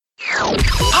A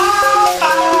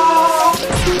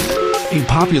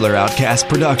Popular Outcast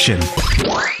production.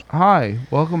 Hi,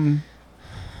 welcome.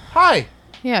 Hi.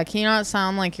 Yeah, can you not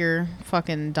sound like you're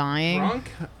fucking dying? Drunk?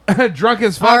 Drunk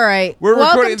as fuck. All right. We're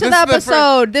Welcome recording to this the is the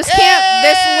episode. This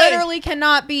literally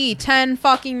cannot be 10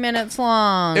 fucking minutes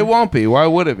long. It won't be. Why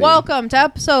would it be? Welcome to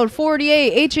episode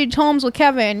 48, H.H. Holmes with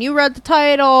Kevin. You read the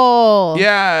title.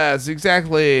 Yes,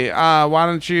 exactly. Why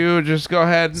don't you just go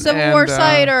ahead Civil and... War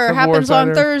Cider Civil happens War on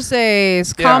Cider.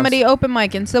 Thursdays. Comedy open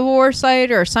mic in Civil War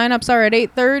Cider. Sign-ups are at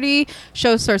 8:30.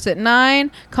 Show starts at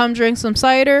 9. Come drink some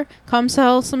cider. Come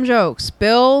tell some jokes.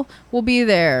 Bill will be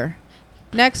there.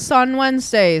 Next on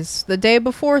Wednesdays, the day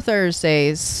before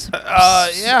Thursdays.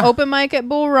 Yeah. Open mic at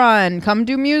Bull Run. Come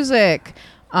do music.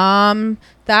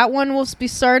 That one will be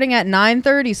starting at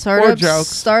 9:30.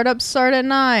 Startups start at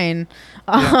 9.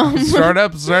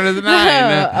 Startups start at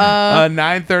 9.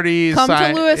 9:30. Come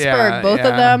to Lewisburg. Both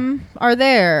of them are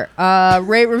there.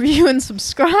 Rate, review, and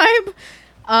subscribe.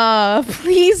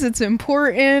 Please, it's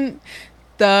important.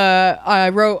 I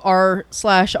wrote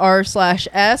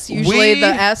R/R/S. Usually the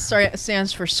S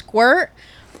stands for squirt.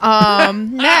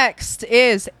 Next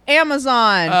is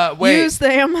Amazon. Use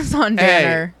the Amazon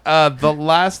banner. The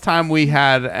last time we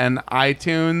had an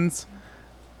iTunes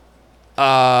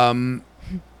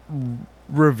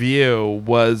review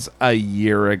was a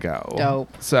year ago.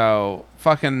 Dope. So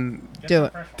fucking Do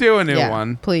it. do a new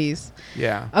one. Please.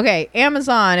 Yeah. Okay,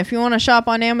 Amazon. If you want to shop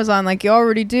on Amazon like you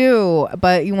already do,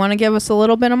 but you want to give us a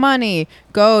little bit of money,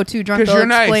 go to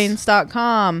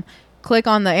drunkbillexplains.com. Click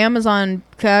on the Amazon,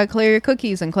 clear your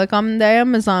cookies, and click on the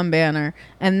Amazon banner.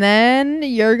 And then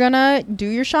you're going to do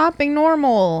your shopping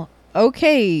normal.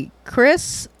 Okay,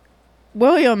 Chris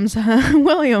Williams has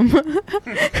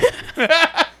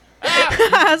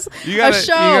You got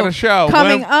a show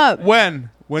coming up. When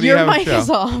do you Your have a mic show? is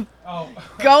off.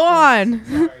 Go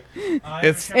on.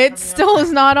 It still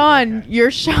is not on. Your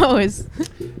show is...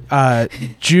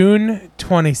 June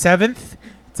 27th.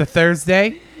 It's a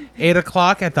Thursday. 8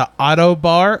 o'clock at the Otto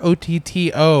Bar,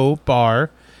 OTTO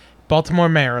Bar, Baltimore,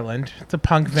 Maryland. It's a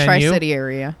punk venue. Tri-City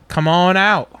area. Come on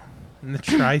out in the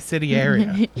Tri-City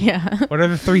area. Yeah. What are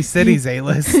the 3 cities,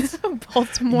 A-list?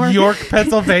 Baltimore. York,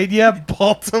 Pennsylvania,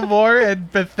 Baltimore,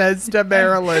 and Bethesda,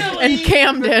 Maryland. And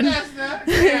Camden.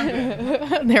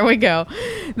 There we go.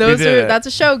 That's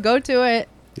a show. Go to it.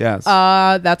 Yes.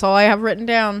 That's all I have written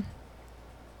down.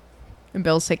 And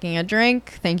Bill's taking a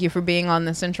drink. Thank you for being on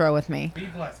this intro with me. Be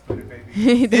blessed, Buddha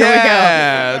baby. There we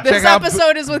go. This Check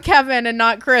episode is with Kevin and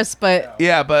not Chris, but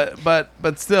yeah, but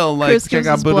still, like, Chris check gives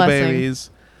out us Buddha blessing. Babies.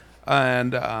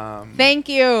 And thank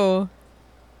you.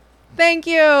 Thank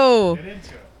you. Get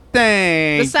into it.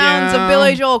 thank The sounds you. of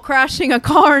Billy Joel crashing a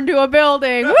car into a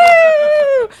building. Woo!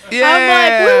 Yeah. I'm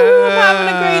like, woo, I'm having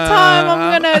a great time.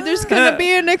 There's gonna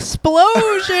be an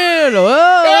explosion.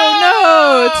 Oh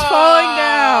no, it's falling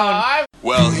down.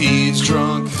 Well, he's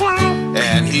drunk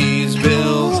and he's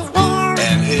Bill,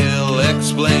 and he'll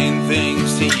explain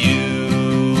things to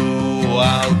you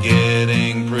while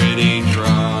getting pretty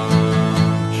drunk.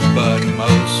 But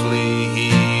mostly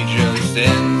he just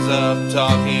ends up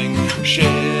talking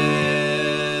shit.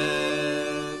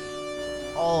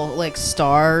 All like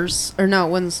stars, or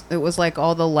no, it was like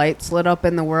all the lights lit up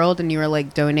in the world, and you were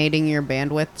like donating your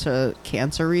bandwidth to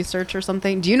cancer research or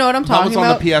something. Do you know what I'm That talking was on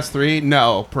about? the PS3.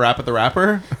 No, Parappa the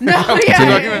Rapper. No,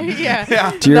 yeah.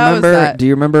 Yeah. Do you That was remember? that. Do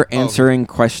you remember answering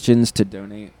questions to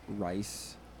donate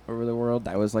rice over the world?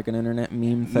 That was like an internet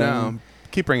meme thing. No,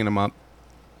 keep bringing them up.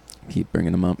 Keep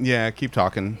bringing them up. Yeah, keep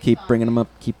talking. Keep bringing them up.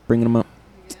 Keep bringing them up.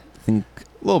 I think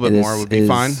A little bit this more would be is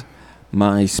fine.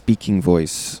 My speaking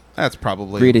voice. That's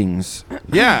probably Greetings,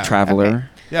 Yeah, traveler. Okay.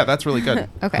 yeah, that's really good.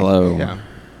 Okay. Hello. Yeah.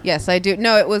 Yes, I do.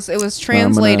 No, it was I'm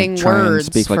translating gonna try and words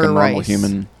speak for like a normal rice.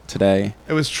 human today.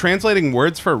 It was translating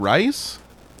words for rice.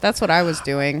 That's what I was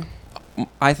doing.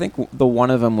 I think the one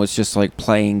of them was just like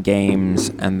playing games,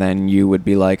 and then you would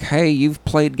be like, "Hey, you've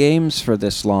played games for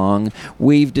this long.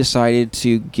 We've decided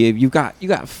to give you got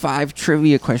 5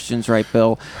 trivia questions, right,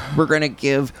 Bill? We're gonna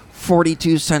give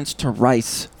 42 cents to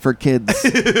rice for kids.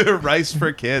 Rice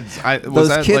for kids.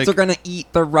 Those kids are gonna eat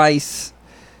the rice,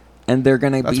 and they're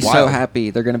gonna That's be wild. so happy.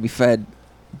 They're gonna be fed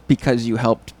because you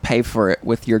helped pay for it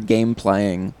with your game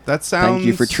playing. That sounds. Thank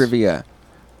you for trivia."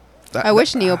 I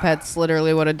wish Neopets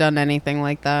literally would have done anything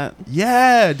like that.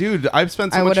 Yeah, dude. I've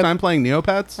spent so I much would've- time playing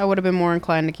Neopets. I would have been more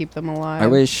inclined to keep them alive. I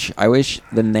wish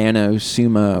the Nano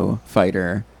Sumo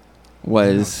fighter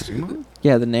was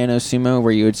the Nano Sumo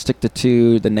where you would stick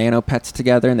the Nano pets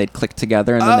together and they'd click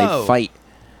together and then they'd fight.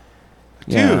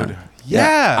 Dude.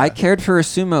 Yeah. I cared for a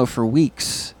sumo for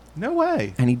weeks No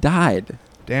way. and he died.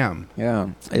 Damn. Yeah,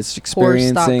 it's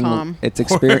experiencing Horse.com.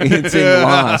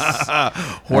 loss at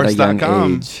a young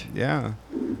Horse.com. age. Yeah.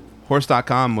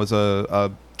 Horse.com was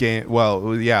a game.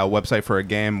 Well, yeah, a website for a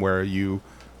game where you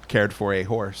cared for a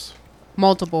horse.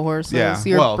 Multiple horses. Yeah.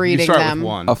 You're well, breeding you start them. with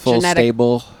one. A full Genetic-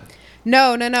 stable,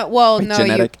 No. Well, like no.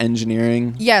 genetic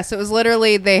engineering. Yes, it was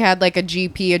literally they had like a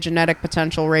GP, a genetic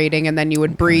potential rating, and then you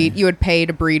would breed. You would pay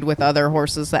to breed with other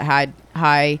horses that had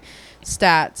high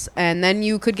stats, and then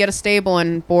you could get a stable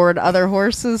and board other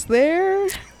horses there,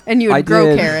 and you would I grow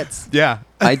did. carrots. Yeah.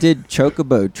 I did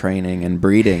chocobo training and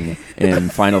breeding in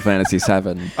Final Fantasy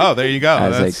VII Oh, there you go.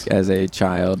 as a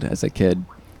child, as a kid.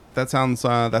 That sounds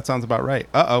about right.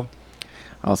 Uh-oh.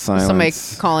 I'll silence. Somebody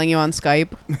calling you on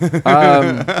Skype.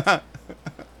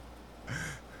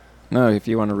 No, if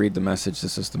you want to read the message,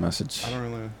 this is the message. I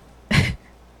don't really.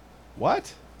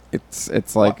 What?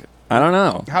 It's like, I don't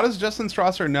know. How does Justin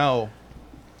Strasser know?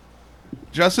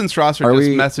 Justin Strasser Are just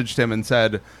we- messaged him and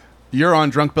said, "You're on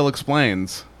Drunk Bill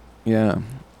Explains." Yeah.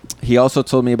 He also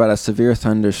told me about a severe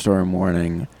thunderstorm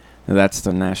warning. That's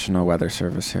the National Weather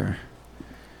Service here.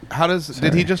 How does? Did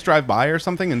Sorry. he just drive by or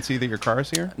something and see that your car is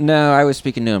here? No, I was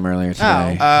speaking to him earlier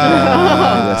today.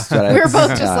 We were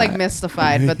both just like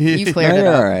mystified, but you cleared it Yeah,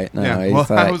 up. all right. No, yeah. he Well,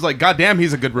 thought- I was like, "God damn,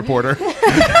 he's a good reporter."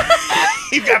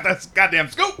 He got this goddamn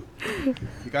scoop.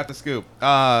 He got the scoop.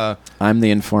 I'm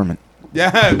the informant.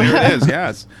 Yeah, there it is.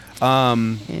 Yes.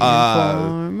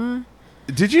 Informer.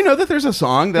 Did you know that there's a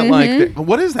song that like?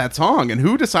 What is that song? And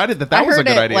who decided that I was a heard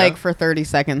good it idea? like for 30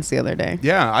 seconds the other day.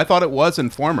 Yeah, I thought it was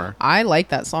Informer. I like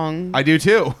that song, I do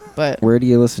too. but Where do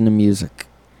you listen to music?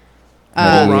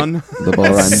 Bull Run. The Bull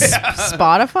Run.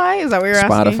 Spotify? Is that what you're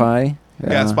asking? Yeah, Spotify.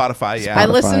 Spotify. Yeah. I Spotify.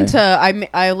 listened to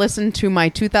I listened to my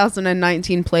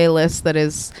 2019 playlist that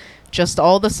is just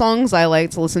all the songs I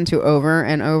like to listen to over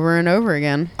and over and over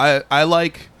again. I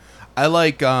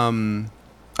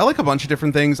like a bunch of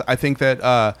different things. I think that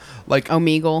like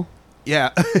Omegle. yeah.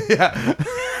 Yeah.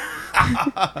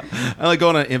 I like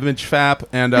going on ImageFap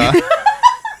and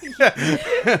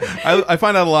I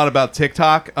find out a lot about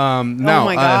TikTok. No, oh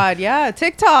my god, yeah,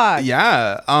 TikTok.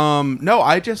 yeah. No,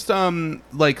 I just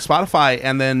like Spotify,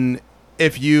 and then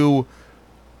if you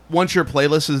once your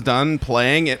playlist is done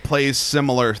playing, it plays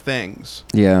similar things.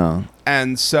 Yeah.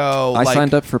 And so I like,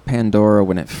 signed up for Pandora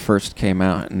when it first came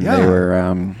out, and Yeah. they were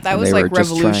That they was, were like, just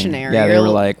trying- revolutionary. Yeah, they You're were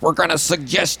l- like, "We're gonna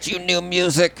suggest you new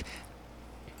music.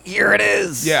 Here it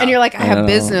is." Yeah. And you're like, I I have know,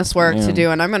 business work yeah. to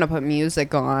do, and I'm gonna put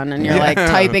music on, and you're Yeah. like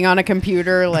typing on a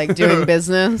computer, like doing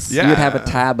business. Yeah. You'd have a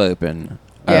tab open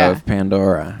Yeah. of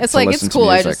Pandora. It's to like listen it's to cool.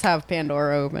 I music. just have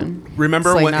Pandora open.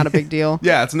 Remember It's like when not a big deal.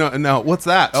 Yeah, it's no. What's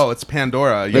that? Oh, it's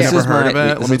Pandora. You This never is heard my, of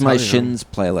it? This Let is me my tell you. Shins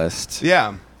playlist.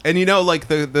 Yeah, and you know, like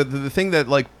the thing that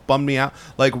like bummed me out,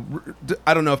 like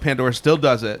I don't know if Pandora still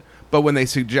does it, but when they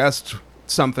suggest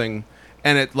something,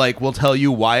 and it like will tell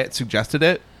you why it suggested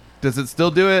it. Does it still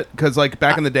do it? Because like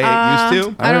back in the day, it used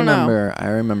to. I don't know. I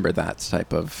remember that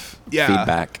type of Yeah.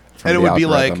 feedback. From And it the would be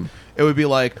like, algorithm. it would be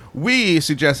like, we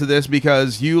suggested this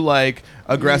because you like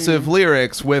aggressive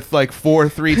lyrics with like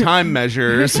 4/3 time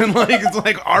measures, and like it's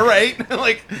like, all right,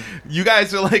 like you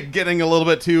guys are like getting a little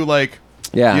bit too like,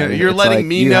 Yeah, you know, I mean, you're it's letting like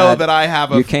me you know had- that I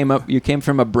have a. You came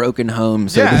from a broken home,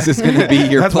 so Yeah. this is going to be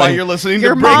your That's play. why you're listening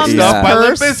Your to Break mom's Stuff by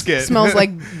Limp purse Bizkit. smells like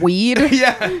weed.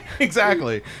 Yeah,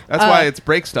 exactly. That's why it's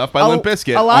Break Stuff by Limp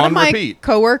Bizkit A lot on of my repeat.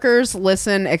 coworkers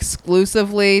listen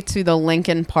exclusively to the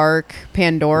Linkin Park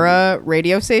Pandora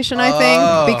radio station, I Oh.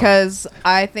 think, because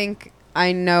I think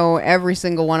I know every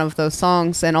single one of those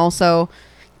songs, and also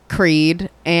Creed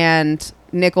and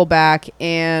Nickelback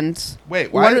and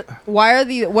Wait, why?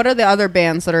 what are the other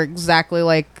bands that are exactly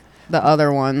like the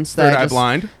other ones that Third I Eye just-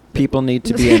 Blind. People need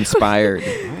to be inspired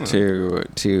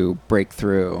to break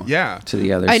through. Yeah. To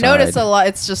the other I side. notice a lot.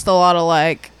 It's just a lot of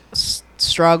like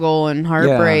struggle and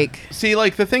heartbreak. See,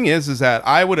 like the thing is that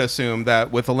I would assume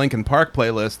that with a Linkin Park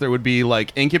playlist, there would be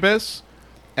like Incubus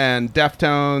and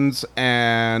Deftones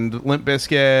and Limp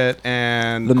Bizkit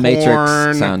and The Matrix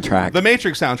Korn. soundtrack. The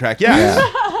Matrix soundtrack, yes.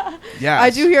 Yes. I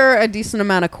do hear a decent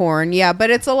amount of Korn, yeah,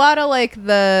 but it's a lot of like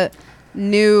the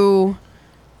new,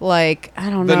 like I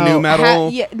don't The know, new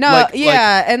metal?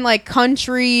 and like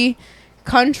country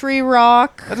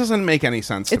rock. That doesn't make any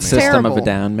sense to It's me. System of a terrible.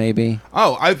 Down, maybe.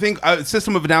 Oh, I think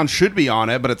System of a Down should be on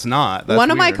it, but it's not. That's One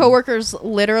of my weird. coworkers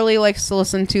literally likes to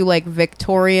listen to like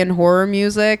Victorian horror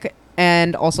music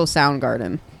and also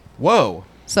Soundgarden. Whoa.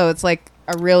 So it's like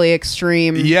a really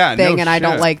extreme Yeah, thing, no and I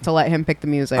don't shit. like to let him pick the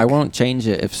music. I won't change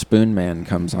it if Spoon Man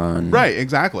comes on. Right,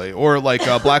 exactly. Or like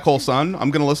Black Hole Sun. I'm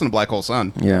going to listen to Black Hole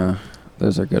Sun. Yeah,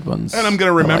 those are good ones. And I'm going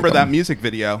to I remember like that 'em. music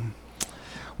video.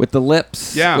 With the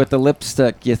lips. Yeah. With the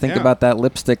lipstick. You think Yeah. about that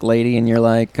lipstick lady and you're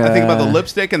like... I think about the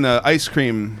lipstick and the ice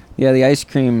cream. Yeah, the ice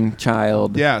cream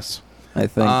child. Yes. I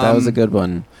think that was a good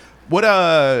one. What,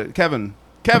 Kevin?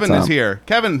 Kevin What's is up? here.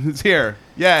 Kevin is here.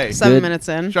 Yay. 7 Good minutes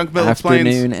in. Junk Bill Afternoon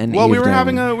explains. and well, we were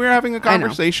evening. having a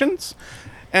conversations,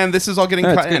 and this is all getting No,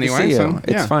 it's cut good anyway. to see you. So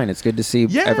It's fine. It's good to see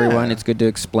Yeah. everyone. It's good to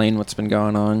explain what's been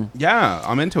going on. Yeah,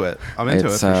 I'm into it. I'm into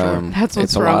it for sure. That's what's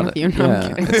it's a wrong lot with of- you. No, I'm yeah,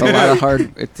 kidding. it's a lot of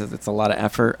hard. It's a lot of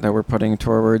effort that we're putting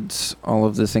towards all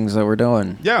of the things that we're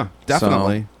doing. Yeah,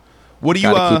 definitely. What do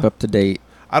you? Got to keep up to date.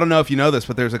 I don't know if you know this,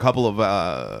 but there's a couple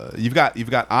of you've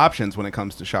got options when it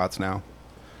comes to shots now.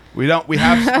 We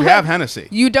have Hennessy.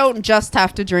 You don't just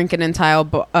have to drink an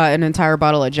entire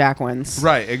bottle of Jack Wins.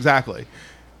 Right, exactly.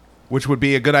 Which would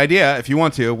be a good idea if you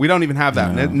want to. We don't even have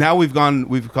that. No. Now we've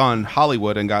gone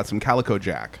Hollywood and got some Calico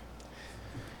Jack.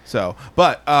 So,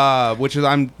 but that's He's what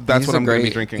I'm going to be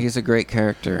great- drinking. He's a great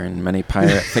character in many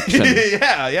pirate fiction.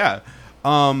 yeah.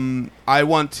 I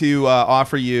want to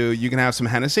offer you. You can have some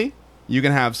Hennessy. You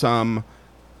can have some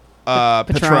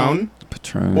Patron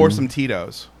Patron or some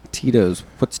Tito's. Tito's.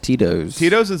 What's Tito's?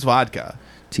 Tito's is vodka.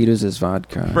 Tito's is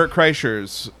vodka. Burt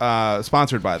Kreischer's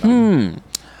sponsored by them.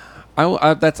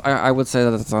 I would say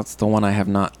that's the one I have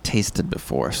not tasted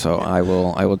before. So I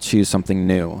will choose something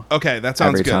new. Okay, that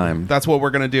sounds Every good. time. That's what we're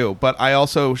gonna do. But I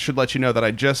also should let you know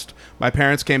that my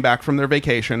parents came back from their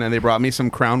vacation and they brought me some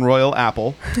Crown Royal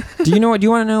apple. Do you want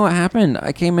to know what happened?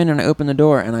 I came in and I opened the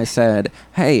door and I said,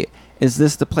 "Hey, is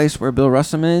this the place where Bill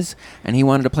Russum is?" And he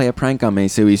wanted to play a prank on me,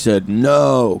 so he said,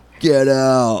 "No, get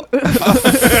out."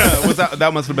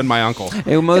 That must have been my uncle.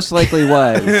 It most likely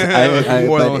was.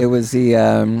 But it was the.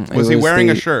 Was he wearing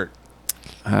a shirt?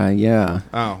 Yeah.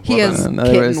 Oh, He well has then.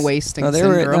 kitten wasting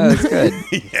syndrome. No, it's good.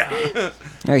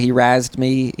 Yeah. He razzed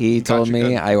me. He told you me.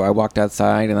 good. I walked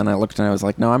outside and then I looked and I was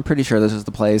like, "No, I'm pretty sure this is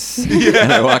the place."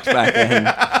 And I walked back in.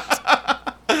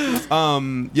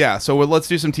 Yeah. So let's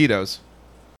do some Tito's.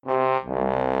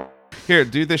 Here,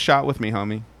 do this shot with me,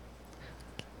 homie.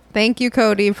 Thank you,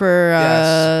 Cody, for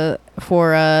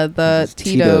the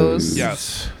Tito's.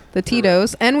 Yes. The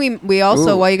Tito's, and we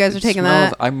also Ooh, while you guys are it taking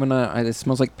smells- that, It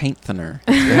smells like paint thinner.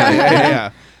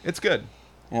 Yeah. It's good.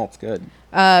 Yeah, it's good.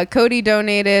 Cody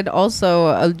donated also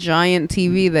a giant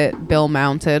TV that Bill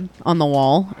mounted on the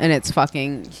wall, and it's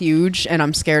fucking huge, and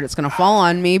I'm scared it's gonna fall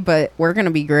on me, but we're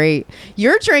gonna be great.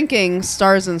 You're drinking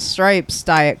Stars and Stripes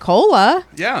Diet Cola,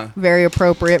 Yeah. very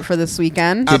appropriate for this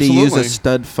weekend. Did he use Absolutely. a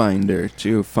stud finder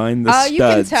to find the studs? You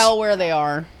can tell where they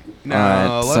are.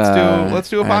 No, It's, let's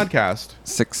do a at podcast.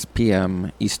 6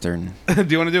 p.m. Eastern. Do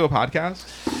you want to do a podcast?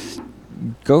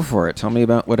 Go for it. Tell me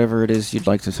about whatever it is you'd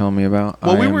like to tell me about.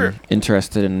 Well, we I'm were-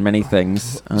 interested in many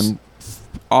things.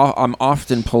 I'm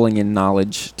often pulling in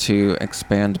knowledge to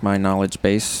expand my knowledge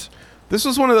base. This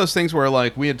was one of those things where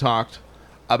like we had talked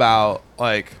about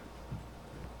like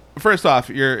first off,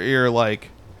 you're like,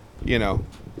 you know,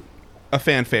 a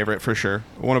fan favorite for sure.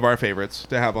 One of our favorites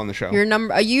to have on the show.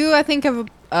 You I think have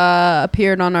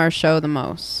appeared on our show the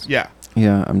most. Yeah.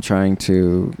 Yeah, I'm trying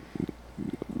to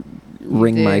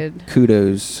wring my did.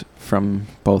 kudos from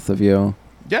both of you.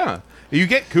 Yeah. You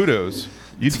get kudos.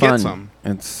 You'd It's get fun. some.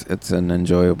 It's an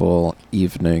enjoyable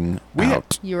evening We-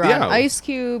 out. You were Yeah. on Ice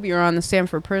Cube. You were on the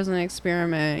Stanford Prison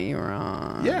Experiment. You were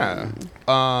on. Yeah.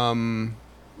 I don't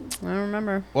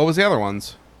remember. What was the other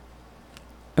ones?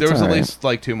 There That's was at all right. least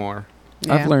like two more.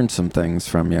 Yeah. I've learned some things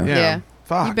from you. Yeah. Yeah.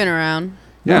 Fuck. You've been around.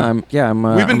 Yeah. I'm We've been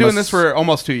I'm doing a this for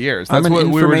almost 2 years. I'm That's an what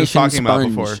we were just information talking about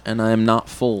sponge, before. and I am not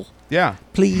full. Yeah.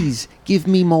 Please give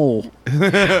me more.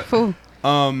 Cool.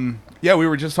 Yeah, we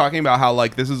were just talking about how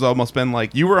like this has almost been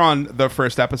like you were on the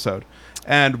first episode,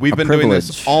 and we've A been doing this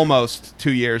privilege. almost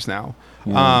 2 years now.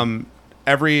 Yeah.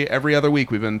 Every other week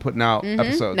we've been putting out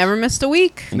episodes. Never missed a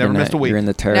week. Never missed a week. You're in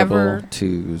the terrible Never.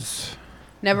 twos.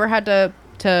 Never had to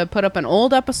put up an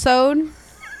old episode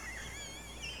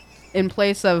in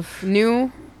place of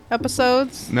new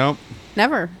episodes. Nope.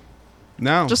 Never.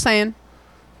 No. Just saying.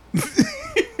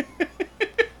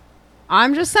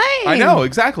 I'm just saying. I know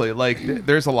exactly. Like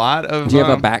there's a lot of. Do you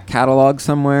have a back catalog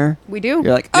somewhere? We do.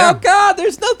 You're like, Yeah. oh God,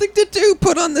 there's nothing to do.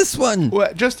 Put on this one.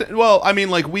 Well, I mean,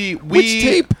 like we Which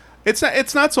tape?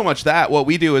 It's not so much that. What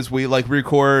we do is we like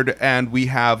record, and we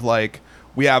have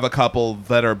a couple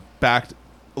that are backed.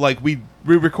 Like we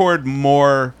record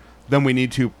more than we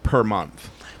need to per month.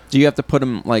 Do you have to put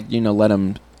them let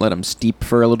them steep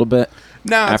for a little bit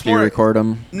No, after you record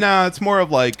them? No, it's more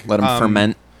of like Let them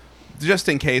ferment. just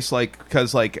in case, like,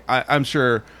 because like I'm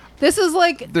sure This is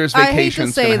like, There's I hate to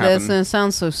vacations say gonna this, happen. and it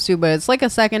sounds so stupid. It's like a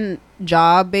second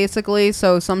job, basically.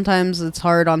 So sometimes it's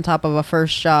hard on top of a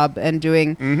first job and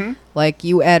doing, like,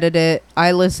 you edit it,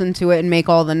 I listen to it and make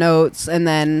all the notes, and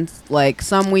then, like,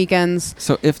 some weekends.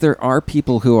 So if there are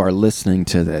people who are listening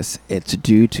to this, it's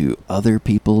due to other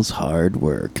people's hard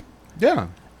work Yeah.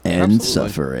 and Absolutely.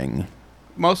 suffering.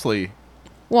 Mostly.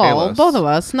 Well, Payless. both of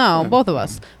us. No, Yeah. both of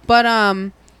us. But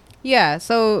yeah.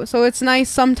 So it's nice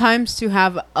sometimes to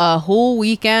have a whole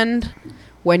weekend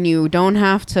when you don't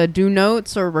have to do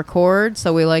notes or record.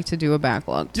 So we like to do a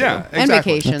backlog too. Yeah, And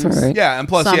exactly. vacations. That's all right. Yeah, and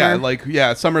plus,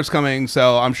 Summer. summer's coming,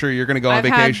 so I'm sure you're gonna go on I've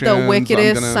vacation. had the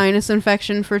wickedest sinus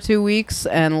infection for 2 weeks,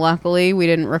 and luckily we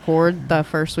didn't record the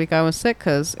first week I was sick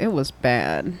because it was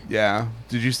bad. Yeah.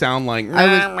 Did you sound like?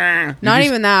 Not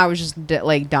even that. I was just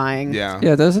like dying. Yeah.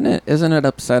 Yeah, isn't it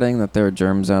upsetting that there are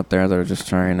germs out there that are just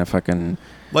trying to fucking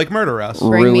Like murder us.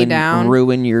 Bring me down.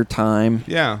 ruin your time?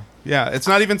 Yeah. Yeah. It's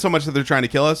not even so much that they're trying to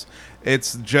kill us.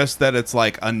 It's just that it's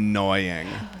like annoying.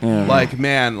 Yeah. Like,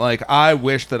 man, like I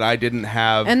wish that I didn't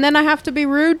have. And then I have to be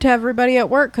rude to everybody at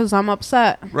work because I'm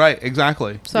upset. Right.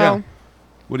 Exactly. So. Yeah.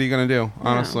 What are you gonna do?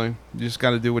 Honestly, you just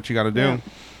got to do what you got to do. Yeah.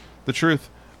 The truth.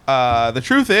 The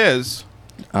truth is,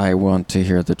 I want to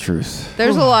hear the truth.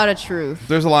 There's a lot of truth.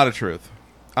 there's a lot of truth.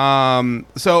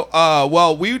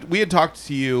 Well, we had talked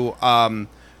to you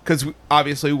because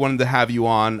obviously we wanted to have you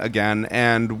on again,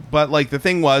 but like the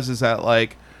thing is that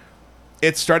like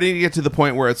it's starting to get to the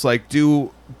point where it's like,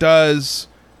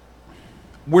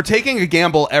 we're taking a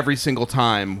gamble every single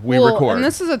time we record. And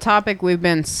this is a topic we've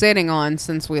been sitting on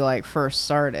since we like first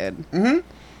started.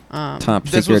 Top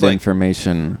this was secret like-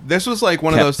 information. This was like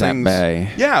one of Kept those at things.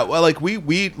 bay. Yeah, well, like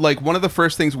we like one of the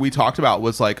first things we talked about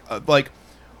was like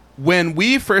when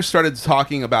we first started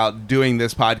talking about doing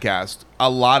this podcast, a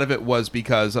lot of it was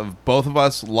because of both of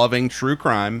us loving true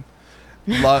crime,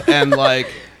 and not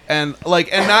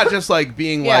just like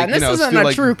being Yeah, like, and this you know, isn't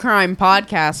a true crime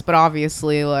podcast, but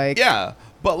obviously, like, yeah.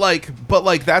 But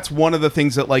like that's one of the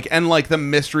things that like, and like the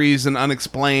mysteries and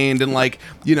unexplained and like,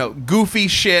 you know, goofy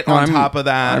shit on top of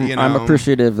that. I'm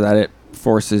appreciative that it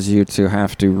forces you to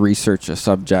have to research a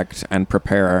subject and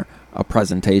prepare a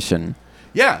presentation.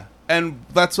 Yeah, and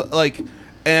that's like,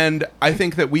 and I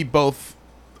think that we both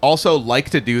also like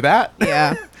to do that.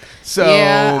 yeah. So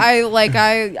Yeah, I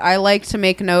like to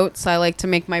make notes. I like to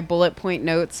make my bullet point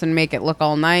notes and make it look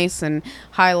all nice and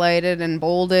highlighted and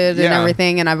bolded and Yeah.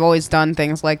 everything. And I've always done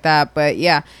things like that. But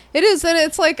yeah, it is. And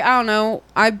it's like, I don't know.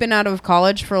 I've been out of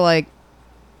college for like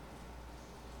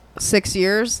 6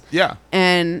 years, yeah,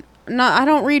 and I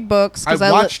don't read books I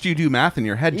because watched you do math in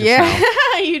your head just Yeah,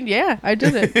 now. yeah, I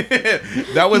did it.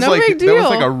 That was No like big that was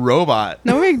like deal. a robot.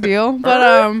 No big deal.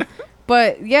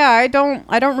 But yeah, I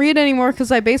don't read anymore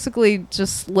because I basically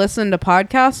just listen to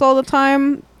podcasts all the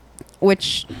time,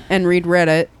 and read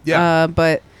Reddit. Yeah.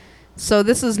 But so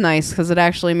this is nice because it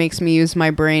actually makes me use my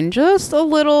brain just a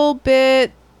little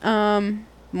bit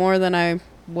more than I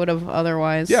would have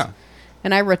otherwise. Yeah.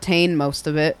 And I retain most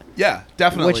of it. Yeah,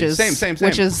 definitely. Which is same.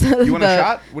 Which is You want a the,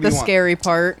 shot? What do the you want? scary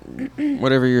part.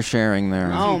 Whatever you're sharing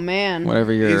there. Oh man.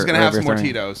 Whatever you're. He's gonna have some whatever more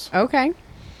you're Tito's. Okay.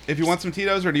 If you want some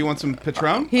Tito's, or do you want some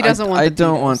Patron? He doesn't want. I the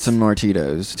don't Tito's. want some more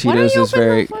Tito's. Why don't Tito's you is open the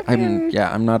very. fucking-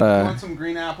 I'm not You a. want some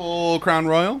green apple Crown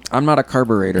Royal? I'm not a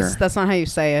carburetor. That's not how you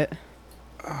say it.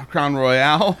 Crown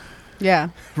Royale? Yeah.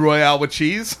 Royale with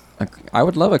cheese? I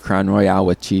would love a Crown Royale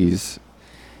with cheese.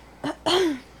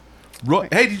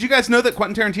 Hey, did you guys know that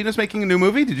Quentin Tarantino's making a new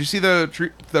movie? Did you see the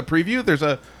preview?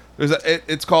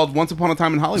 It's called Once Upon a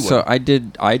Time in Hollywood. So I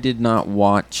did not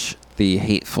watch The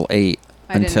Hateful Eight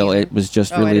I didn't until either. it was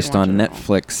just Oh, I didn't released watch on it at all.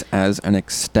 Netflix as an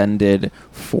extended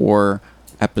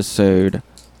 4-episode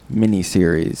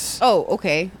miniseries Oh,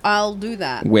 okay. I'll do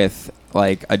that. with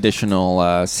like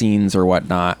additional scenes or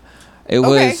whatnot. It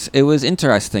Okay. was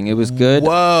interesting. It was good.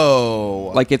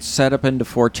 Whoa. Like it's set up into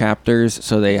 4 chapters,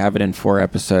 so they have it in 4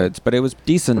 episodes. But it was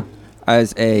decent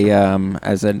as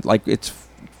like it's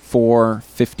 4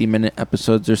 50-minute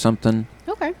episodes or something.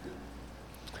 Okay.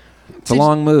 It's a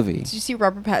long movie. Did you see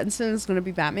Robert Pattinson is going to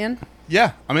be Batman?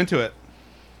 Yeah, I'm into it.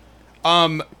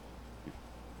 I'm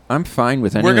fine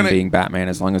with We're anyone gonna- being Batman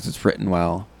as long as it's written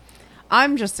well.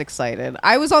 I'm just excited.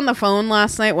 I was on the phone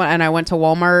last night and I went to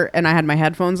Walmart and I had my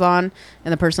headphones on,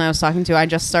 and the person I was talking to, I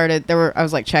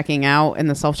was like checking out in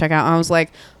the self-checkout, and I was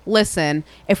like, listen,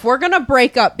 if we're going to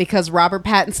break up because Robert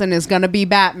Pattinson is going to be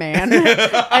Batman, and there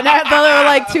were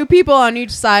like 2 people on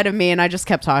each side of me, and I just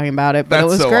kept talking about it, but it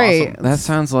That's was so great. awesome. That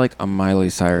sounds like a Miley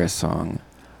Cyrus song.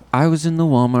 I was in the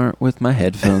Walmart with my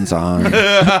headphones on.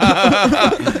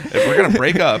 If we're gonna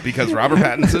break up because Robert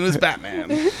Pattinson is Batman,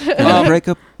 I'll break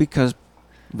up because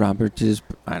Robert is.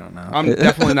 I don't know. I'm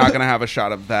definitely not going to have a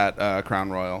shot of that Crown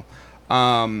Royal.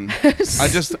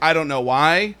 I don't know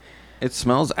why. It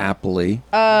smells appley. It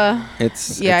I can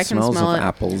smells smell of it.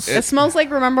 apples. It smells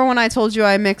like, remember when I told you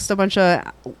I mixed a bunch of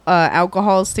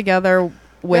alcohols together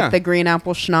with the green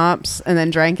apple schnapps and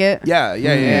then drank it?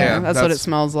 Yeah. That's what it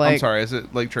smells like. I'm sorry. Is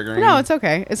it like triggering? No, it's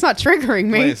okay. It's not triggering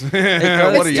me. Please. What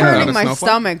It's are you, turning a my snowflake?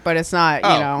 stomach, but it's not,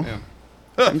 Oh, you know.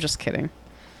 yeah. I'm just kidding.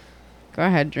 Go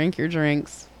ahead, drink your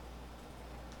drinks.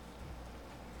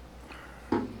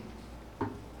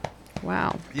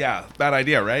 Wow. Yeah, bad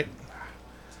idea, right?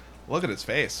 Look at his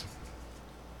face.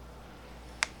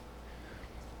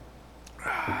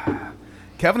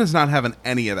 Kevin is not having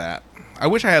any of that. I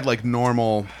wish I had like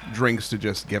normal drinks to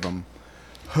just give him.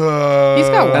 He's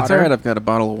got water. That's all right. I've got a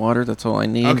bottle of water. That's all I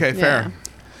need. Okay, fair. Yeah.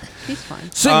 He's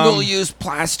fine. Single-use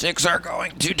plastics are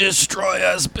going to destroy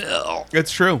us, Bill.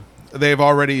 It's true. They've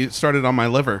already started on my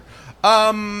liver.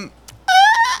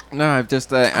 No, I've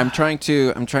just I'm trying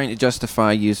to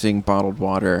justify using bottled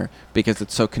water because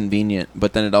it's so convenient,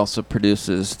 but then it also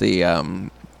produces the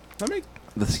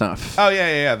stuff. Oh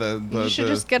yeah. You should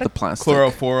just get the a plastic.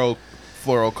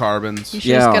 Fluorocarbons. You should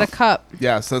just get a cup.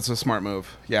 Yes, that's a smart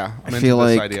move. Yeah, I'm I into feel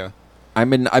this like idea.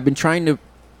 I've been trying to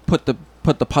put the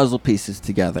puzzle pieces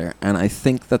together, and I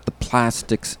think that the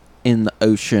plastics in the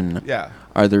ocean Yeah,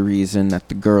 are the reason that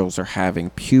the girls are having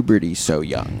puberty so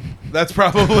young. that's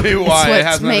probably why it what's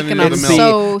has nothing making to do them with the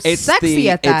so milk. sexy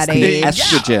at that it's age. the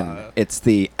estrogen. It's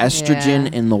the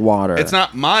estrogen Yeah. in the water. It's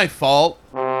not my fault.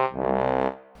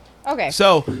 Okay.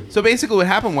 So basically what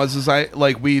happened was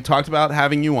we talked about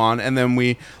having you on, and then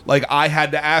I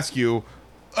had to ask you,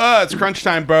 it's crunch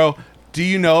time, bro. Do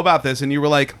you know about this? And you were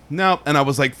like, no. And I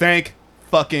was like, thank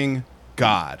fucking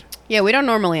God. Yeah, we don't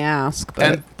normally ask, but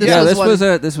And-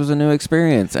 this was a new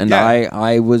experience, and Yeah.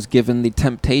 I was given the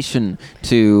temptation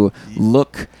to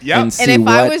look Yep. and see and if what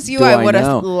I was you, do I would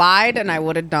know. have lied and I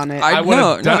would have done it. I would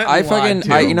have no, done it. I and fucking,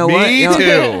 lied too. you know what? Me You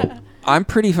know- too. I'm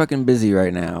pretty fucking busy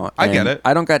right now. I get and it.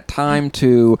 I don't got time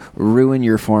to ruin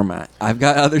your format. I've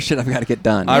got other shit I've got to get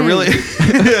done. I really.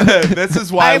 This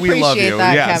is why I we love appreciate you.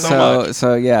 that, Yeah, Kevin. so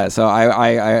much. So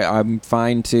I'm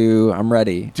fine to. I'm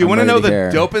ready. Do you want to know the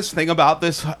dopest thing about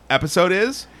this episode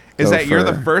is that you're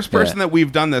the first person that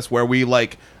we've done this where we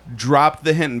dropped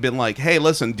the hint and been like, hey,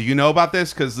 listen, do you know about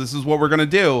this? Because this is what we're going to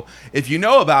do. If you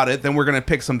know about it, then we're going to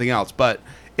pick something else. But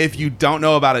if you don't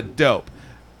know about it, dope.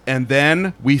 And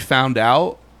then we found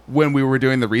out when we were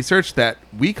doing the research that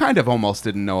we kind of almost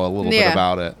didn't know a little bit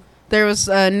about it. There was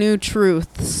new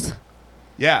truths.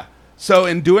 Yeah. So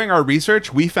in doing our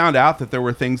research, we found out that there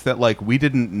were things that we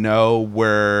didn't know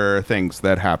were things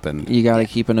that happened. You got to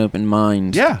keep an open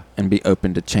mind. Yeah. And be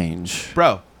open to change.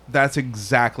 Bro, that's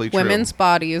exactly true. Women's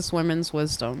body is women's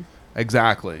wisdom.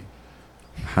 Exactly.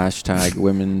 #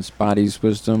 women's bodies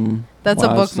wisdom. That's a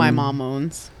book wisdom. my mom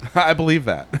owns. I believe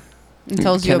that. It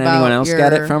tells you Can about anyone else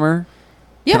get it from her?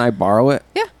 Yeah. Can I borrow it?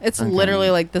 Yeah, it's Okay.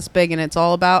 literally like this big, and it's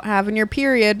all about having your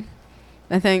period.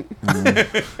 I think.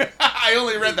 I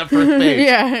only read the first page.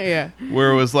 yeah.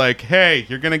 Where it was like, hey,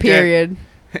 you're going to Period.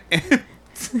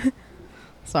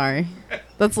 Sorry.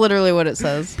 That's literally what it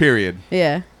says. Period.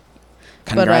 Yeah.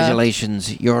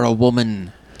 Congratulations, you're a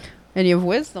woman. And you have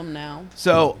wisdom now.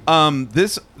 So,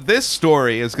 this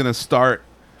story is going to start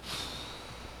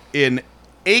in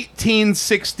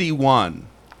 1861.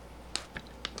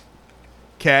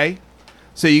 Okay?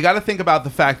 So you got to think about the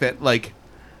fact that,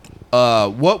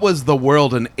 what was the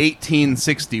world in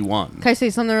 1861? Can I say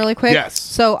something really quick? Yes.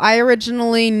 So I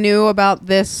originally knew about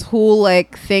this whole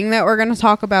thing that we're going to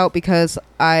talk about because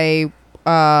I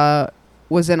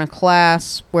was in a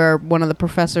class where one of the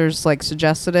professors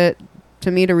suggested it to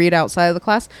me to read outside of the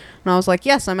class, and I was like,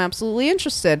 yes, I'm absolutely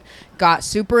interested. Got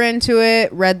super into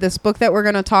it, read this book that we're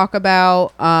going to talk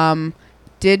about.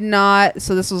 Did not,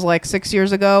 so this was 6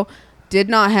 years ago, did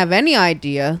not have any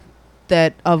idea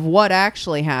of what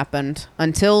actually happened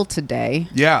until today.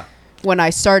 Yeah. When I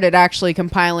started actually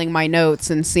compiling my notes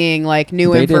and seeing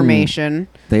new information.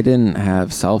 They didn't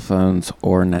have cell phones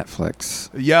or Netflix.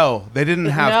 Yo, they didn't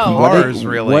have No. cars,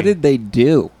 really. What did they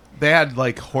do? They had,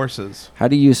 horses. How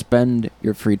do you spend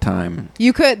your free time?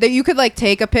 You could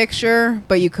take a picture,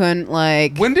 but you couldn't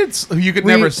When did you could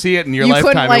never see it in your you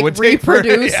lifetime? couldn't, It would take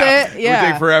reproduce it. It would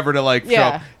take forever to show.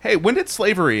 Yeah. Hey, when did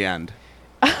slavery end?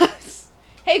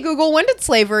 Hey Google, when did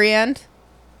slavery end?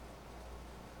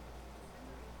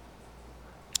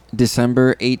 December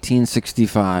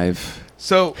 1865.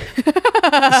 So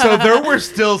there were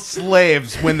still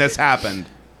slaves when this happened.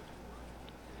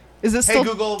 Is it Hey still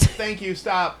Google, thank you.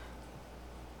 Stop.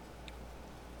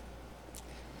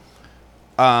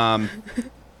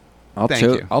 Thank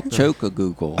you. I'll choke a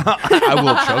Google I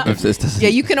will choke if it. this doesn't. Yeah,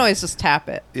 you can always just tap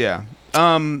it. Yeah.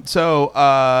 So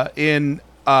in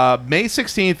May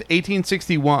 16th,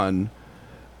 1861,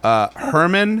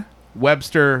 Herman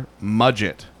Webster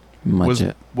Mudgett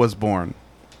was born.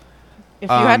 If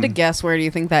you had to guess, where do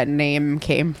you think that name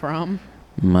came from?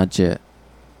 Mudgett.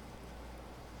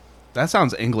 That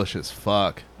sounds English as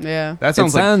fuck. Yeah. That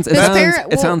sounds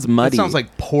It sounds muddy. It sounds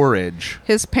like porridge.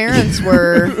 His parents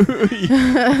were...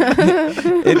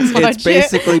 It's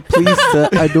basically, please,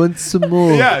 I want some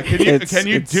more. Yeah, can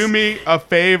you do me a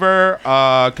favor?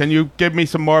 Can you give me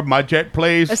some more Mudgett,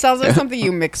 please? It sounds like something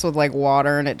you mix with like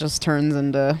water and it just turns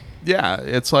into Yeah,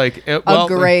 it's like a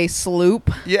gray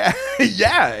sloop. Yeah,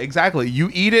 yeah, exactly. You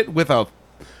eat it with a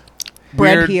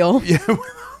Bread heel. Yeah,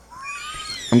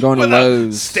 I'm going to with a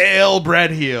Lowe's. stale bread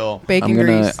heel. Bacon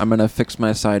grease. I'm gonna fix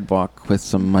my sidewalk with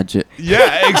some Mudgett.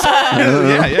 Yeah,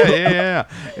 exactly. yeah.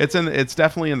 It's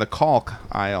definitely in the caulk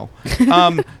aisle.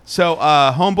 So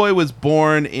Homeboy was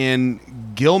born in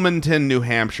Gilmanton, New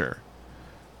Hampshire.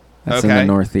 That's in the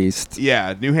Northeast.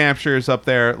 Yeah, New Hampshire's up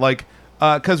there. Like,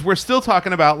 because we're still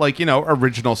talking about like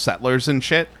original settlers and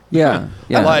shit. Yeah.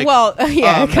 Like,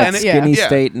 Skinny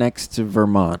state next to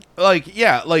Vermont.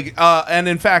 And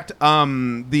in fact,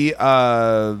 the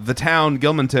town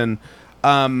Gilmanton,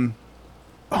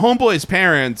 Homeboy's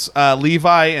parents,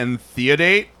 Levi and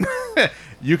Theodate.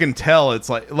 You can tell it's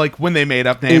like when they made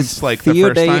up names, Is like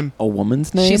Theodate the first time. a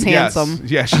woman's name? She's handsome.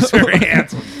 Yes. Yeah, she's very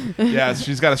handsome. Yeah,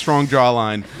 she's got a strong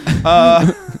jawline.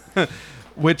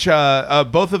 Which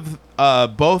both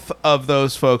of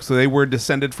those folks, they were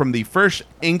descended from the first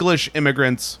English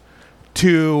immigrants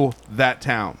to that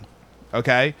town.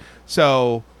 Okay,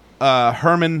 so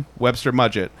Herman Webster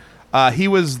Mudgett, he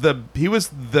was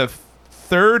the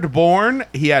third born.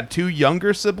 He had 2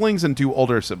 younger siblings and 2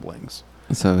 older siblings.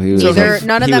 So he was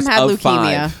none of them had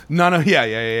leukemia. 5. No,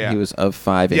 yeah. He was of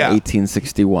 5 in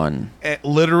 1861.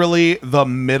 Literally the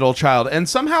middle child, and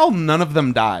somehow none of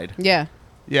them died. Yeah.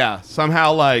 Yeah,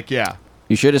 somehow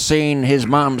You should have seen his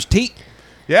mom's teeth.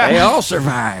 Yeah, They all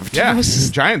survived. Yeah,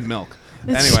 giant milk.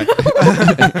 Anyway,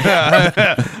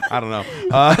 I don't know.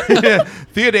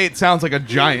 Theodate sounds like a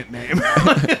giant name.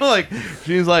 Like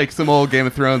she's like some old Game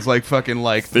of Thrones, like fucking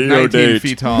like 19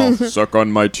 feet tall. Suck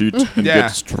on my teeth and Yeah. get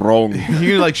strong.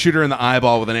 You can like shoot her in the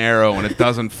eyeball with an arrow, and it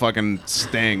doesn't fucking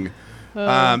sting.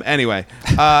 Anyway,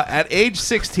 at age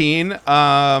 16,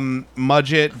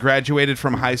 Mudgett graduated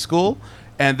from high school.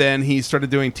 And then he started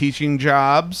doing teaching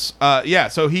jobs.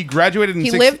 So he graduated in...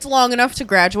 He lived long enough to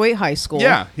graduate high school.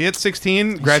 Yeah, he hit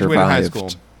 16, graduated high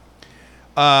school.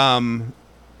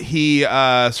 He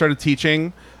started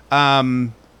teaching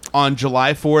on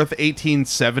July 4th,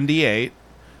 1878.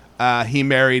 He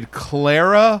married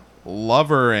Clara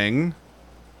Lovering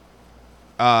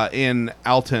in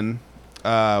Alton,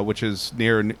 which is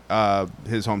near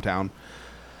his hometown.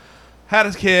 Had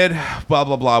his kid, blah,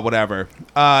 blah, blah, whatever.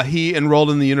 He enrolled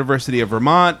in the University of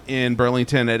Vermont in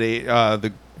Burlington at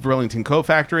the Burlington Coat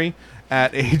Factory.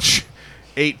 At age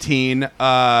 18,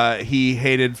 he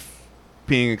hated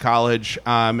being in college,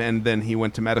 and then he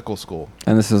went to medical school.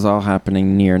 And this is all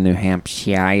happening near New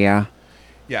Hampshire.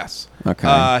 Yes.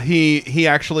 Okay. He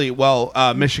actually,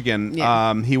 Michigan.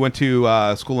 Yeah. He went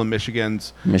to school in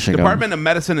Michigan's Department of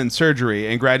Medicine and Surgery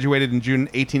and graduated in June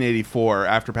 1884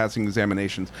 after passing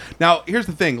examinations. Now, here's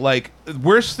the thing. Like,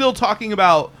 we're still talking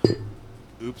about...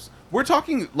 Oops. We're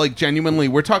talking, like, genuinely,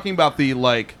 we're talking about the,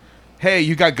 like... Hey,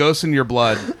 you got ghosts in your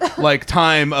blood, like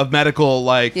time of medical,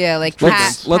 like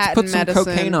let's put some medicine.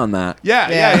 cocaine on that.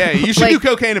 Yeah. You should do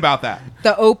cocaine about that.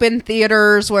 The open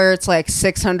theaters where it's like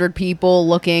 600 people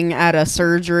looking at a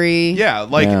surgery. Yeah,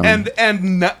 like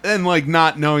and like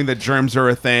not knowing that germs are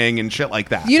a thing and shit like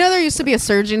that. You know, there used to be a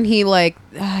surgeon. He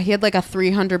had like a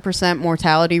 300%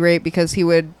 mortality rate because he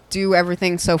would do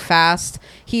everything so fast.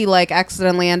 He like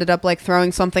accidentally ended up like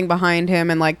throwing something behind him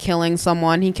and like killing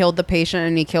someone. He killed the patient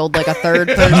and he killed like a third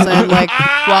person like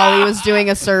while he was doing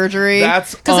a surgery.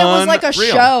 That's because it was like a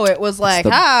unreal. show. It was like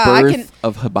I can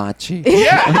of hibachi.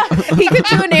 Yeah. he could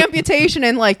do an amputation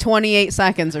in like 28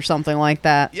 seconds or something like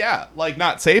that. Yeah, like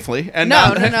not safely and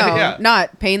No, yeah.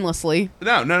 not painlessly.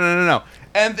 No.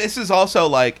 And this is also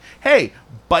like, hey,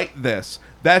 bite this.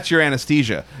 That's your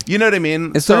anesthesia. You know what I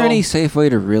mean? Is there any safe way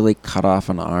to really cut off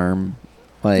an arm,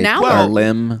 like Now? or a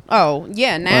limb? Oh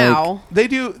yeah, now They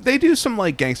do some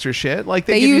like gangster shit. Like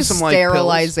they give use you some like pills.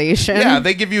 sterilization. Yeah,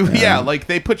 they give you like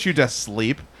they put you to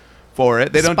sleep for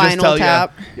it. They don't just Spinal tell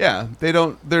tap. you. Yeah, they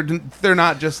don't. They're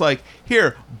not just like,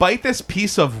 here, bite this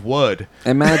piece of wood.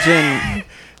 Imagine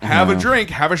have a drink,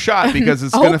 have a shot, because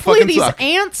it's gonna Hopefully fucking these suck.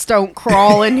 ants don't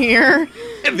crawl in here.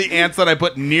 And the ants that I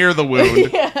put near the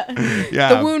wound.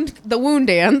 Yeah. The wound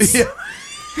ants.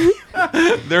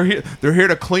 They're here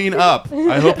to clean up.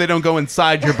 I hope they don't go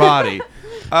inside your body.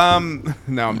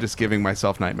 No, I'm just giving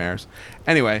myself nightmares.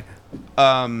 Anyway,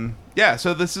 yeah,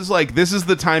 so this is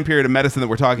the time period of medicine that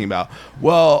we're talking about.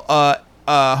 Well,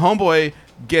 homeboy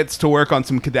gets to work on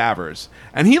some cadavers,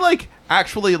 and he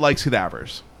actually likes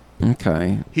cadavers.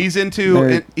 Okay. He's into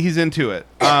it.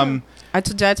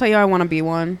 Did I tell you I want to be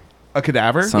one? a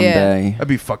cadaver? Someday. That'd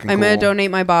be fucking cool. I'm gonna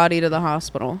donate my body to the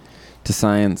hospital. To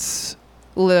science.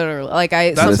 Literally,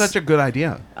 That's such a good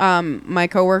idea. my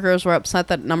coworkers were upset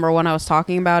that number one I was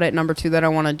talking about it, number two that I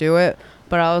want to do it,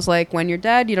 but I was like, when you're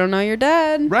dead, you don't know you're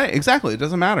dead. Right, exactly. It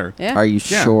doesn't matter. Yeah. Are you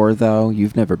sure though?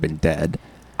 You've never been dead.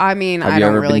 I mean, Have I you don't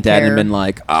ever really been dead care. and been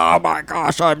like, oh my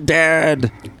gosh, I'm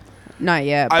dead? Not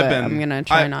yet, but I'm gonna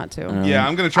try not to. Yeah,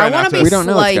 I'm gonna try I not want to. to be We don't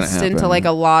know what's gonna sliced into happen. like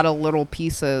a lot of little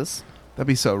pieces That'd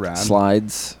be so rad.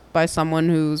 Slides. by someone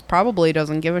who's probably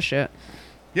doesn't give a shit.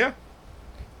 Yeah.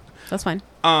 That's fine.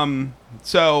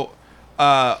 So,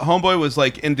 homeboy was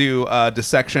into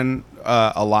dissection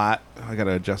a lot. I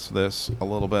gotta adjust this a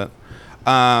little bit.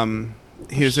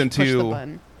 He was Push the into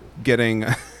button. getting.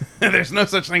 There's no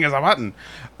such thing as a button.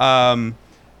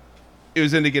 He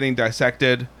was into getting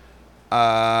dissected.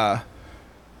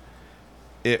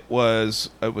 It was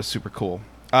super cool.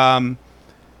 New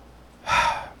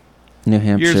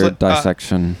Hampshire li-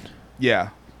 dissection. Yeah.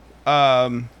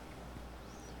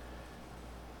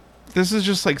 This is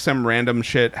just some random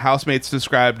shit. Housemates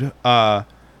described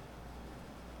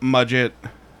Mudgett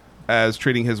as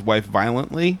treating his wife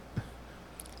violently.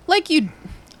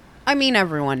 I mean,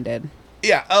 everyone did.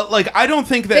 Yeah, I don't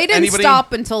think that They didn't anybody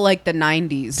stop until the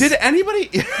 90s. Did anybody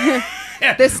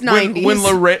This 90s.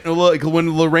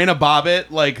 when Lorena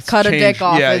Bobbitt cut a changed, dick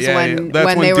off yeah, is yeah, when yeah.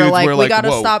 That's they were dudes like, we gotta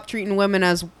whoa. stop treating women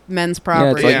as men's Yeah,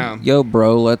 property. it's like, Yeah. yo,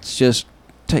 bro, let's just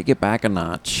take it back a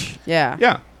notch. Yeah.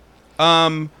 Yeah.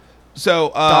 So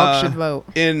Dogs should vote.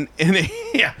 In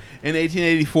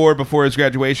 1884, before his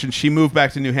graduation, she moved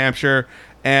back to New Hampshire,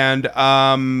 and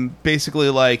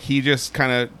basically he just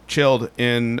kind of chilled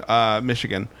in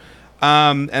Michigan,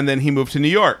 and then he moved to New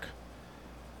York.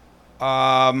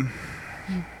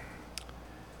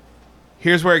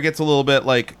 Here's where it gets a little bit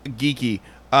geeky.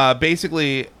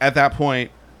 Basically, at that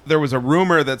point, there was a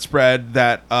rumor that spread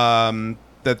that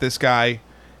that this guy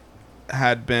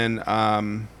had been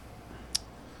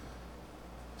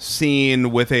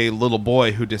seen with a little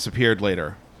boy who disappeared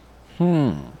later.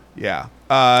 Yeah.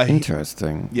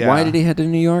 Interesting. yeah. Why did he head to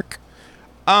New York?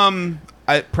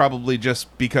 I probably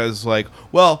just because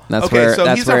well, That's okay, where- so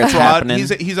that's he's where a it's fraud. happening.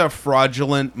 He's a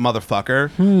fraudulent motherfucker.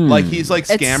 He's It's-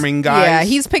 scamming guys. Yeah,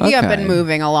 he's picking up Okay. and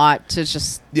moving a lot to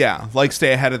just. yeah,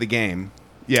 stay ahead of the game.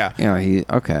 Yeah. Yeah,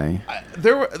 okay.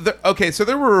 So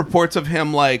there were reports of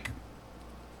him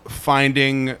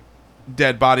finding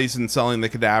dead bodies and selling the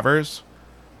cadavers.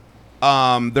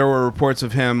 There were reports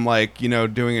of him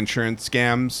doing insurance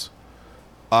scams.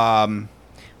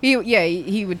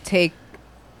 He would take,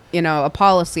 a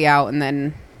policy out and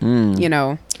then,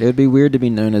 It would be weird to be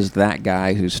known as that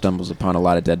guy who stumbles upon a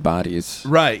lot of dead bodies.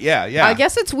 Right. Yeah. Yeah. I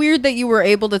guess it's weird that you were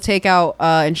able to take out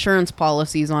insurance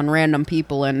policies on random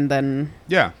people and then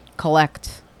Yeah.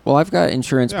 collect. Well, I've got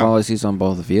insurance Yeah. policies on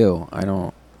both of you. I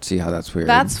don't see how that's weird.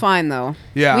 That's fine though.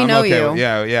 Yeah. We I'm know okay you. with-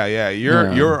 yeah. Yeah. Yeah.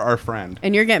 You're our friend.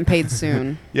 And you're getting paid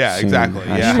soon. Yeah. Soon. Exactly.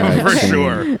 Yeah. Hashtag For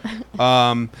soon.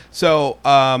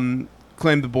 sure.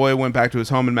 Claimed the boy went back to his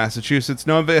home in Massachusetts.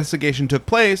 No investigation took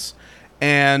place,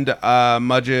 and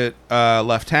Mudgett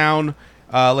left town.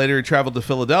 Later, he traveled to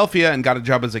Philadelphia and got a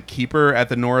job as a keeper at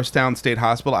the Norristown State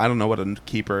Hospital. I don't know what a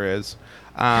keeper is,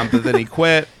 but then he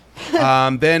quit.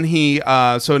 Then he,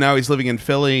 so now he's living in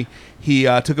Philly. He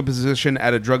took a position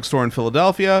at a drugstore in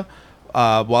Philadelphia.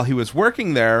 While he was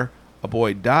working there, a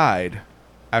boy died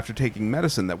after taking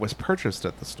medicine that was purchased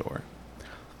at the store.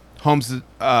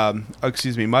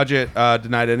 Mudgett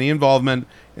denied any involvement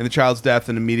in the child's death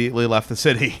and immediately left the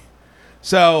city.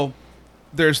 So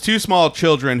there's two small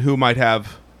children who might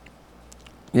have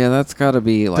Yeah, that's got to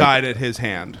be died at his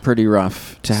hand. pretty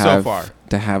rough to So have far.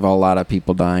 to have a lot of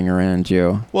people dying around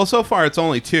you. Well, so far it's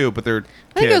only two, but they're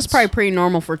I think it was kids. probably pretty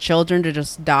normal for children to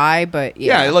just die, but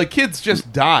Yeah, kids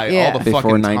just die Yeah. all the Before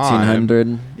fucking time.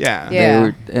 1900, Yeah.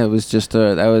 Yeah. it was just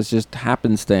that was just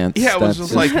happenstance. Yeah, it was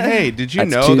That's just hey, did you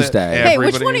that's know Tuesday. that Hey, which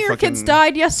everybody one of your fucking- kids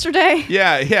died yesterday?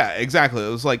 Yeah, exactly. It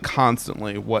was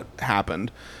constantly what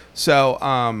happened. So,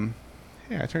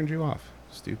 hey, I turned you off.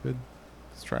 Stupid.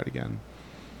 Let's try it again.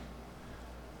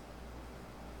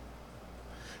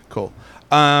 Cool.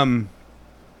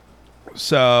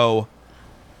 So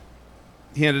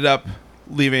he ended up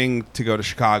leaving to go to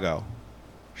Chicago.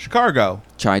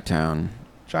 Chi-town.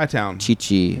 Chi-town.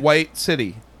 Chi-Chi. White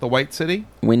City. The White City?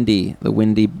 Windy. The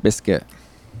Windy Biscuit.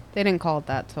 They didn't call it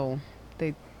that till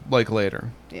they, Like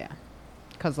later. yeah,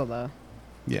 because of the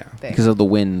Yeah. thing. Because of the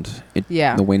wind.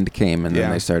 Yeah. The wind came, and Yeah.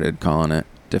 then they started calling it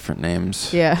different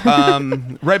names. Yeah.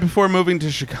 Right before moving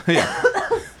to Chicago.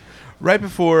 Right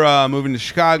before moving to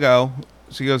Chicago,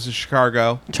 so he goes to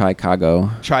Chicago, Chicago.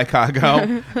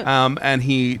 and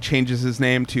he changes his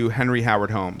name to Henry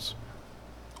Howard Holmes,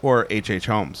 or H.H.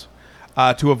 Holmes,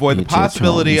 to avoid the H.H.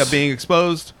 possibility Holmes. of being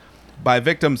exposed by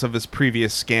victims of his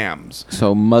previous scams.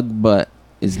 So Mugbutt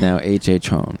is now H.H.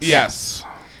 Holmes. Yes.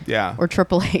 Yeah. Or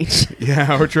Triple H.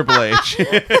 Yeah, or Triple H.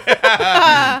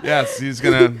 Yes, he's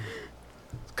gonna,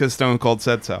 because Stone Cold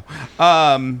said so.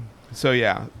 So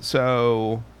yeah,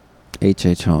 so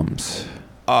H.H. Holmes.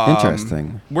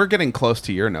 Interesting. we're getting close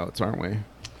to your notes, aren't we?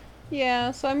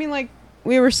 Yeah. So I mean, like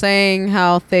we were saying,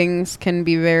 how things can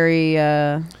be very.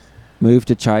 Move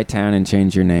to Chi-town and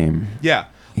change your name. Yeah,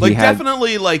 He like had-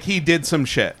 definitely, like he did some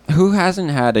shit. Who hasn't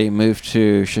had a move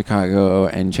to Chicago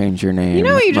and change your name? You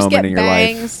know, you just moment get in your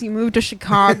life? bangs. You move to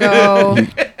Chicago.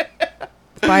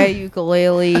 Buy a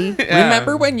ukulele. Yeah.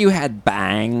 Remember when you had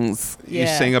bangs? You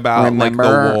Yeah. sing about like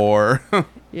Remember? the war.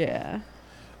 Yeah.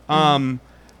 In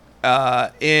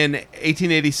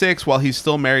 1886, while he's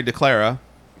still married to Clara,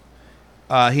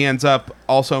 he ends up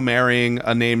also marrying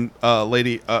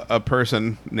a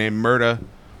person named Myrta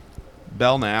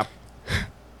Belknap.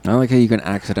 I like how you can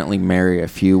accidentally marry a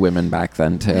few women back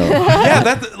then too. Yeah,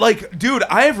 that's like, dude,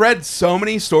 I have read so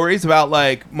many stories about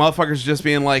like motherfuckers just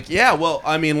being like, yeah, well,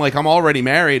 I mean, like I'm already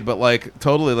married, but like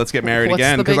totally, let's get married What's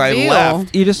again the because big I deal?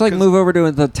 left. You just like move over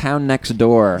to the town next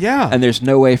door. Yeah. And there's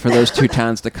no way for those two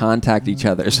towns to contact each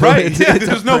other. So Right, yeah, a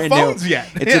there's no brand new- phones yet.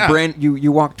 It's Yeah. a brand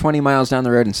you walk 20 miles down the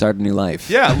road and start a new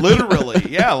life. Yeah, literally.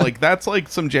 Yeah, like that's like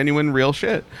some genuine real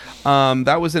shit.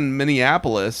 That was in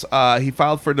Minneapolis. He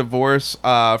filed for divorce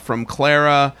from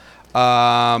Clara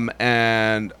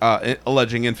and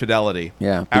alleging infidelity.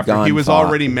 Yeah, be After he gone, was thought.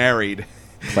 already married.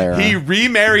 Clara. He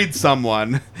remarried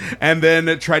someone and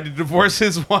then tried to divorce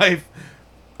his wife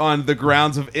on the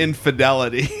grounds of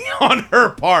infidelity on her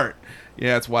part.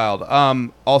 Yeah, it's wild.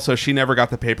 Also, she never got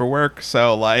the paperwork,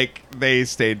 so like they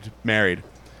stayed married.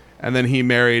 And then he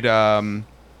married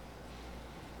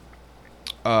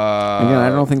Again, I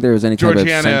don't think there was any type of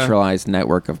Georgiana- centralized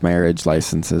network of marriage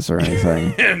licenses or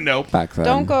anything nope. back then.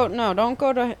 Don't go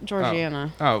to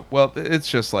Georgiana. Oh, well, it's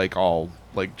just like all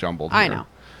like jumbled. I here. know.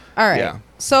 All right. Yeah.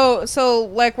 So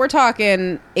like we're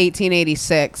talking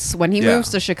 1886 when he Yeah.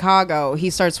 moves to Chicago. He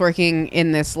starts working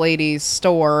in this lady's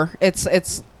store. It's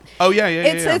Oh yeah, yeah,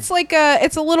 yeah. it's like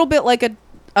it's a little bit like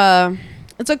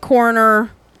it's a corner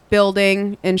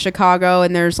building in Chicago,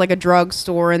 and there's like a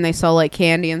drugstore, and they sell like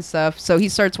candy and stuff. So he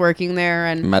starts working there,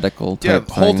 and medical yeah, type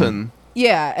thing. Holton.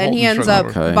 yeah, and he Holton's ends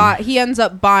up drugstore. Okay. he ends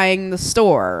up buying the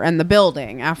store and the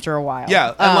building after a while.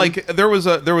 Yeah, and like there was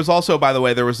also, by the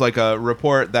way, there was like a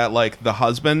report that like the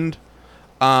husband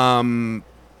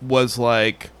was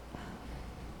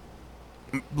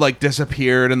like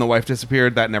disappeared and the wife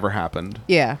disappeared. That never happened.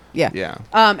 yeah. Yeah.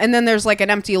 And then there's like an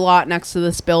empty lot next to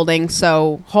this building.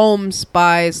 So Holmes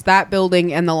buys that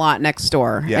building and the lot next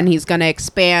door. Yeah. And he's going to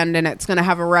expand, and it's going to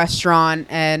have a restaurant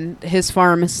and his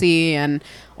pharmacy and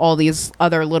all these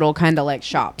other little kind of like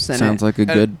shops in Sounds it. like a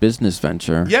good business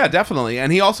venture. Yeah, definitely.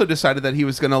 And he also decided that he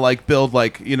was going to like build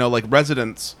like, you know, like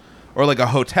residence or like a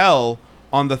hotel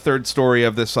on the third story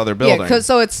of this other building. Yeah, because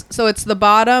so it's the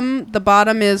bottom. The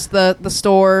bottom is the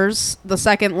stores. The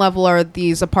second level are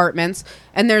these apartments,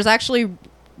 and there's actually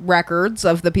records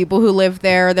of the people who lived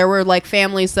there. There were like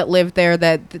families that lived there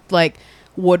that like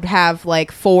would have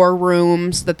like 4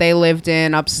 rooms that they lived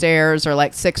in upstairs, or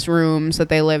like 6 rooms that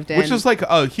they lived in, Which is like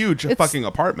a huge It's- fucking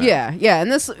apartment. yeah.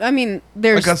 And this, I mean,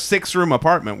 there's Like a 6-room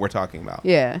apartment we're talking about.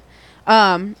 yeah.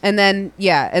 And then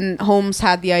and Holmes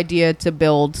had the idea to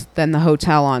build then the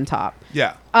hotel on top.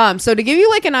 Yeah. So to give you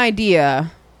like an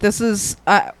idea, this is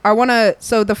I want to.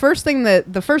 So the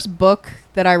first book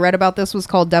that I read about this was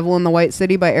called Devil in the White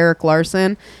City by Eric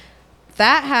Larson.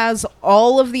 That has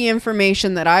all of the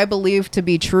information that I believe to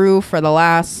be true for the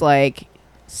last like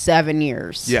 7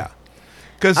 years. Yeah.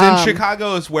 Because in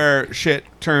Chicago is where shit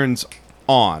turns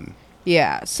on.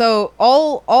 Yeah. So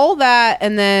all that,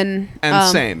 and then And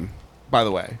same, by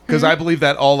the way. Because I believe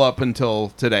that all up until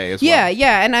today as well.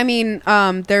 Yeah, and I mean,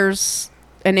 there's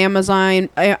an Amazon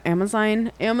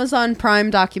Prime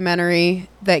documentary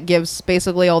that gives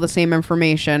basically all the same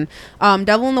information.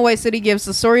 Devil in the White City gives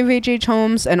the story of H.H.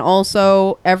 Holmes, and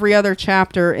also every other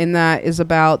chapter in that is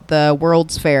about the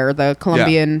World's Fair, the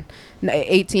Columbian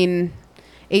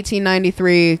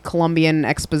 1893 Columbian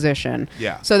Exposition.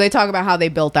 Yeah. So they talk about how they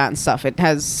built that and stuff. It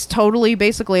has totally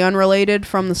basically unrelated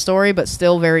from the story, but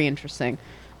still very interesting.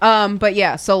 But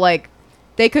yeah, so like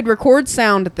they could record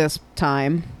sound at this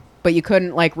time, but you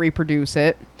couldn't like reproduce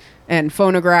it. And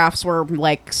phonographs were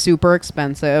like super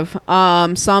expensive.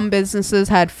 Some businesses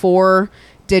had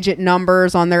 4-digit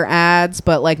numbers on their ads,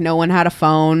 but like no one had a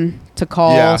phone to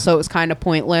call, so it was kind of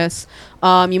pointless.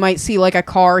 You might see like a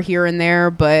car here and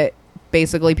there, but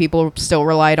basically people still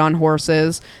relied on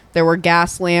horses. There were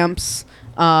gas lamps.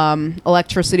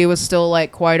 Electricity was still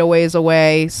like quite a ways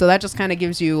away. So that just kind of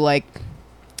gives you like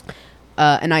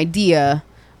an idea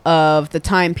of the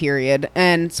time period.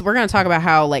 And so we're going to talk about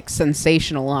how like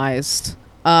sensationalized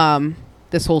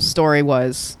this whole story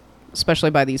was, especially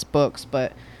by these books,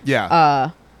 but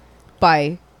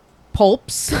by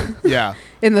pulps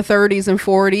in the 30s and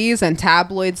 40s and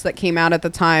tabloids that came out at the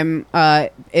time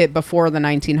before the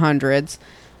 1900s.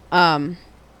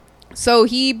 So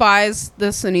he buys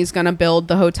this and he's going to build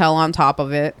the hotel on top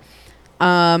of it.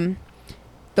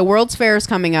 The World's Fair is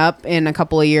coming up in a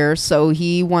couple of years, so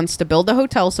he wants to build a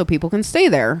hotel so people can stay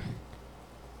there.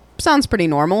 Sounds pretty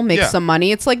normal. Make some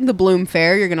money. It's like the Bloom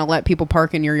Fair. You're going to let people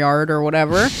park in your yard or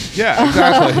whatever. Yeah,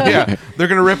 exactly. Yeah. They're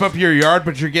going to rip up your yard,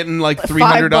 but you're getting like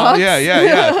 $300.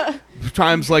 Yeah.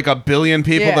 Times like 1 billion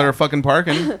people that are fucking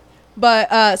parking.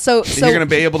 But so you're going to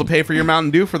be able to pay for your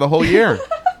Mountain Dew for the whole year.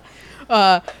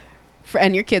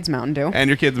 And your kids' Mountain Dew. And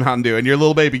your kids' Mountain Dew. And your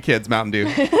little baby kids' Mountain Dew.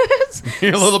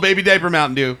 Your little baby diaper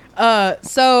Mountain Dew.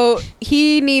 So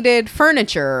he needed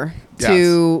furniture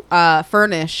to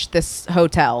furnish this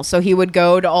hotel. So he would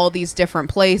go to all these different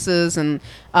places and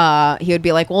he would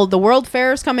be like, well, the World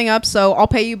Fair is coming up, so I'll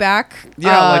pay you back.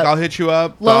 Yeah, like I'll hit you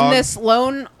up.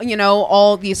 Loan,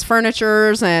 all these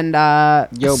furnitures and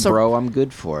bro, I'm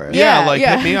good for it.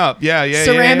 Hit me up.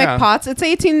 Ceramic pots. It's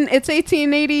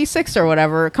 1886 or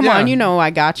whatever. Come on, I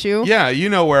got you. Yeah, you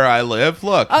know where I live.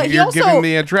 Look, you're giving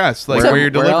me address, like where you're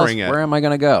delivering it. Where am I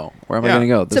gonna go?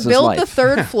 This to build the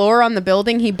third floor on the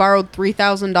building, he borrowed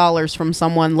 $3,000 from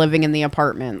someone living in the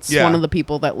apartments. One of the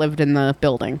people that lived in the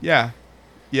building. Yeah.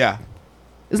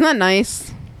 Isn't that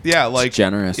nice? Yeah, like it's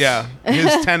generous. Yeah,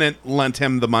 his tenant lent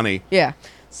him the money. Yeah.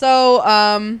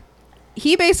 So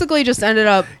he basically just ended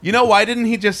up. Why didn't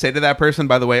he just say to that person,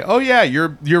 by the way, oh yeah,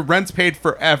 your rent's paid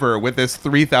forever with this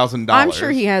 $3,000? I'm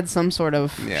sure he had some sort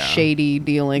of shady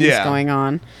dealings going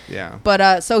on. Yeah.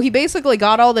 But so he basically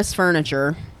got all this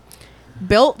furniture,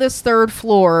 built this third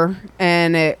floor,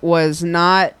 and it was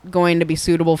not going to be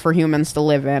suitable for humans to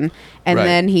live in. And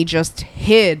then he just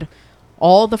hid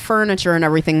all the furniture and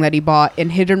everything that he bought in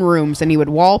hidden rooms, and he would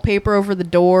wallpaper over the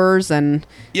doors and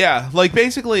like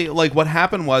basically like what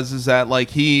happened was that like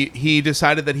he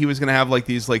decided that he was gonna have like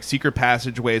these like secret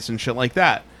passageways and shit like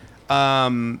that,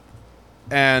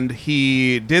 and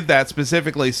he did that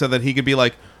specifically so that he could be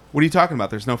like, what are you talking about,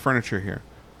 there's no furniture here,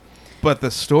 but the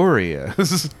story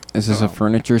is this a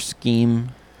furniture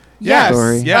scheme? Yes.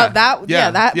 Story?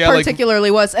 That particularly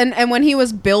was. And when he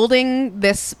was building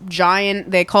this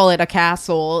giant, they call it a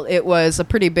castle, it was a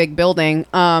pretty big building.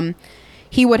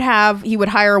 He would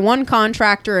hire one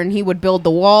contractor and he would build the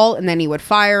wall, and then he would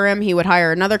fire him. He would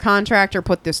hire another contractor,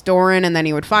 put this door in, and then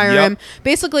he would fire him.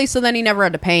 Basically, so then he never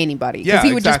had to pay anybody. Because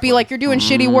he would just be like, you're doing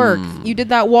shitty work. You did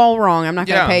that wall wrong. I'm not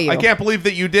going to pay you. I can't believe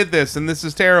that you did this, and this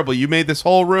is terrible. You made this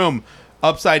whole room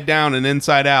upside down and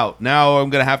inside out. Now I'm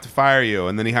gonna have to fire you.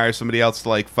 And then he hires somebody else to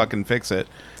like fucking fix it.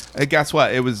 And guess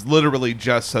what? It was literally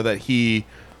just so that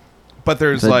but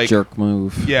there's like jerk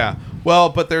move. Yeah. Well,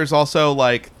 but there's also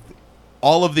like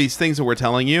all of these things that we're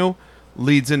telling you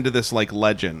leads into this like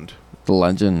legend. The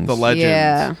legend.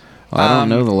 Yeah. Well, I don't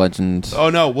know the legend. Oh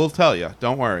no, we'll tell you.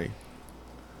 Don't worry.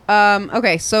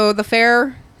 Okay, so the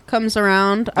fair comes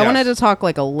around. I wanted to talk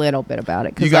like a little bit about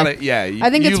it. You got it. Yeah. I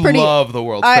think it's pretty. Love the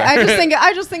World's Fair.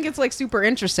 I just think it's like super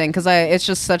interesting because it's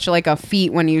just such like a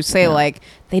feat when you say like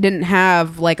they didn't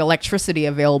have like electricity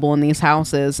available in these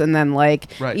houses, and then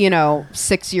like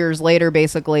 6 years later,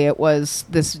 basically it was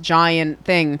this giant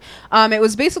thing. It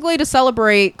was basically to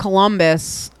celebrate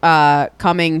Columbus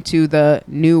coming to the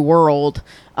New World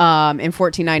in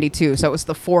 1492. So it was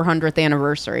the 400th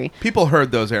anniversary. People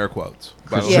heard those air quotes.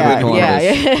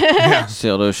 Yeah.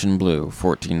 Sailed Ocean Blue,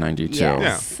 1492.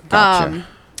 Yes. Gotcha.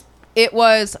 It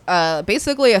was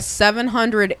basically a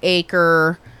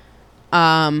 700-acre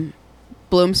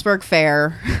Bloomsburg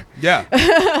Fair. Yeah.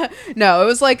 No, it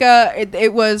was like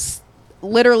it was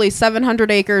literally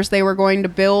 700 acres. They were going to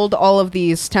build all of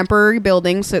these temporary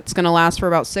buildings. It's going to last for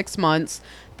about 6 months.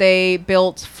 They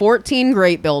built 14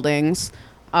 great buildings.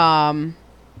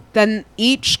 Then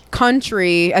each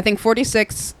country, I think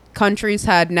 46 countries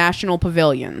had national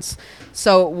pavilions.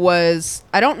 So it was,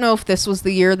 I don't know if this was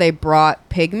the year they brought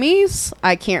pygmies.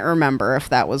 I can't remember if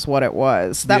that was what it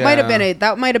was. That might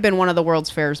have been one of the World's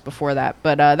Fairs before that,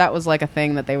 but that was like a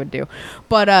thing that they would do.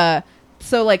 But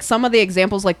so like some of the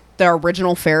examples, like the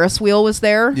original Ferris wheel was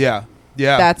there. Yeah.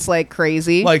 Yeah. That's like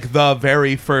crazy. Like the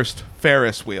very first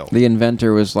Ferris wheel. The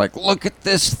inventor was like, "Look at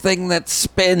this thing that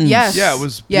spins." Yes. Yeah, it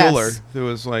was Yes. Bueller. It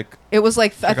was like It was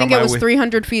like, I think it was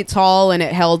 300 feet tall and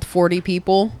it held 40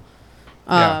 people.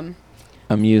 Yeah.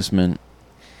 Amusement.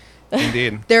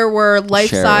 Indeed. There were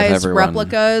life-size everyone.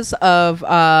 replicas of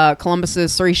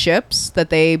Columbus's 3 ships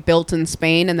that they built in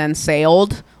Spain and then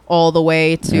sailed all the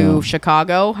way to Yeah.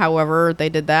 Chicago. However, they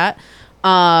did that.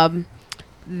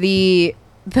 The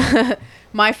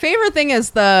my favorite thing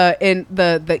is in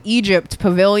the Egypt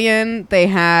pavilion. They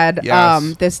had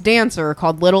Yes. this dancer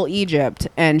called Little Egypt,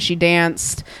 and she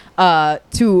danced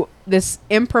to this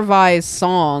improvised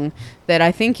song that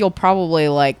I think you'll probably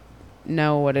like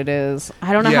know what it is.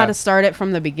 I don't know Yeah. how to start it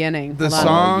from the beginning. The Hold on.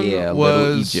 song yeah, was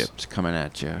Little Egypt coming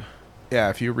at you. Yeah,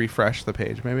 if you refresh the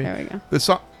page, maybe. There we go. The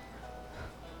song.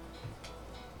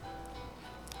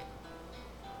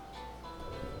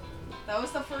 That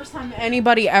was the first time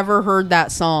anybody ever heard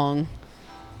that song.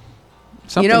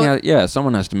 Something, know-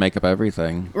 someone has to make up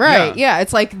everything. Right, yeah.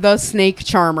 It's like the Snake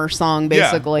Charmer song,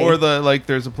 basically. Yeah. Or the like.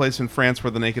 There's a place in France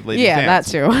where the naked ladies Yeah, that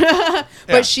dance. too.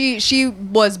 But she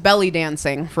was belly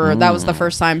dancing for that was the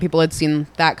first time people had seen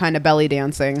that kind of belly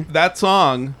dancing. That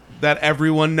song that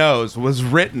everyone knows was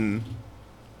written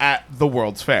at the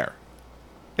World's Fair.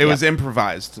 It was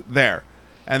improvised there,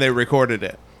 and they recorded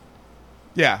it.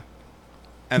 Yeah,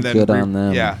 and then Good on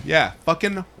them. Yeah,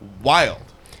 fucking wild.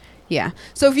 Yeah.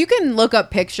 So if you can look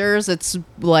up pictures, it's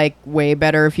like way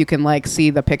better if you can like see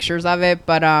the pictures of it.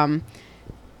 But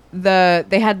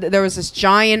there was this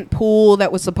giant pool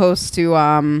that was supposed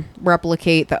to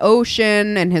replicate the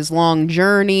ocean and his long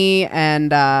journey,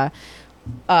 and the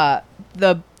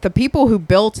people who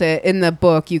built it, in the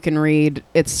book you can read,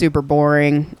 it's super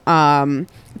boring. It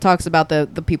talks about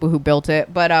the people who built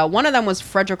it, but one of them was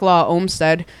Frederick Law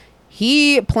Olmsted.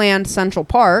 He planned Central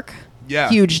Park. Yeah.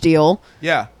 Huge deal.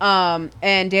 Yeah.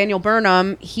 And Daniel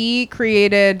Burnham, he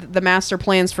created the master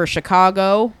plans for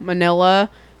Chicago, Manila,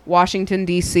 Washington,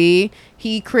 D.C.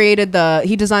 He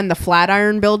designed the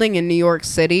Flatiron Building in New York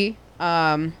City,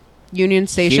 Union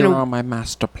Station. Here are my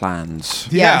master plans.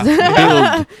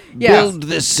 Yeah. Yeah. Build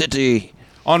this city.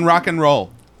 On Rock and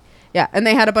Roll. Yeah, and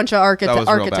they had a bunch of That was real bad.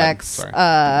 architects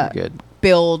Sorry. Good.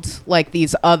 build like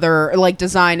these other, like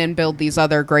design and build these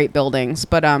other great buildings.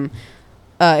 But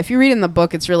if you read in the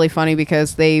book, it's really funny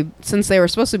because since they were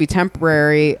supposed to be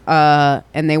temporary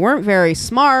and they weren't very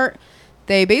smart,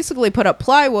 they basically put up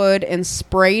plywood and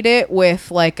sprayed it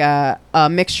with like a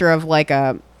mixture of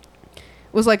it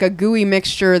was like a gooey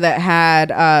mixture that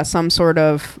had some sort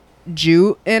of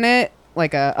jute in it,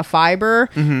 like a fiber.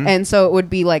 Mm-hmm. And so it would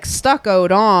be like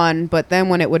stuccoed on, but then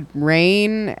when it would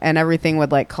rain and everything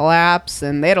would like collapse,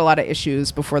 and they had a lot of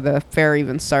issues before the fair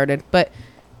even started. But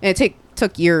it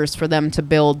took years for them to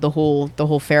build the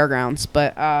whole fairgrounds.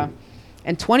 But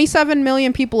and 27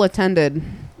 million people attended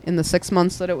in the 6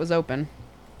 months that it was open.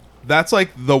 That's like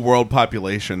the world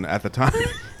population at the time.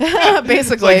 Basically.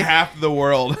 It's like half the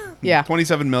world. Yeah.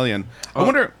 27 million. I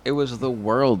wonder. It was the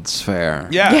World's Fair.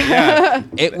 Yeah.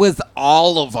 It was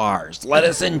all of ours. Let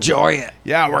us enjoy it.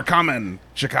 Yeah, we're coming.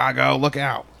 Chicago, look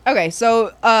out. Okay,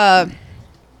 so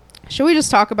should we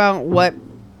just talk about what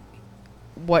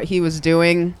he was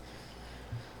doing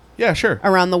Yeah, sure.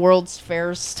 around the World's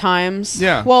Fair's times?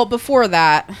 Yeah. Well, before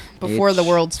that, before the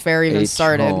World's Fair even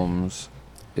started. Holmes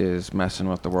is messing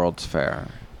with the World's Fair.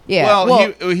 Yeah.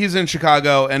 Well, he's in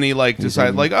Chicago, and he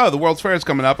decided the World's Fair is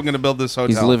coming up. I'm going to build this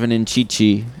hotel. He's living in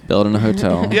Chi-Chi, building a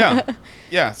hotel. Yeah.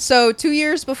 Yeah. So 2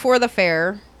 years before the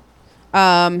fair,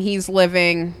 he's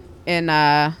living in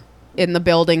the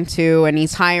building too, and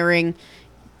he's hiring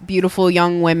beautiful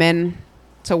young women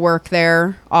to work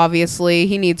there. Obviously,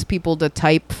 he needs people to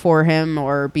type for him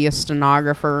or be a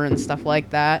stenographer and stuff like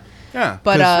that. Yeah.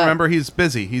 But, But remember, he's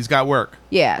busy. He's got work.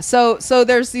 Yeah. So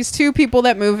there's these two people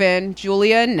that move in.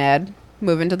 Julia and Ned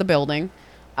move into the building.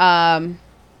 Ned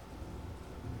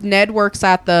works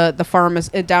at the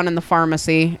pharmacy down in the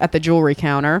pharmacy at the jewelry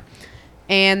counter,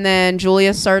 and then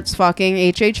Julia starts fucking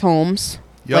H.H. Holmes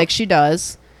Yep. like she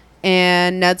does,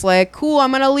 And Ned's like, cool,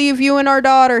 I'm going to leave you and our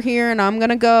daughter here, and I'm going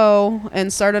to go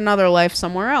and start another life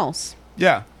somewhere else.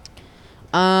 Yeah.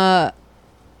 Bad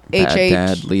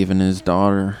dad leaving his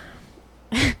daughter.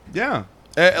 Yeah.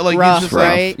 Like rough, he's just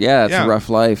right? like, Yeah, it's a rough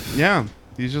life. yeah.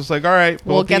 He's just like, all right.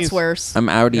 Well, it gets peace. worse. I'm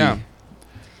outie. Yeah.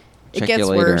 It Check gets you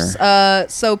later.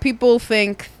 worse. So people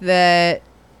think that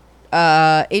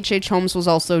H.H. Holmes was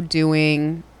also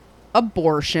doing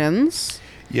abortions.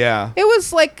 Yeah. It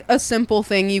was like a simple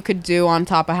thing you could do on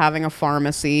top of having a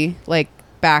pharmacy, like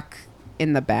back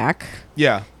in the back.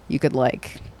 Yeah. You could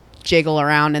like jiggle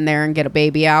around in there and get a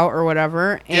baby out or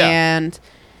whatever. Yeah. And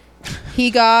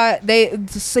he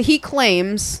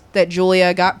claims that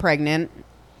Julia got pregnant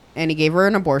and he gave her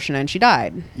an abortion and she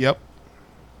died. Yep.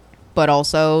 But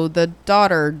also the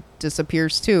daughter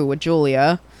disappears too with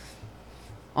Julia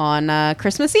on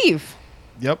Christmas Eve.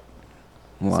 Yep.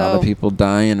 A lot of people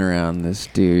dying around this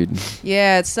dude.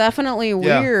 Yeah, it's definitely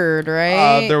weird,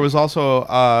 right? There was also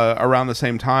around the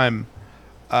same time,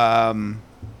 Edna.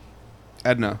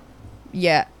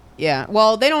 Yeah.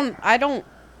 Well, I don't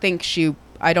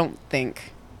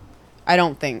think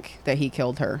that he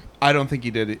killed her. I don't think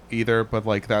he did either, but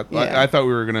like that, Yeah. I thought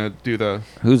we were gonna do the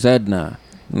Who's Edna?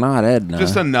 Not Edna.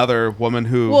 just another woman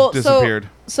who disappeared.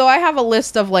 So I have a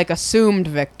list of like assumed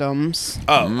victims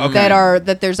Oh, okay.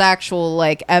 that there's actual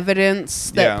like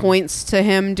evidence that Yeah. points to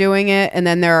him doing it, and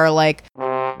then there are like,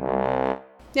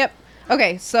 yep.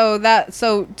 Okay, so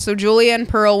Julia and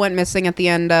Pearl went missing at the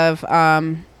end of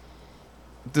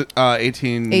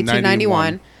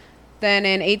 1891. Then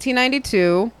in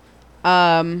 1892,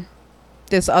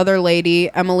 this other lady,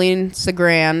 Emmeline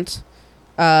Segrand,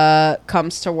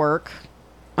 comes to work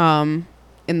in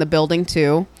the building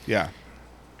too. Yeah.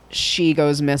 She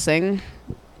goes missing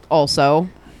also.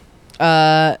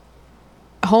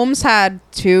 Holmes had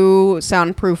 2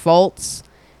 soundproof vaults,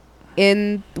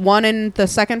 one in the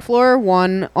second floor,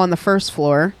 one on the first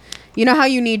floor. You know how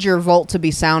you need your vault to be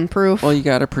soundproof? Well, you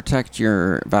got to protect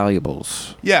your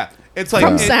valuables. Yeah. It's like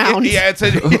From sound. it's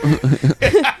like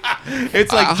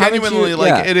How did genuinely you-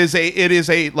 like yeah. it is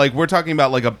a like we're talking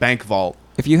about like a bank vault.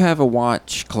 If you have a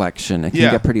watch collection, it can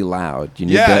Yeah. get pretty loud. You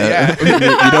need Yeah, to.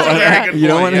 yeah. You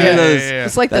don't want to Yeah, hear yeah, those. yeah, yeah.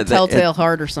 It's like the that- that- Telltale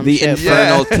Heart or some The shit.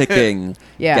 infernal ticking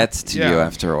Yeah. gets to you Yeah.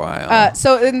 after a while.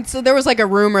 So there was like a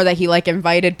rumor that he like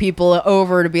invited people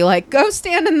over to be like, go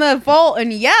stand in the vault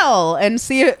and yell and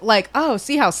see it, like, oh,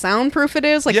 see how soundproof it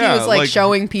is. Like Yeah, he was like like-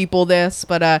 showing people this,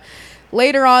 but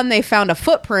later on they found a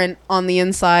footprint on the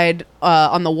inside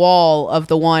on the wall of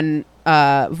the one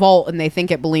vault, and they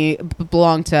think it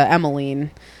belonged to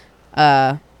Emmeline.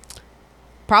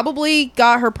 Probably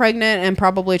got her pregnant and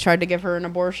probably tried to give her an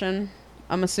abortion,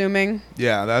 I'm assuming.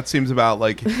 Yeah, that seems about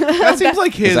like that seems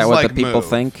like his is that what like the people move.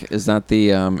 think? Is that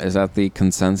the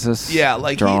consensus? Yeah,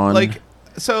 like he, drawn? like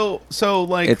so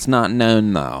like It's not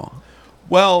known though.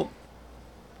 well,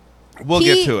 we'll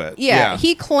get to it. Yeah,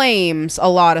 he claims a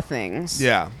lot of things.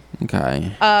 Yeah.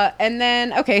 Okay. And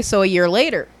then, okay, so a year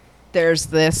later, there's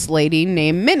this lady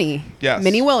named Minnie. Yes.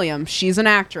 Minnie Williams. She's an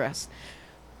actress.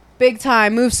 Big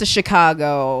time, moves to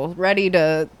Chicago, ready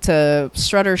to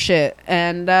strut her shit,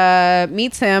 and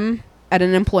meets him at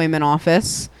an employment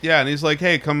office. Yeah, and he's like,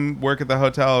 "Hey, come work at the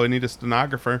hotel. We need a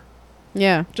stenographer."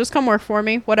 Yeah, just come work for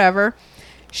me, whatever.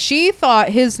 She thought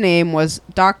his name was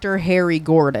Dr. Harry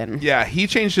Gordon. Yeah, he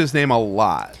changed his name a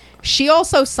lot. She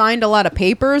also signed a lot of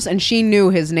papers, and she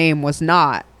knew his name was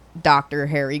not Dr.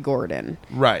 Harry Gordon.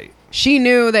 Right. She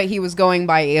knew that he was going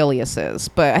by aliases,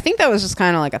 but I think that was just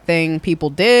kind of like a thing people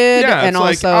did. Yeah, and it's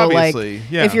like, also, like, obviously,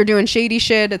 yeah. if you're doing shady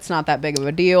shit, it's not that big of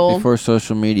a deal. Before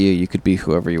social media, you could be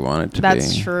whoever you wanted to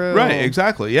That's be. true. Right,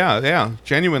 exactly. Yeah.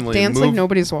 Genuinely. Dance like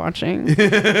nobody's watching.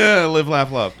 Live,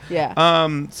 laugh, love. Yeah.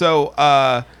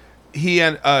 She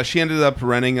ended up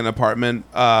renting an apartment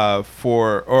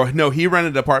he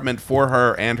rented an apartment for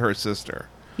her and her sister.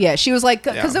 Yeah, she was like,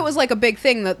 because Yeah. it was like a big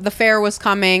thing. The fair was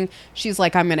coming. She's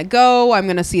like, I'm going to go. I'm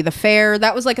going to see the fair.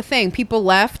 That was like a thing. People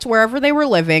left wherever they were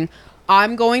living.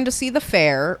 I'm going to see the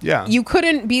fair. Yeah. You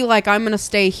couldn't be like, I'm going to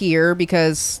stay here,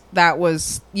 because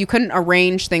you couldn't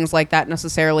arrange things like that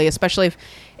necessarily, especially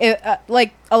if,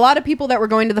 like, a lot of people that were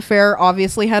going to the fair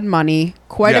obviously had money.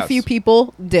 Quite a Yes. few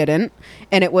people didn't.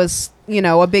 And it was,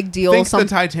 a big deal. Think the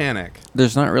Titanic.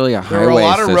 There's not really a There highway were a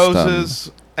lot of system.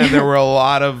 roses, and there were a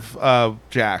lot of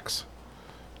jacks.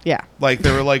 Yeah. Like,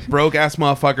 there were, like, broke-ass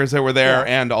motherfuckers that were there,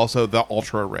 Yeah. and also the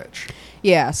ultra-rich.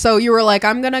 Yeah, so you were like,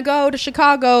 I'm going to go to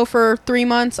Chicago for 3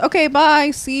 months. Okay, bye.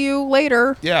 See you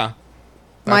later. Yeah.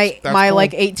 my That's my cool.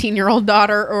 like 18-year-old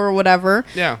daughter or whatever.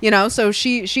 Yeah. You know, so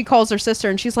she calls her sister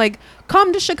and she's like,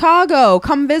 come to Chicago,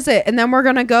 come visit. And then we're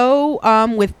going to go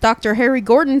with Dr. Harry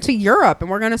Gordon to Europe and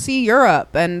we're going to see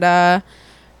Europe. And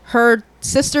her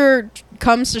sister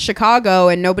comes to Chicago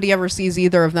and nobody ever sees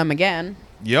either of them again.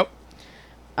 Yep.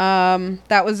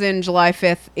 That was in July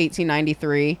 5th,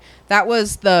 1893. That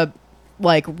was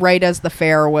right as the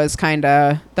fair was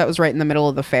that was right in the middle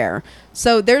of the fair.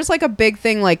 So there's like a big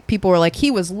thing, like people were like,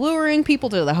 he was luring people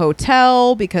to the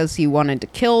hotel because he wanted to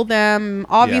kill them.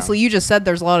 Obviously, you just said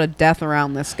there's a lot of death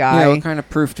around this guy. Yeah, what kind of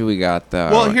proof do we got, though?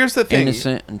 Well, here's the thing.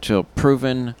 Innocent until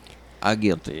proven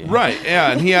guilty. Right,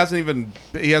 yeah, and he hasn't even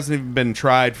been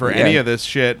tried for any of this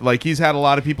shit. Like, he's had a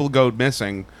lot of people go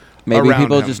missing. Maybe around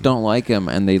people him. just don't like him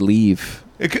and they leave.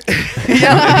 Yeah,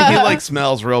 maybe he like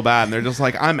smells real bad, and they're just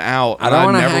like, I'm out. I don't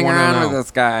want to hang wanna around know. with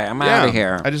this guy. I'm out of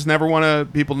here. I just never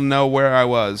want people to know where I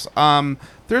was.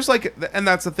 There's like, and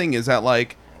that's the thing is that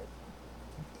like,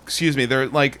 excuse me, they're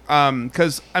like,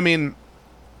 because I mean,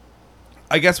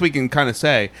 I guess we can kind of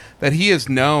say that he is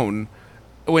known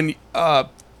when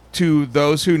to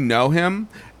those who know him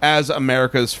as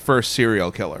America's first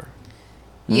serial killer.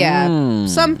 Yeah.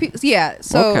 Some people,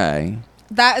 so Okay.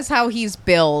 that is how he's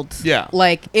billed. Yeah.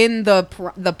 Like in the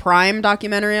Prime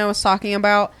documentary I was talking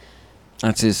about.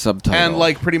 That's his subtitle. And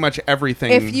like pretty much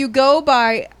everything. If you go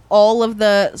by all of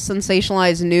the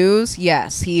sensationalized news,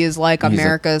 yes, he is like He's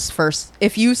America's first.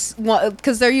 If you,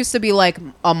 because there used to be like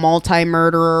a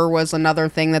multi-murderer was another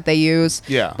thing that they use.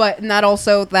 Yeah. But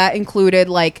that included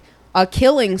like a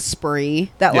killing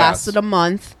spree that Yes. lasted a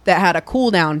month that had a cool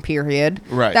down period.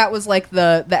 Right. That was like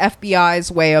the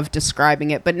FBI's way of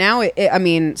describing it. But now I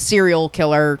mean, serial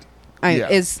killer is.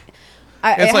 it's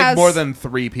it like has, more than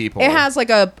 3 people. It has like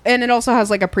and it also has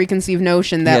like a preconceived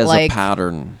notion He that has like a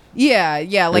pattern. yeah,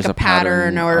 like There's a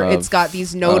pattern, or of- it's got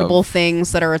these notable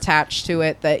things that are attached to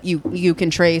it that you can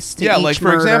trace to each like for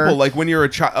murder. example, like when you're a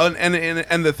child,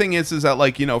 and the thing is that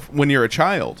like, you know, when you're a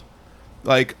child,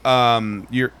 like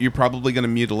you're probably going to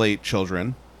mutilate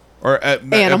children or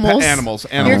animals. Animals.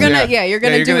 You're gonna yeah. you're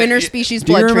gonna do interspecies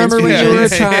Do you blood remember when transfusions. you were a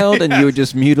child and you would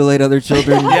just mutilate other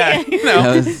children? Yeah, you know,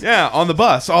 That was- on the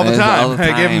bus all the That was time. all the I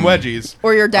give him time. wedgies.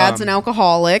 Or your dad's an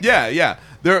alcoholic. Yeah.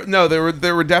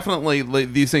 There were definitely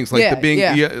like, these things like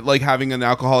like having an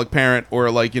alcoholic parent,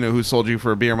 or like, you know, who sold you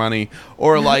for beer money,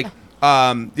 or like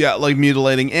like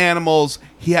mutilating animals.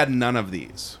 He had none of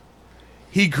these.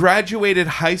 He graduated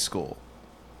high school.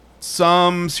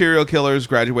 Some serial killers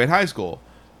graduate high school.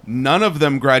 None of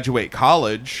them graduate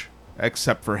college,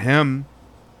 except for him.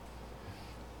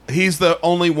 He's the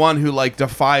only one who like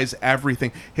defies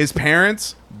everything. His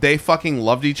parents, they fucking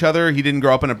loved each other. He didn't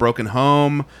grow up in a broken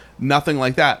home, nothing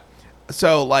like that.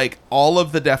 So like all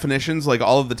of the definitions, like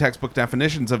all of the textbook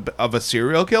definitions of a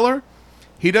serial killer,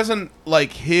 he doesn't,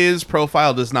 like, his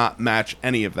profile does not match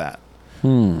any of that.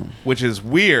 Which is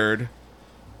weird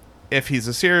if he's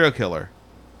a serial killer.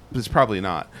 It's probably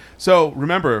not. So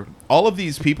remember, all of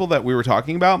these people that we were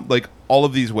talking about, like all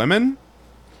of these women,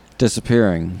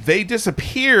 Disappearing. they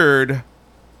disappeared,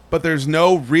 but there's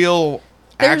no real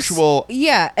actual.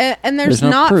 And there's There's no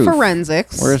not proof.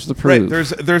 forensics. Where's the Right, proof?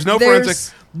 there's no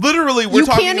forensic. Literally, we're you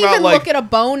talking can't about even like, look at a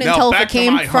bone now until if back it to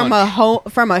came my from hunch.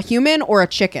 from a human or a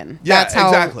chicken. Yeah, That's how.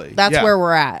 exactly. That's Yeah. where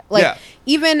we're at. Like Yeah.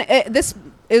 even this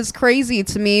is crazy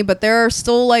to me, but there are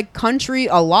still like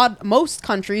most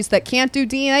countries that can't do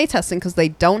DNA testing because they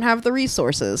don't have the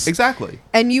resources. Exactly.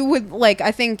 And you would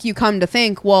I think you come to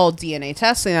think, well, DNA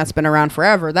testing, that's been around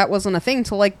forever. That wasn't a thing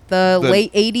till like the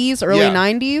late 80s, early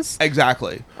 90s.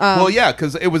 Exactly. Well, yeah,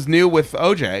 because it was new with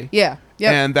OJ. Yeah.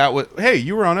 Yep. And that was, hey,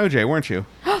 you were on OJ, weren't you?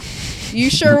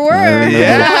 You sure were.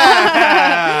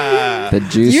 Yeah. The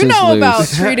juice You is know loose. about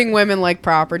treating women like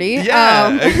property.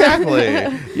 Yeah, exactly.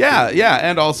 Yeah,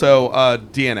 and also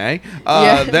DNA.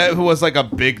 That was like a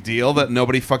big deal that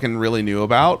nobody fucking really knew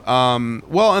about.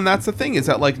 Well, and that's the thing is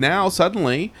that like now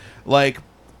suddenly, like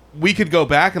we could go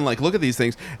back and like look at these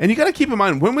things, and you got to keep in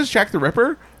mind, when was Jack the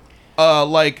Ripper?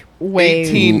 Like Way-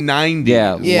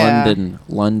 1890s. Yeah.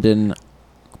 London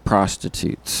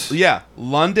prostitutes. Yeah,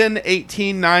 London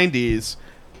 1890s.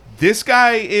 This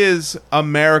guy is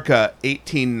America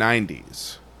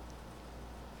 1890s.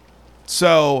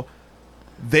 So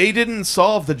they didn't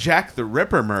solve the Jack the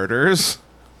Ripper murders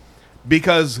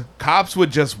because cops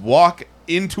would just walk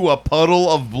into a puddle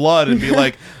of blood and be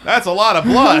like, that's a lot of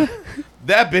blood.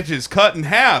 That bitch is cut in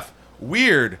half.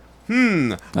 Weird.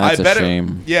 That's I a bet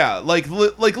shame. Yeah, like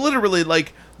literally,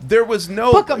 like there was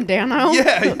no Book 'em, Dano.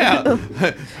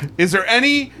 Yeah. Is there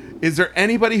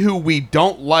anybody who we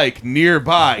don't like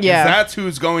nearby? 'Cause Yeah. that's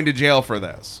who's going to jail for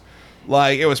this.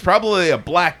 Like, it was probably a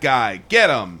black guy. Get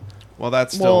him. Well,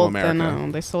 that's still America.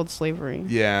 No, they sold slavery.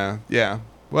 Yeah, yeah.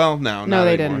 Well, no, No, not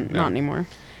they anymore. didn't. No. Not anymore.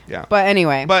 Yeah. But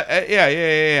anyway. But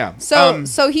yeah.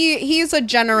 So he's a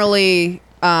generally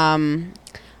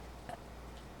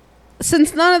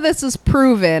since none of this is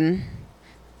proven,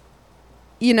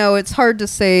 you know, it's hard to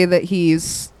say that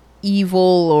he's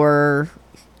evil or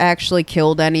actually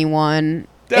killed anyone.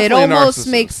 Definitely it almost a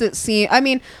makes it seem, I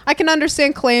mean, I can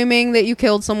understand claiming that you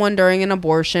killed someone during an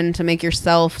abortion to make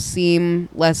yourself seem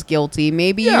less guilty.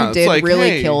 Maybe Yeah, you it's did like, really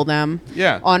hey, kill them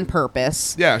Yeah. on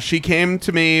purpose. Yeah, she came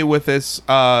to me with this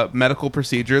medical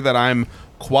procedure that I'm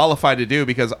qualified to do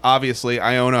because obviously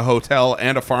I own a hotel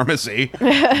and a pharmacy.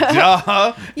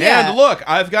 Duh. Yeah. And look,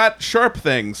 I've got sharp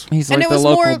things. He's And like it the was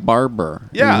local more- barber.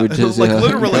 Yeah, who just, like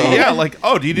literally. Yeah, like,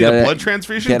 oh, do you need a blood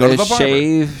transfusion? Get Go to a the barber.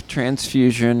 shave,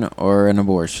 transfusion, or an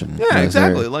abortion. Yeah, Those are-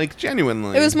 exactly. Like,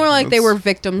 genuinely. It was more like they That's- were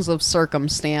victims of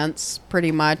circumstance,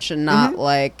 pretty much, and not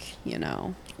like, you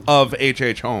know. of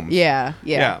H.H. Holmes. Yeah.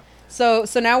 So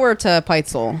now we're to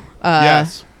Peitzel.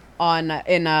 Yes.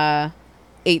 In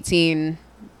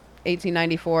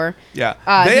 1894. Yeah.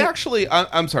 he- They actually.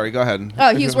 I'm sorry. Go ahead.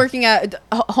 He's working at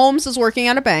Holmes is working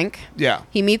at a bank. Yeah.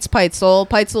 He meets Peitzel.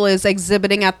 Peitzel is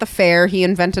exhibiting at the fair. He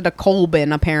invented a coal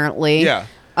bin, apparently. Yeah.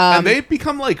 And they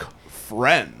become like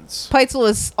friends. Peitzel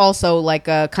is also like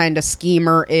a kind of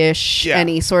schemer-ish, Yeah. and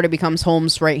he sort of becomes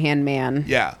Holmes' right-hand man.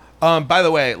 Yeah. By the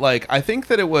way, like I think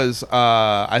that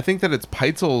it's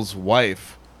Peitzel's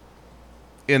wife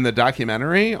in the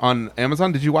documentary on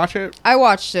Amazon. Did you watch it? I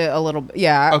watched it a little bit.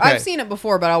 Yeah, Okay. I've seen it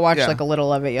before, but I watched Yeah. like a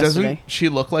little of it yesterday. Doesn't she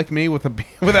look like me with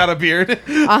without a beard?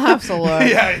 I'll have to look.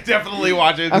 Yeah, definitely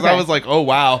watch it because I Okay. was like, oh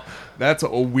wow, that's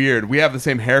weird. We have the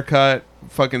same haircut.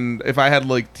 Fucking, if I had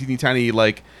like teeny tiny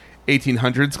like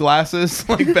 1800s glasses,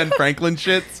 like Ben Franklin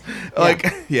shits,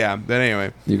 like yeah. But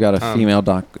anyway, You got a female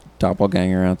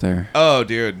doppelganger out there. oh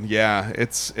dude, yeah,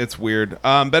 it's weird.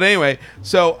 But anyway,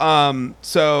 so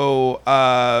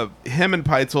him and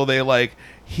Peitzel, they like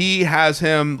he has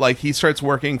him like he starts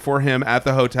working for him at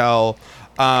the hotel.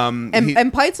 And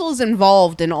Peitzel's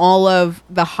involved in all of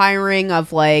the hiring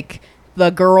of like the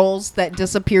girls that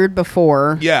disappeared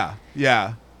before.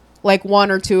 yeah. Like one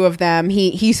or two of them.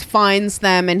 He finds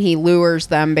them and he lures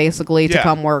them basically to Yeah.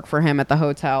 come work for him at the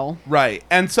hotel. Right.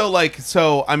 And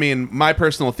so I mean, my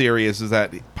personal theory is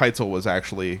that Peitzel was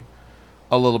actually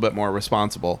a little bit more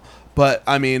responsible. But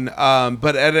I mean,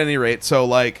 but at any rate, so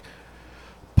like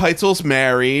Peitzel's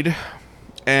married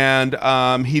and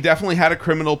he definitely had a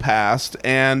criminal past,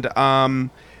 and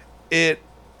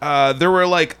there were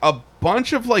like a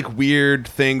bunch of like weird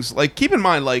things. Like, keep in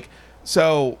mind, like,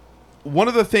 so one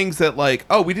of the things that like,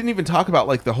 oh, we didn't even talk about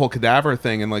like the whole cadaver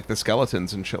thing and like the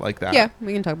skeletons and shit like that. Yeah,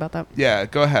 we can talk about that. Yeah,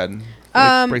 go ahead.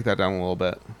 Like, break that down a little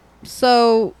bit.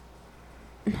 So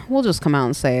we'll just come out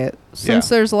and say it.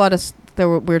 Since Yeah. there's a lot of we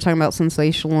were talking about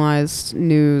sensationalized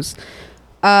news.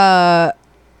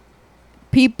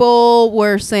 People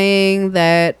were saying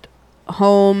that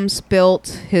Holmes built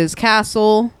his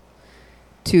castle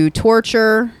to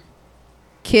torture,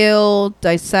 kill,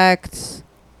 dissect,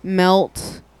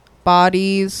 melt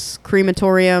bodies,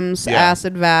 crematoriums, Yeah.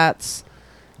 acid vats.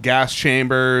 Gas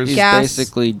chambers. He's Gas-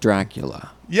 basically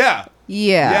Dracula. Yeah.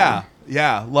 Yeah.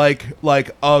 Yeah. Like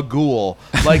a ghoul.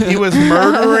 Like he was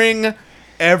murdering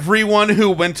everyone who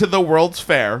went to the World's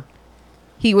Fair.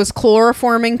 He was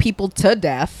chloroforming people to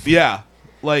death. Yeah.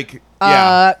 Like,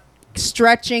 yeah.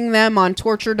 Stretching them on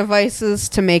torture devices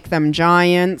to make them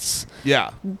giants.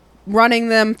 Yeah. Running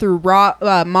them through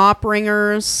mop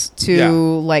ringers to Yeah.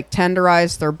 like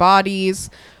tenderize their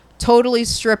bodies. Totally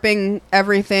stripping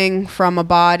everything from a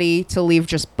body to leave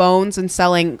just bones, and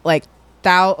selling like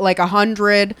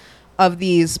 100 of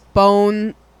these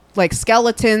bone like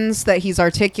skeletons that he's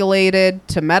articulated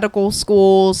to medical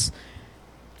schools.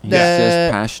 He's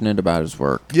just passionate about his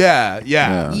work. Yeah.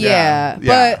 Yeah,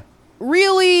 but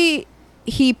really,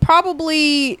 he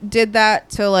probably did that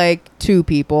to like 2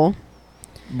 people.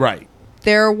 Right.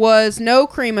 There was no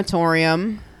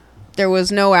crematorium. There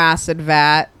was no acid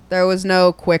vat. There was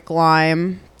no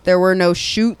quicklime. There were no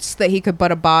chutes that he could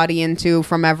put a body into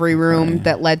from every room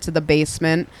that led to the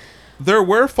basement. There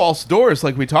were false doors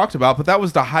like we talked about, but that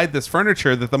was to hide this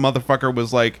furniture that the motherfucker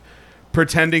was like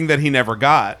pretending that he never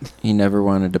got. He never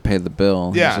wanted to pay the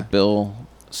bill. Yeah. He's a bill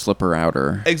slipper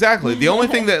outer. Exactly. The only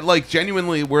thing that like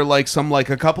genuinely were like some like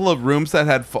a couple of rooms that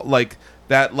had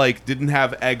didn't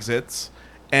have exits,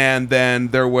 and then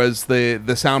there was the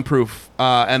soundproof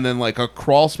and then like a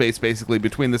crawl space basically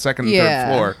between the second and Yeah.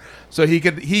 third floor. So he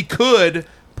could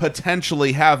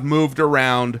potentially have moved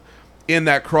around in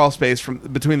that crawl space from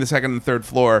between the second and third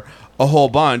floor a whole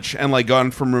bunch and like gone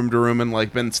from room to room and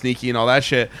like been sneaky and all that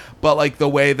shit. But like the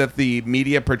way that the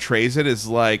media portrays it is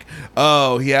like,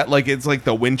 oh, he had like it's like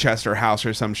the Winchester house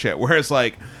or some shit. Whereas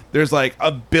like there's like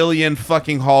a billion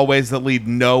fucking hallways that lead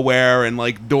nowhere and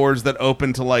like doors that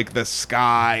open to like the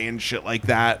sky and shit like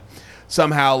that.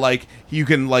 Somehow like you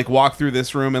can like walk through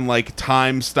this room and like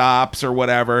time stops or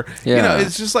whatever. Yeah. You know,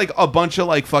 it's just like a bunch of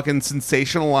like fucking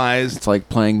sensationalized. It's like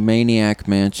playing Maniac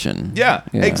Mansion. Yeah.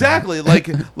 Exactly. Like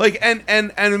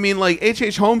and I mean like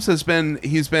H.H. Holmes he's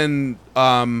been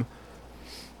turned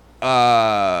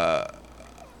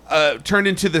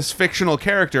into this fictional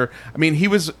character. I mean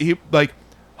he like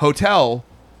Hotel,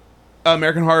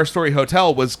 American Horror Story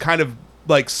Hotel was kind of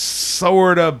like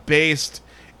sort of based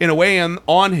in a way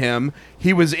on him.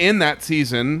 He was in that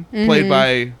season, played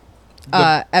by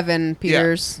Evan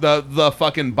Peters. Yeah, the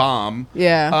fucking bomb.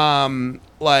 Yeah.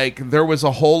 Like there was a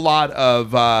whole lot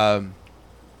of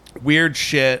weird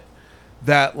shit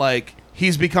that like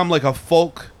he's become like a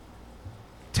folk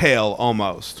tale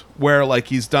almost, where like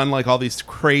he's done like all these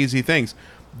crazy things.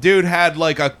 Dude had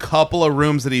like a couple of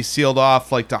rooms that he sealed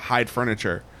off like to hide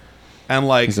furniture. And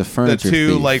like he's a furniture the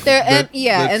two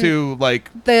thief. like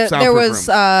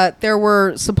There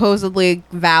were supposedly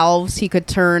valves he could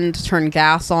turn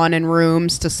gas on in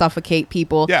rooms to suffocate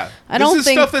people. Yeah, this is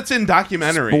stuff that's in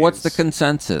documentaries. But what's the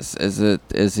consensus?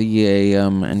 Is he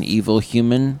an evil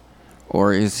human,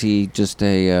 or is he just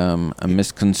a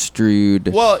misconstrued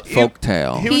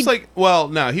folktale? He was like, well,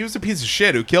 no, he was a piece of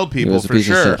shit who killed people for piece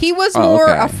of sure. shit. He was more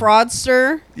a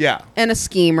fraudster, Yeah, and a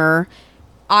schemer.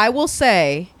 I will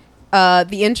say.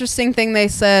 The interesting thing they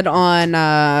said on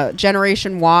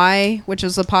Generation Y, which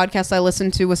is a podcast I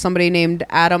listened to with somebody named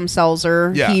Adam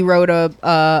Selzer. Yeah. He wrote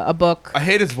a book. I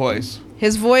hate his voice.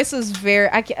 His voice is very.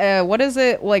 What is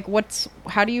it like?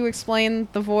 How do you explain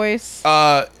the voice?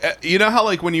 You know how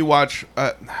like when you watch.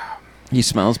 He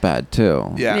smells bad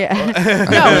too. Yeah.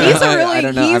 No, he's a really. I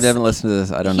don't know. I haven't listened to this.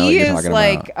 I don't know what you're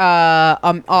talking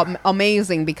about.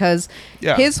 Amazing because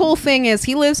Yeah. his whole thing is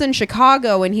he lives in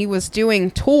Chicago and he was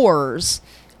doing tours,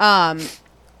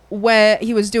 where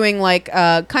he was doing like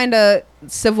kind of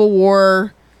Civil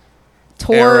War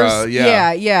tours. Era,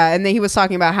 yeah, and then he was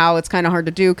talking about how it's kind of hard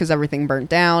to do because everything burnt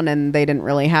down and they didn't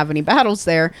really have any battles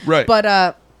there. Right.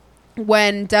 But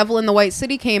when Devil in the White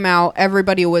City came out,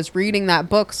 everybody was reading that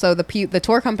book. So the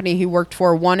tour company he worked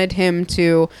for wanted him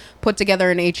to put together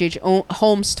an H.H.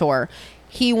 Holmes tour.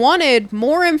 He wanted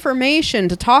more information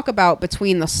to talk about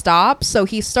between the stops. So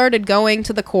he started going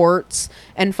to the courts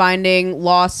and finding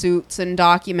lawsuits and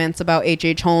documents about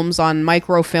H.H. Holmes on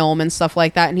microfilm and stuff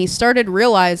like that. And he started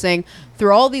realizing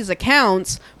through all these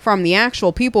accounts from the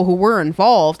actual people who were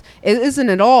involved, it isn't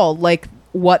at all like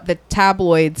what the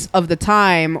tabloids of the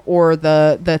time or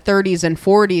the 30s and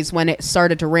 40s when it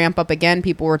started to ramp up again,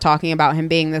 people were talking about him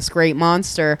being this great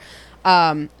monster.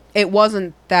 It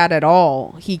wasn't that at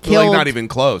all. He killed like not even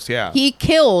close. Yeah. He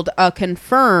killed a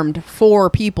confirmed 4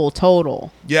 people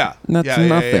total. Yeah. That's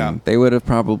nothing. Yeah. They would have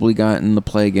probably gotten the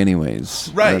plague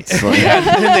anyways. Right. That's like,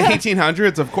 In the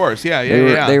 1800s, of course. Yeah.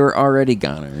 They were already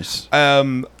goners.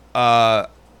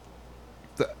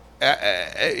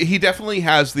 He definitely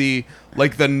has the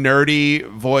nerdy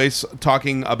voice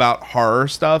talking about horror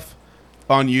stuff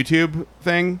on YouTube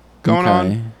thing going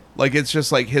on. Like it's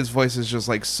just like his voice is just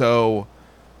like so.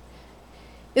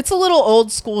 It's a little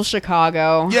old school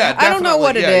Chicago. Yeah, I don't know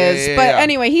what it is, yeah, but yeah.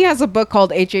 Anyway, he has a book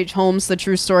called H.H. Holmes: The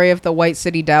True Story of the White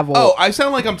City Devil. Oh, I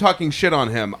sound like I'm talking shit on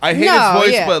him. I hate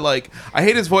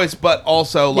his voice, but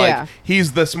also like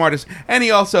he's the smartest, and he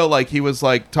also like he was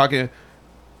like talking.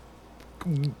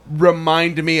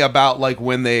 Remind me about like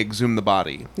when they exhumed the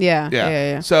body.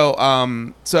 Yeah. So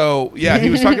he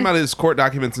was talking about his court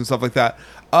documents and stuff like that.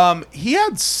 He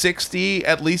had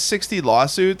at least 60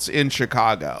 lawsuits in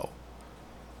Chicago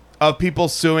of people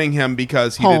suing him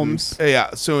because he Holmes.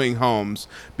 suing Holmes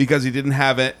because he didn't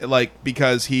have it, like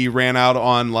because he ran out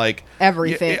on like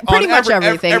everything, pretty much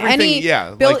everything.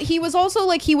 Everything, he was also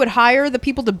like he would hire the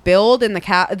people to build in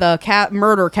the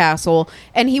murder castle,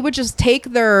 and he would just take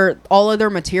all of their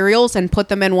materials and put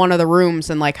them in one of the rooms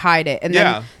and like hide it, and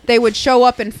then they would show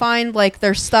up and find like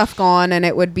their stuff gone, and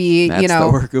it would be That's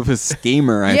the work of a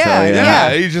schemer. I tell you.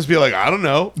 Yeah, he'd just be like, I don't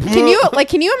know. Can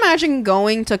you imagine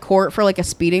going to court for like a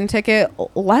speeding ticket,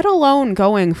 let alone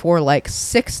going for like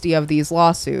 60 of these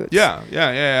lawsuits?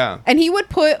 Yeah. And he would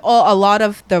put a lot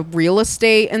of the real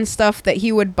estate and stuff that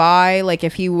he would buy, like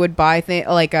if he would buy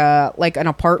like an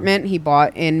apartment he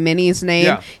bought in Minnie's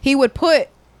name, he would put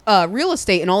real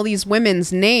estate in all these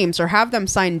women's names or have them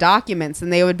sign documents,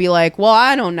 and they would be like, well,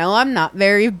 I don't know, I'm not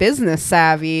very business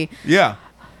savvy. Yeah.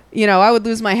 I would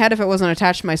lose my head if it wasn't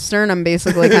attached to my sternum,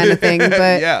 basically, kind of thing.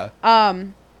 But yeah.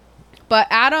 But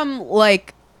Adam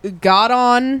like got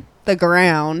on the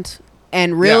ground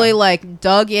and really like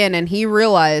dug in, and he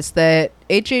realized that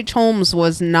H.H. Holmes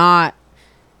was not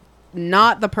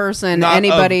the person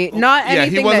anything.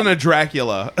 He wasn't a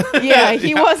Dracula. Yeah,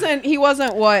 he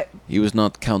wasn't what. He was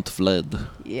not Count Fled.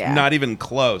 Yeah. Not even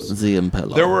close. The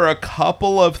Impaler. There were a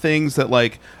couple of things that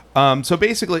like so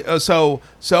basically so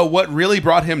what really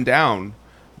brought him down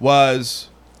was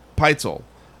Peitzel.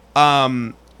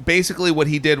 Basically what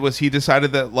he did was he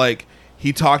decided that like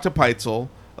he talked to Peitzel,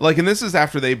 like, and this is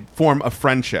after they form a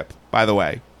friendship, by the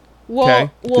way.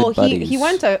 Well, Okay. he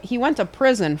went to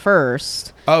prison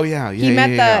first. Oh yeah.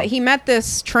 He met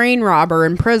this train robber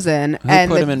in prison. Who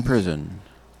put him in prison?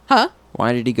 Huh?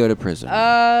 Why did he go to prison?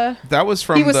 That was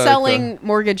from he was selling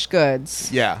mortgaged goods.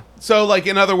 Yeah. So like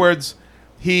in other words,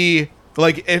 he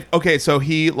like so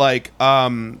he like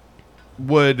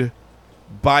would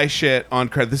buy shit on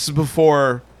credit. This is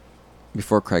before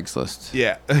Craigslist.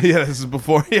 Yeah. Yeah, this is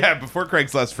before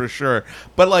Craigslist for sure.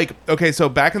 But like okay, so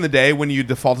back in the day when you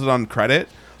defaulted on credit,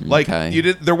 like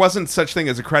there wasn't such thing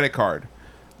as a credit card.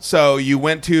 So you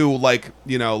went to like,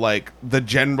 like the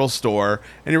general store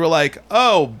and you were like,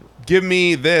 "Oh, give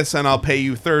me this and I'll pay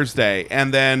you Thursday."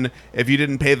 And then if you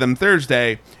didn't pay them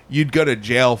Thursday, you'd go to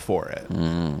jail for it.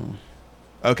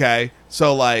 Okay?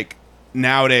 So like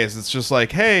nowadays it's just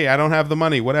like, "Hey, I don't have the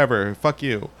money, whatever. Fuck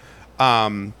you."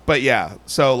 But yeah,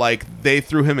 so like they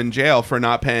threw him in jail for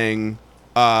not paying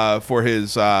for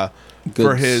his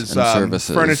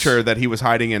furniture that he was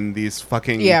hiding in these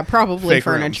fucking probably fake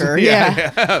furniture. rooms.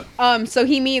 Yeah. So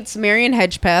he meets Marion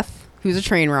Hedgepeth, who's a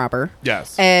train robber.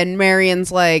 Yes. And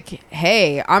Marion's like,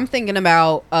 "Hey, I'm thinking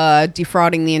about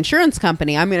defrauding the insurance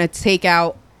company. I'm going to take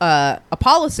out a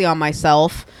policy on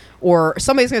myself, or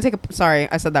somebody's going to take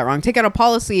out a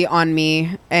policy on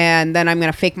me, and then I'm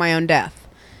going to fake my own death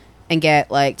and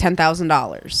get like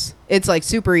 $10,000. It's like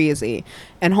super easy."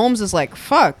 And Holmes is like,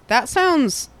 "Fuck, that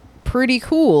sounds pretty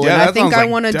cool, and I think I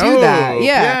want to do that."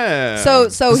 Yeah. So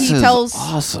This he is tells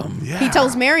awesome. Yeah. he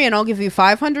tells Marion, "I'll give you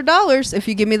 $500 if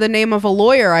you give me the name of a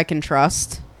lawyer I can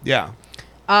trust." Yeah.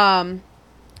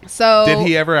 So Did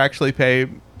he ever actually pay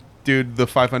dude the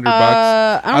 $500?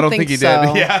 I don't think he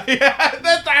so. did. Yeah.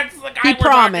 That's the guy he we're talking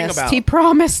promised. about. He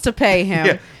promised to pay him.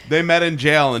 Yeah. They met in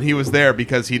jail and he was there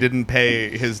because he didn't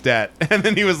pay his debt. And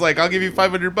then he was like, "I'll give you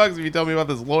 $500 if you tell me about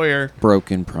this lawyer."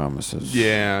 Broken promises.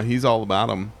 Yeah, he's all about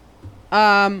him.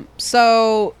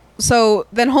 So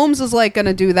then Holmes is like going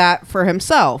to do that for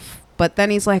himself. But then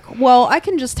he's like, "Well, I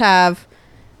can just have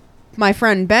my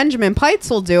friend Benjamin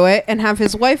Peitzel do it and have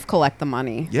his wife collect the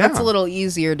money." Yeah. That's a little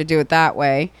easier to do it that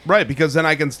way. Right, because then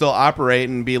I can still operate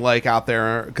and be like out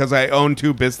there because I own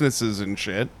 2 businesses and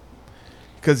shit.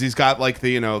 Because he's got like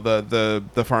the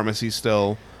the pharmacy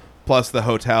still, plus the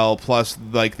hotel, plus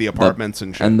like the apartments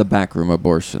and shit, and the backroom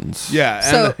abortions. Yeah.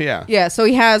 So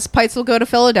he has Peitzel go to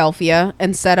Philadelphia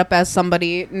and set up as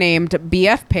somebody named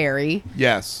B.F. Perry.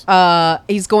 Yes.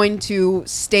 He's going to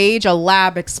stage a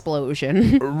lab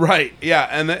explosion. Right. Yeah.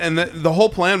 And the whole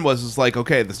plan was like,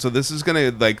 okay, so this is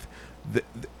gonna like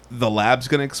the lab's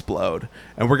gonna explode,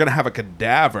 and we're gonna have a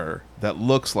cadaver that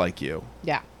looks like you.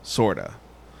 Yeah. Sorta.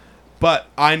 But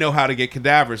I know how to get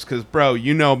cadavers because, bro,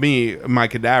 you know me, my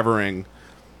cadavering,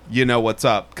 you know what's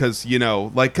up. Because,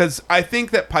 because I think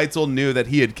that Peitzel knew that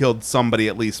he had killed somebody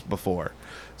at least before.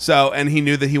 So, and he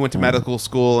knew that he went to medical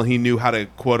school and he knew how to,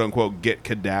 quote unquote, get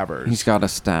cadavers. He's got a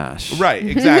stash. Right,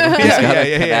 exactly. He's got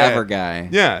a cadaver guy.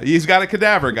 Yeah, he's got a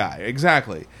cadaver guy,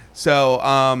 exactly. So,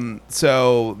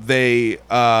 they,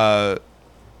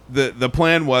 the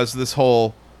plan was this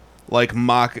whole... like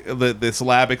this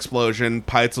lab explosion.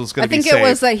 Peitzel's going to be safe. I think it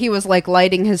was that he was like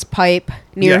lighting his pipe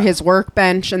near his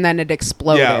workbench and then it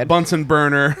exploded. Yeah, Bunsen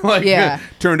burner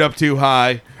turned up too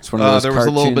high. It's one of those there was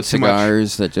a little bit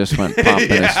cigars that just went pop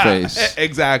in his face.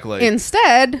 Exactly.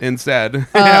 Instead,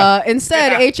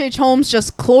 H.H. Holmes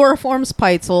just chloroforms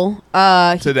Peitzel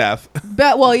to death.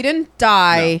 But he didn't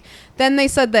die. No. Then they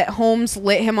said that Holmes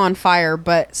lit him on fire,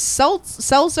 but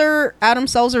Adam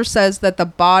Selzer says that the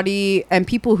body and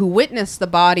people who witnessed the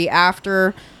body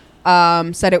after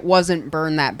said it wasn't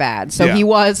burned that bad. So he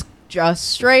was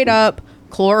just straight up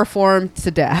chloroformed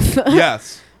to death.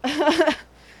 Yes.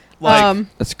 Like,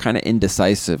 It's kind of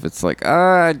indecisive. It's like,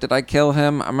 did I kill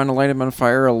him? I'm gonna light him on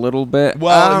fire a little bit.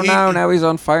 Well, no, now he's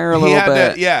on fire a little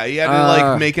bit. he had to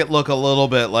like make it look a little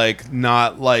bit like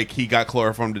not like he got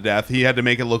chloroformed to death. He had to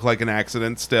make it look like an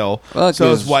accident still, Look, so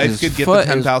his wife could get the foot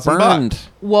is $10,000 burned. bucks.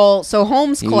 Well, so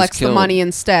Holmes He was collects the killed. money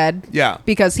instead. Yeah.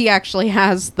 Because he actually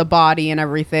has the body and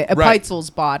everything. Right. Peitzel's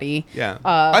body. Yeah,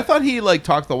 I thought he like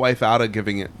talked the wife out of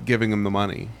giving him the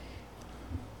money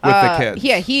with the kids.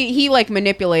 Yeah, he like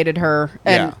manipulated her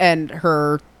and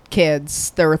her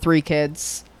kids. There were 3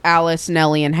 kids: Alice,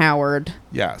 Nellie, and Howard.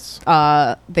 Yes.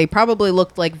 They probably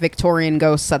looked like Victorian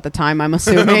ghosts at the time, I'm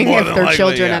assuming, More if than they're likely,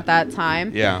 children yeah. at that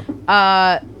time.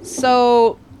 Yeah.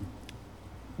 So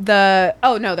there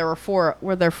were 4.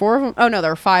 Were there 4 of them? Oh no,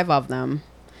 there were 5 of them.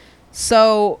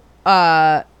 So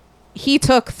he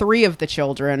took 3 of the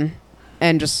children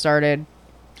and just started.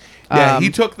 Yeah, he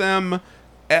took them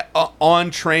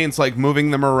on trains, like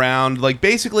moving them around. Like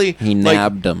basically, He like,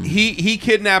 nabbed them. He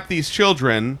kidnapped these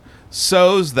children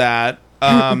so that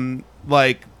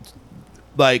like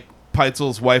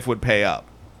Peitzel's wife would pay up.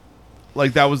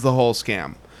 Like that was the whole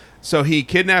scam. So he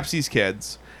kidnaps these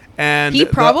kids, and He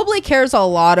probably cares a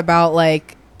lot about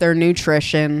like their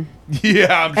nutrition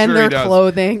yeah, I'm and sure their he does.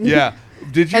 clothing. Yeah.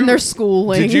 Did you And their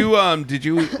schooling. Did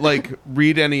you like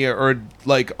read any or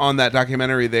like on that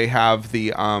documentary they have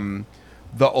the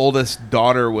oldest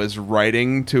daughter was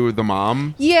writing to the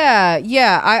mom?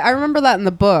 Yeah. I remember that in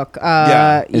the book. Is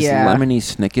Lemony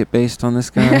Snicket based on this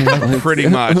guy? Like- Pretty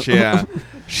much, yeah.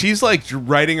 She's like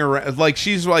writing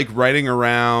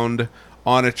around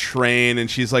on a train,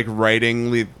 and she's like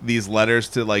writing these letters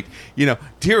to like,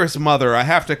 dearest mother, I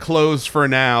have to close for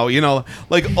now,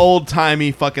 like old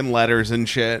timey fucking letters and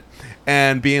shit,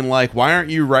 and being like, why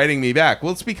aren't you writing me back?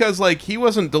 Well, it's because like he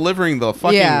wasn't delivering the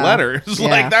fucking letters. Yeah.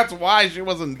 Like that's why she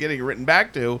wasn't getting written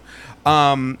back to.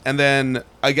 And then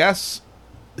I guess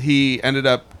he ended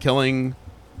up killing.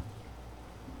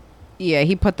 Yeah,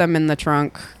 he put them in the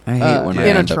trunk. I hate when I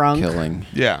in a end up trunk. killing.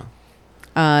 Yeah.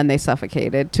 And they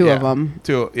suffocated 2 of them.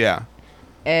 Yeah.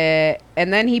 And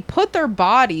then he put their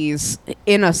bodies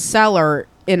in a cellar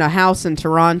in a house in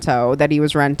Toronto that he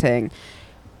was renting.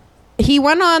 He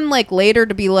went on like later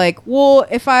to be like, well,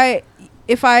 if I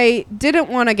didn't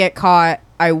want to get caught,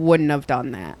 I wouldn't have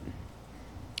done that.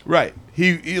 Right.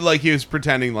 He was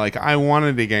pretending like I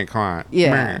wanted to get caught.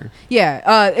 Yeah. Meh.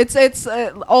 Yeah. It's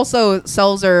also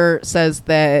Seltzer says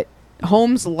that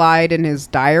Holmes lied in his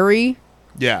diary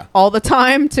Yeah. all the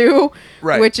time too.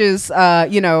 Right. Which is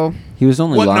He was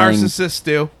only What lying. narcissists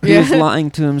do. He was Yeah. lying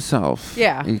to himself.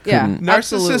 Yeah, He yeah. couldn't-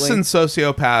 Narcissists Absolutely. and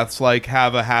sociopaths like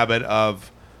have a habit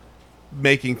of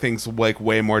making things like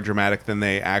way more dramatic than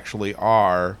they actually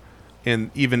are,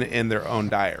 even in their own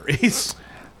diaries.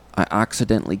 I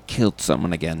accidentally killed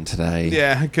someone again today.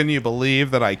 Yeah, can you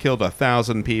believe that I killed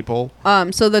 1,000 people?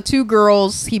 So the 2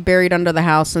 girls he buried under the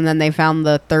house, and then they found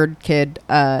the 3rd kid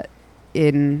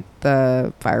in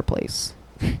the fireplace,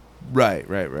 Right.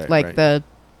 like the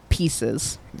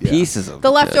pieces, Pieces of the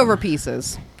kid. leftover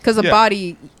pieces, because the Yeah.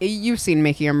 body. You've seen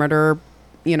Making a Murderer,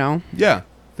 Yeah,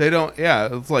 they don't. Yeah,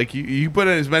 it's like you put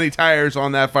in as many tires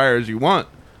on that fire as you want.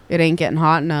 It ain't getting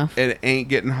hot enough. It ain't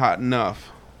getting hot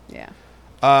enough. Yeah.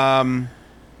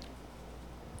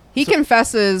 He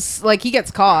confesses, like he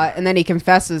gets caught, and then he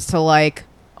confesses to like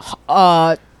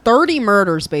 30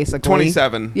 murders, basically.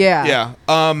 27. Yeah.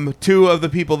 Yeah. 2 of the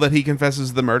people that he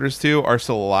confesses the murders to are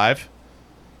still alive.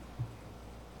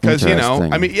 Because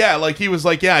Interesting. I mean, yeah, like he was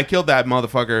like, yeah, I killed that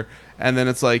motherfucker, and then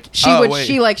it's like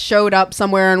She like showed up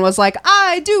somewhere and was like,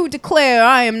 I do declare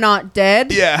I am not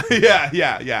dead.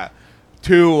 yeah.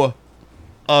 2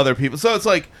 other people. So it's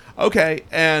like, okay,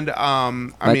 and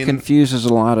That confuses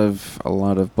a lot of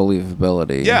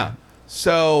believability. yeah.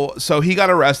 So he got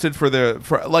arrested for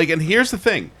and here's the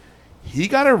thing, he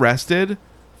got arrested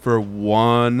for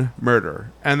 1 murder,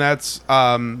 and that's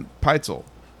Peitzel.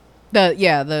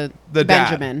 The The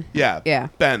Benjamin. dad. Yeah.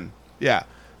 Ben. Yeah.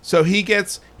 So he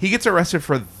gets arrested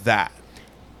for that.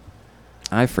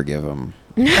 I forgive him.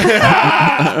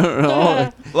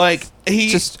 Like he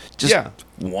Just yeah.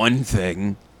 one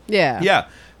thing. Yeah. Yeah.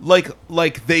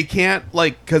 Like they can't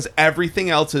because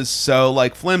everything else is so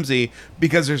like flimsy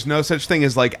because there's no such thing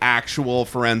as like actual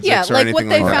forensics Yeah, or like anything what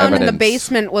they like found that. in the Evidence.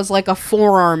 basement was like a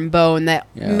forearm bone that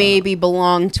Yeah. maybe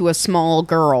belonged to a small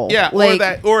girl. Yeah, like,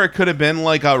 or it could have been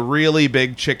like a really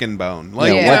big chicken bone.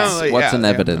 Like, Yeah, you know, what's yeah, an yeah.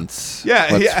 evidence?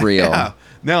 Yeah, What's yeah, real? yeah.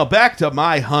 Now back to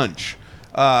my hunch.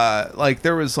 Like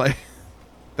there was like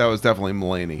that was definitely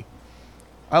Mulaney.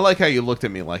 I like how you looked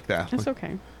at me like that. That's Like,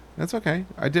 okay. that's okay.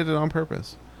 I did it on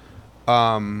purpose.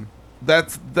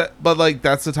 But like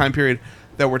that's the time period.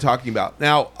 that we're talking about.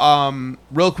 Now,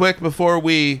 real quick before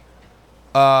we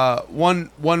one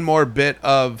more bit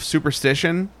of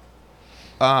superstition.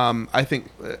 I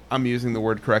think I'm using the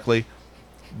word correctly.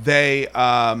 They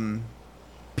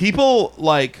people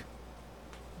like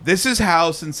this is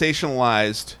how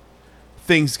sensationalized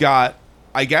things got,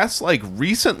 I guess, like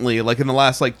recently, like in the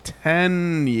last like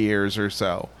 10 years or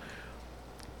so.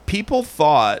 People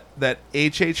thought that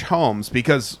H.H. Holmes,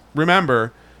 because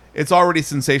remember, it's already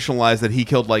sensationalized that he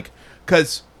killed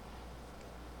because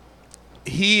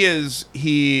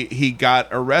he got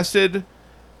arrested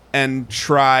and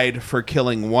tried for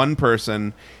killing one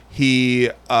person. He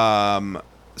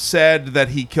said that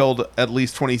he killed at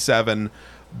least 27,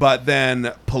 but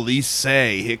then police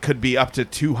say it could be up to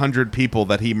 200 people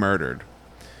that he murdered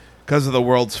because of the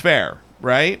World's Fair,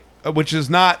 right? Which is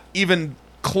not even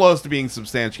close to being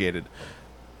substantiated.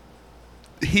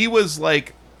 He was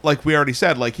like we already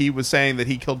said, like he was saying that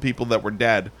he killed people that were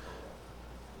dead.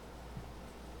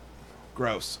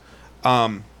 Gross.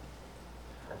 God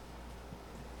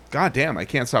damn, I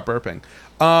can't stop burping.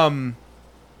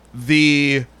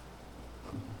 The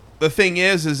thing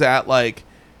is that like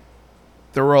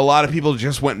there were a lot of people who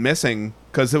just went missing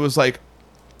because it was like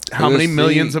how many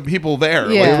millions of people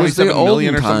there? Yeah. Like It was the 27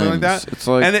 million or olden something like times. that. It's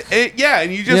like- and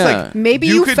and you just Yeah. like Maybe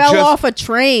you could fell just- off a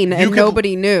train and could-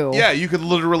 nobody knew. Yeah, you could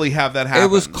literally have that happen. It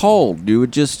was cold. You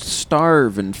would just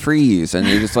starve and freeze, and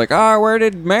you're just like, where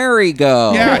did Mary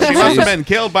go? Yeah, she must have She's- been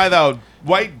killed by the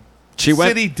white She went-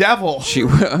 city devil. She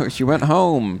went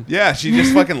home. Yeah, she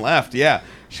just fucking left. Yeah.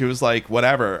 She was like,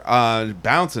 whatever,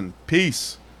 bouncing,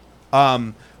 peace.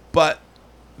 But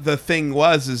the thing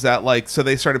is that like, so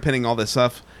they started pinning all this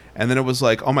stuff, and then it was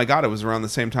like, oh my God, it was around the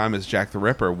same time as Jack the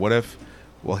Ripper. What if,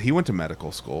 well, he went to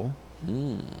medical school.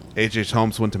 H.H.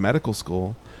 Holmes went to medical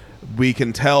school. We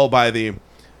can tell by the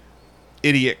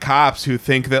idiot cops who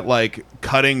think that like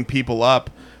cutting people up,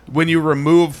 when you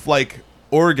remove like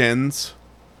organs,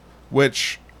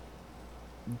 which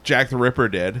Jack the Ripper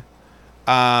did,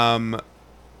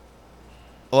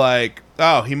 like,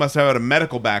 oh, he must have had a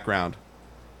medical background.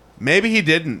 Maybe he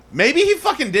didn't. Maybe he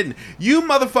fucking didn't. You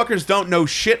motherfuckers don't know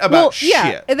shit about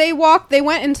shit. They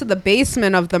went into the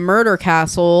basement of the murder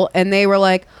castle and they were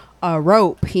like, a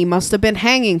rope. He must have been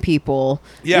hanging people.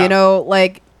 Yeah. You know,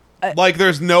 like Like,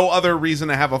 there's no other reason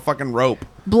to have a fucking rope.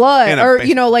 blood in a or, bas-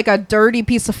 you know, like a dirty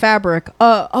piece of fabric,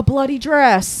 a bloody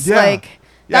dress. Yeah. Like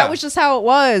Yeah. that was just how it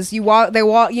was. You walk,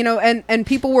 you know, and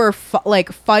people were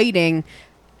like fighting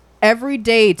every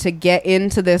day to get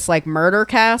into this like murder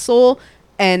castle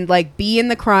and like be in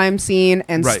the crime scene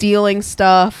and Right. stealing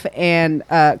stuff, and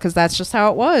because that's just how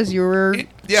it was. You were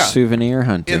Yeah. Souvenir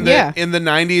hunting. In the Yeah. in the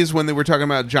 90s when they were talking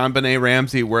about John Benet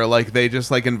Ramsey, where like they just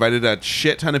like invited a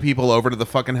shit ton of people over to the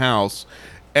fucking house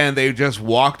and they just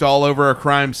walked all over a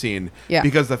crime scene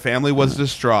because the family was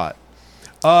distraught.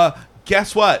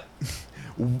 Guess what?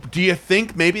 Do you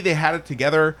think maybe they had it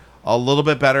together a little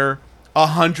bit better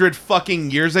 100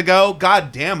 fucking years ago?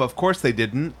 God damn, of course they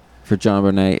didn't. For John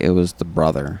Bonet, it was the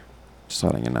brother. Just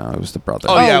letting you know, it was the brother.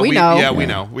 Oh, Oh, yeah, we know. Yeah, we Yeah.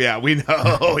 know. Yeah, we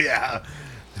know. Yeah.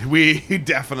 We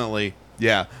definitely.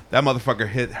 Yeah. That motherfucker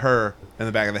hit her in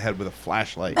the back of the head with a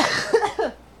flashlight.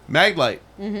 Maglite.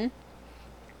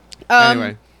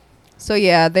 Anyway. So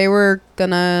yeah, they were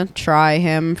gonna try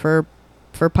him for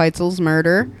Peitzel's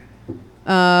murder.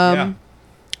 Yeah.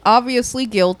 Obviously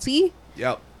guilty.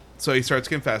 Yep. So he starts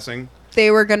confessing. They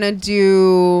were gonna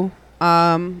do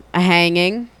a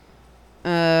hanging,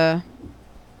 and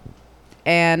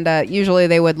usually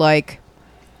they would like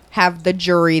have the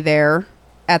jury there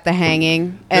at the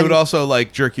hanging. They And would also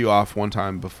like jerk you off one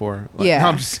time before. Like, Yeah. no,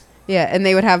 I'm just yeah, and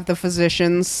they would have the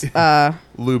physicians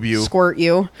lube you. squirt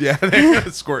you. Yeah, they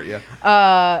squirt you.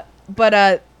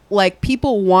 But like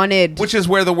people wanted. Which is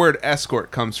where the word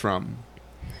escort comes from.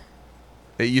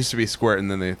 It used to be squirt, and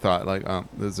then they thought like, oh,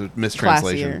 there's a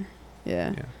mistranslation.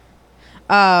 Classier.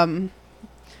 Yeah.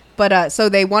 But so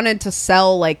they wanted to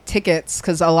sell like tickets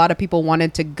because a lot of people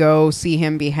wanted to go see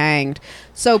him be hanged.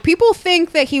 So people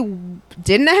think that he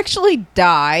didn't actually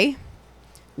die,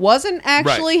 wasn't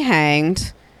actually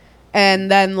hanged, and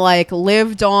then like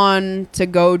lived on to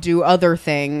go do other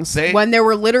things when there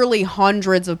were literally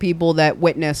hundreds of people that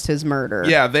witnessed his murder.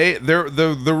 Yeah,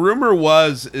 the rumor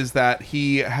is that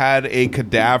he had a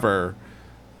cadaver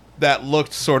that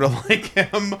looked sort of like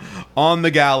him on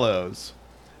the gallows,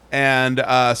 and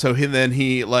so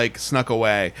he like snuck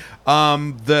away.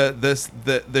 The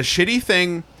shitty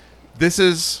thing, this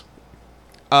is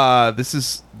kind of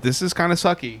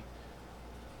sucky.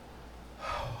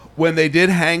 When they did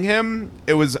hang him,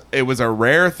 it was a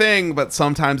rare thing, but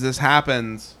sometimes this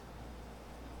happens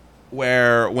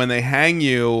where when they hang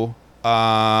you,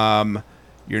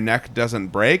 Your neck doesn't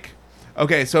break.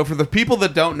 Okay, so for the people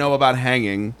that don't know about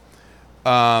hanging,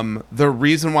 the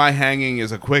reason why hanging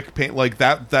is a quick pain, like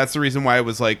that's the reason why it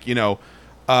was like,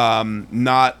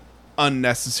 not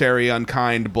unnecessary,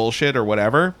 unkind bullshit or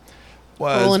whatever.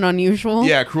 Cruel and unusual.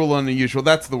 Yeah, cruel and unusual.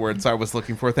 That's the words I was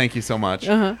looking for. Thank you so much.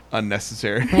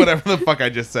 Unnecessary. Whatever the fuck I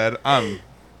just said. I'm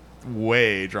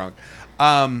way drunk.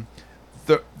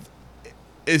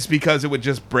 Is because it would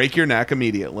just break your neck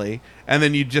immediately, and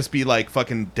then you'd just be like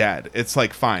fucking dead. It's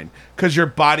like fine, because your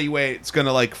body weight's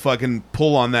gonna like fucking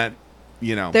pull on that,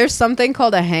 There's something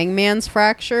called a hangman's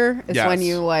fracture. It's when Yes.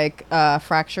 you like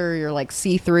fracture your like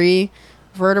C3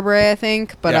 vertebrae, I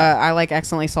think. But Yeah. I like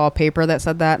accidentally saw a paper that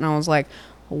said that, and I was like,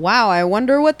 wow, I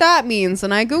wonder what that means.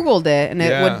 And I Googled it, and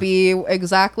it Yeah. would be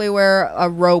exactly where a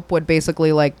rope would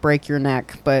basically like break your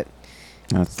neck. But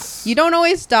you don't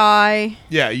always die.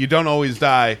 Yeah, you don't always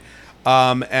die.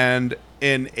 And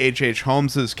in H.H.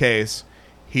 Holmes's case,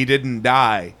 he didn't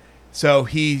die. So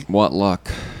What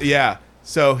luck. yeah.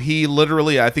 So he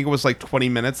literally, I think it was like 20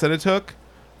 minutes that it took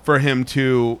for him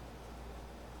to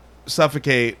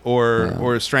suffocate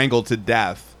or strangle to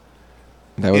death.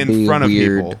 That would in be front a of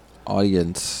weird people.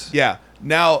 audience. Yeah.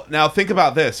 Now think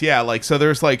about this. Yeah, like so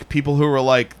there's like people who were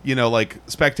like, like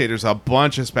spectators, a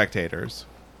bunch of spectators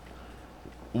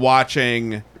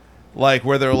watching, like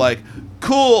where they're like,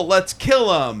 cool, let's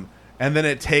kill him. And then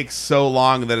it takes so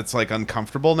long that it's like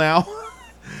uncomfortable now.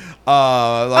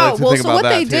 So what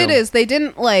they did is they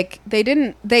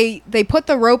put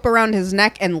the rope around his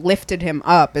neck and lifted him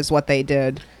up is what they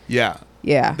did. Yeah.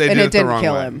 Yeah. They and did it the didn't wrong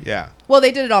kill way. him. Yeah. Well,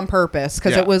 they did it on purpose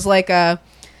because Yeah. it was like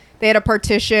they had a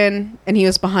partition and he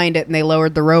was behind it, and they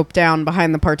lowered the rope down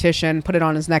behind the partition, put it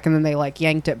on his neck, and then they like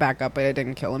yanked it back up, but it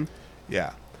didn't kill him.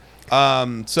 Yeah.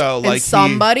 So like And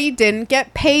somebody didn't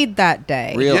get paid that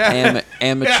day. Real Yeah.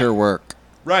 amateur work.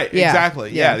 Right, Yeah.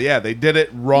 exactly. Yeah. Yeah, they did it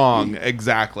wrong.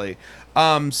 Exactly.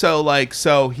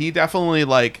 So he definitely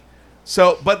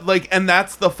and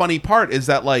that's the funny part is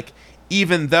that like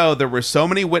even though there were so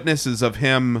many witnesses of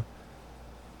him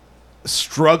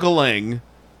struggling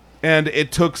and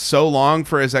it took so long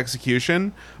for his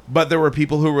execution, but there were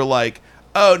people who were like,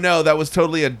 "Oh no, that was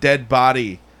totally a dead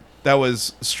body that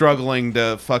was struggling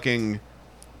to fucking,"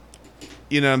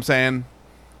 you know what I'm saying?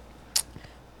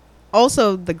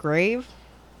 Also, the grave.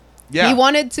 Yeah. He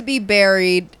wanted to be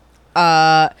buried.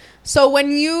 So when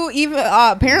you even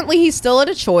apparently he still had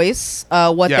a choice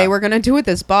what Yeah. they were going to do with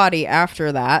his body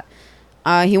after that.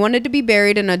 He wanted to be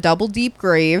buried in a double deep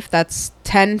grave that's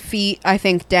 10 feet, I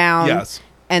think, down. Yes.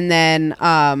 And then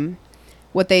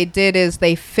what they did is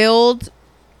they filled.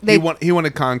 He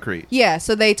wanted concrete. Yeah,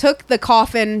 so they took the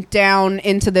coffin down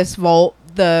into this vault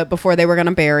before they were going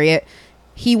to bury it.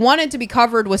 He wanted to be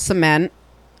covered with cement.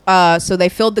 So they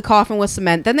filled the coffin with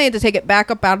cement. Then they had to take it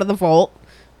back up out of the vault.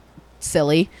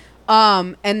 Silly.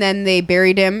 And then they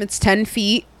buried him. It's 10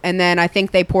 feet. And then I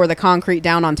think they pour the concrete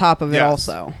down on top of it Yes.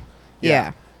 also.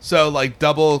 Yeah. So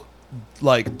double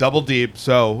deep.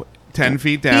 So 10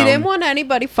 feet down. He didn't want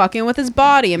anybody fucking with his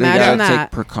body. They Imagine gotta that.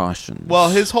 take precautions. Well,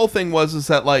 his whole thing was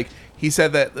that he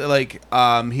said that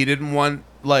he didn't want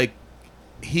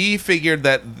he figured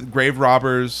that grave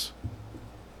robbers.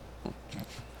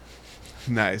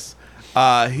 Nice.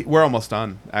 We're almost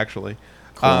done, actually.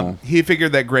 Cool. He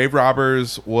figured that grave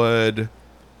robbers would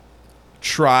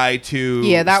try to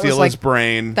that steal was his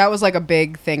brain. That was like a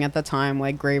big thing at the time,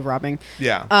 like grave robbing.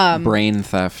 Yeah. brain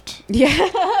theft. Yeah.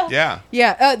 Yeah.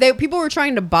 Yeah. People were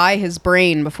trying to buy his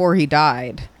brain before he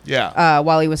died. Yeah.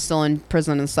 While he was still in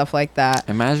prison and stuff like that.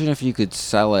 Imagine if you could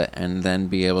sell it and then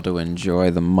be able to enjoy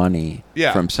the money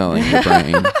Yeah. from selling the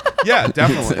brain. Yeah,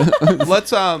 definitely.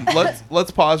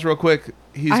 Let's pause real quick.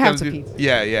 He's I have gonna to do. pee.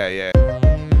 Yeah.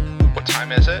 What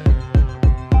time is it?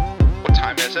 What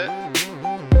time is it?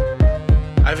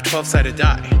 I have a 12-sided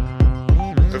die.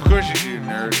 Of course you do,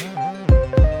 nerd.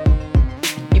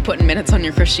 You putting minutes on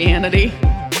your Christianity?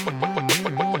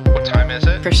 What time is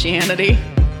it? Christianity.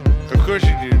 Of course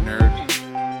you do,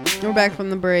 nerd. We're back from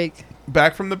the break.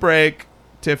 Back from the break.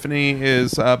 Tiffany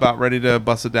is about ready to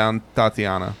bust it down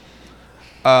Tatiana.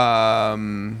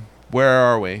 Where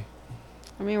are we?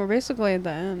 I mean, we're basically at the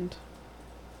end.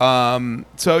 So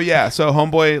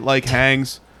homeboy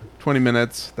hangs 20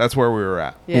 minutes. That's where we were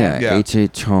at. Yeah. Yeah.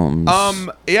 H.H. Holmes.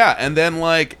 Yeah, and then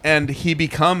and he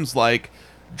becomes like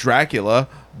Dracula,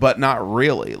 but not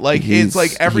really. It's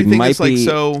like everything might is like be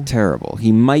so terrible.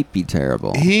 He might be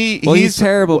terrible. he's he's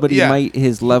terrible, but yeah.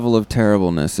 his level of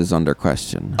terribleness is under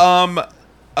question.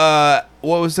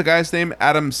 What was the guy's name?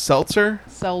 Adam Seltzer.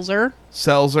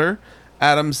 Seltzer.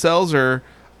 Adam Seltzer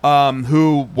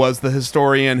who was the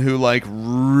historian who like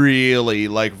really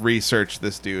like researched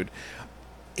this dude.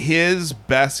 His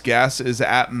best guess is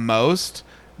at most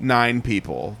 9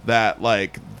 people that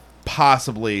like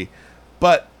possibly,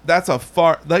 but that's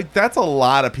a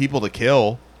lot of people to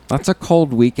kill. That's a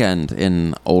cold weekend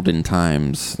in olden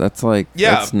times. That's like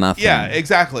that's nothing. Yeah,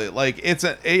 exactly. Like it's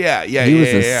a He was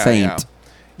a saint.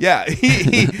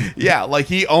 Yeah, like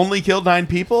he only killed 9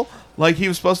 people. Like he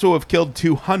was supposed to have killed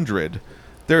 200.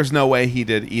 There's no way he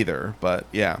did either. But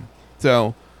yeah,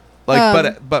 so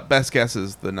like, but best guess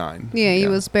is the 9. Yeah, he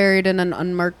was buried in an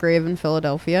unmarked grave in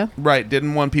Philadelphia. Right.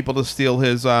 Didn't want people to steal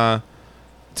his we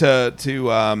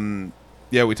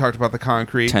talked about the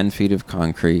concrete. 10 feet of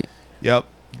concrete. Yep.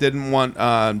 Didn't want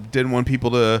people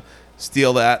to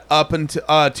steal that up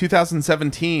until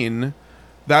 2017.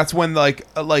 That's when like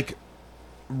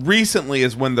recently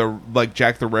is when the like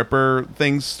Jack the Ripper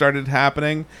things started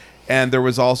happening, and there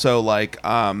was also like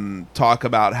talk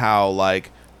about how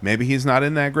like maybe he's not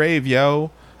in that grave, yo.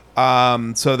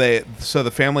 So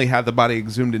the family had the body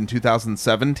exhumed in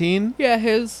 2017. Yeah,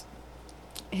 his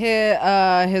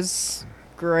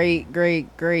great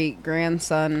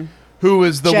grandson, who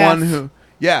is the Jeff. one who.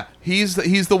 Yeah, he's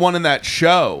the one in that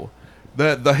show,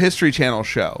 the History Channel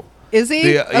show. Is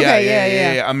he?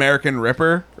 Yeah. American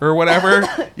Ripper or whatever.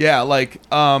 Yeah, like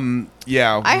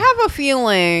yeah. I have a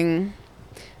feeling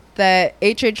that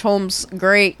H.H. Holmes'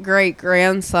 great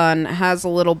grandson has a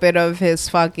little bit of his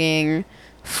fucking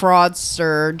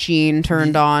fraudster gene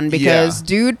turned on, because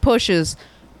dude pushes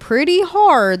pretty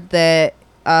hard that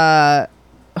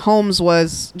Holmes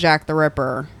was Jack the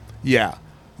Ripper. Yeah.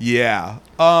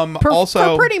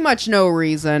 For pretty much no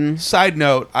reason. Side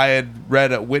note, I had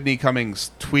read a Whitney Cummings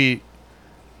tweet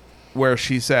where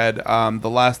she said, the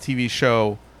last TV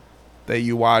show that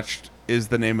you watched is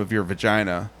the name of your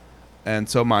vagina. And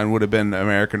so mine would have been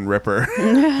American Ripper.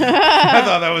 I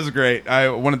thought that was great. I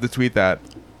wanted to tweet that,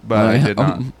 but I did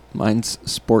not. Mine's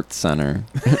Sports Center.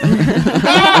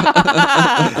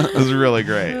 That was really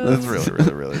great. That's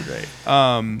really great.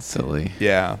 Silly.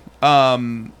 Yeah.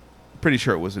 Pretty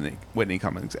sure it was Whitney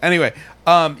Cummings. Anyway,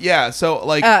 yeah, so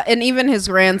like and even his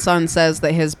grandson says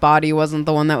that his body wasn't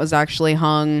the one that was actually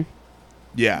hung.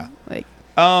 Yeah. Like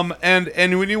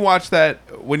and when you watch that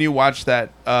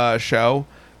show,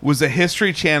 it was a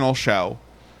History Channel show,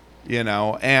 you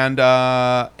know, and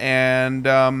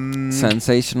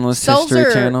sensationalist Seltzer,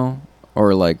 History Channel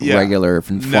or like regular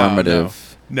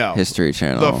informative no. History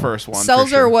Channel. The first one.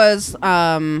 Seltzer was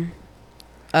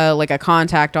like a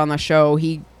contact on the show.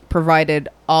 He provided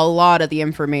a lot of the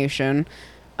information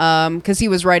because he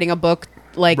was writing a book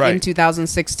in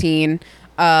 2016.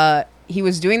 He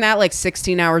was doing that like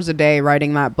 16 hours a day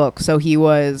writing that book, so he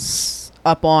was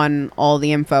up on all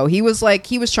the info. He was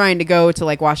trying to go to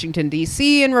like Washington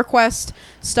D.C. and request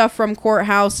stuff from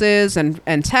courthouses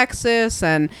and Texas,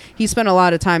 and he spent a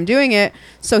lot of time doing it.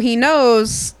 So he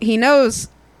knows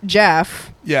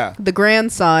Jeff, the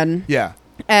grandson,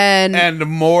 and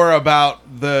more about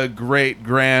the great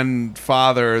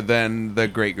grandfather than the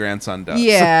great grandson does.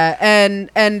 Yeah, and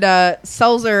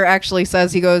Seltzer actually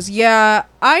says, he goes, "Yeah,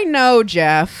 I know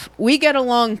Jeff. We get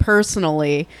along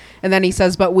personally." And then he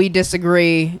says, "But we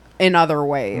disagree in other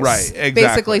ways." Right, exactly.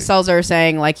 Basically, Seltzer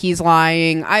saying like he's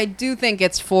lying. I do think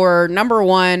it's for number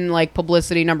one, like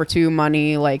publicity, number two,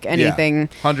 money, like anything.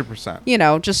 100%. You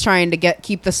know, just trying to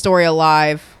keep the story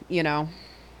alive. You know.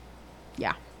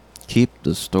 Yeah. Keep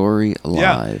the story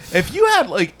alive. Yeah. If you had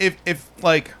if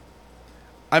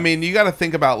I mean, you got to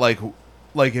think about like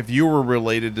if you were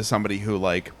related to somebody who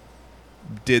like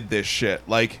did this shit,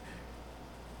 like,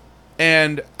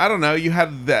 and I don't know, you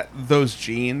had those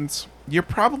genes, you're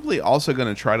probably also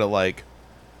going to try to like,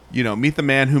 you know, meet the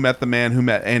man who met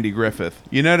Andy Griffith.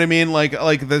 You know what I mean?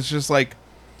 Like that's just like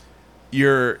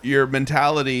your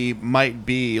mentality might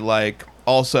be like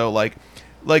also like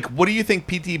what do you think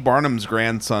P.T. Barnum's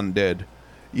grandson did?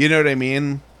 You know what I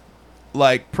mean?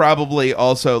 Like probably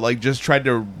also like just tried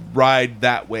to ride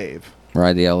that wave.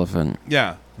 Ride the elephant.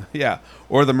 Yeah.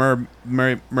 Or the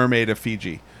mermaid of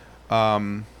Fiji.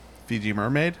 Fiji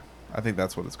mermaid? I think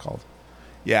that's what it's called.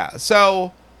 Yeah.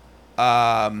 So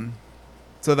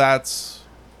that's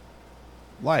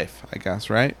life, I guess,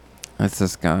 right? That's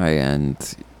this guy,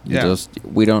 and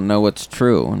we don't know what's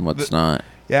true and what's not.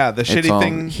 Yeah, the shitty all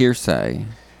thing. Hearsay.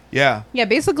 Yeah. Yeah,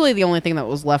 basically the only thing that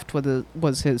was left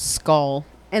was his skull.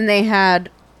 And they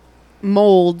had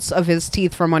molds of his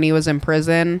teeth from when he was in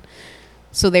prison.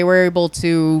 So they were able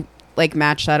to like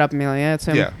match that up. Amelia, it's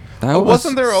him. Yeah.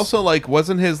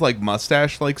 Wasn't his like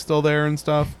mustache like still there and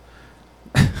stuff?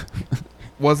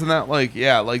 Wasn't that like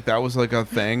that was like a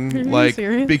thing Are you like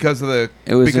serious? because of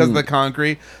the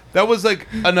concrete? That was like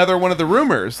another one of the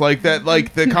rumors like that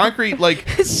like the concrete like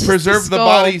It's just preserved a the skull.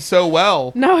 body so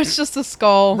well. No, it's just a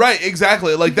skull. Right,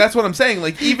 exactly. Like that's what I'm saying.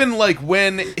 Like even like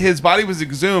when his body was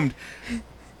exhumed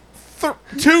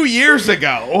 2 years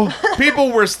ago,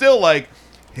 people were still like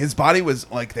his body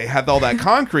was like they had all that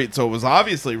concrete, so it was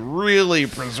obviously really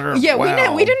preserved. Yeah,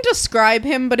 well. we didn't describe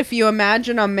him, but if you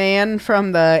imagine a man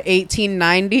from the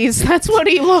 1890s, that's what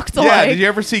he looked Yeah, like. did you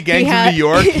ever see Gangs had- of New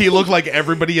York? He looked like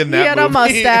everybody in that He had movie. a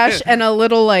mustache and a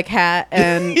little like hat,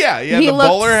 and Yeah, he had the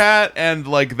bowler hat and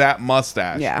like that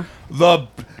mustache. Yeah.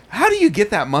 How do you get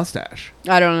that mustache?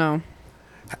 I don't know.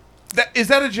 Is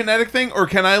that a genetic thing, or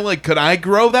could I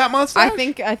grow that mustache?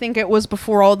 I think it was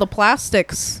before all the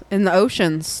plastics in the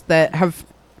oceans that have.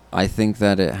 I think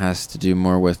that it has to do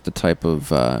more with the type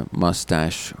of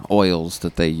mustache oils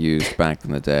that they used back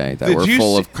in the day that Did were you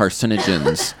full see- of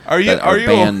carcinogens Are you- that are are you-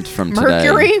 banned from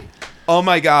Mercury? today. Oh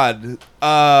my god.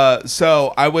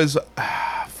 So I was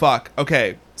fuck.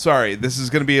 Okay. Sorry. This is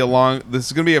going to be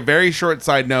a very short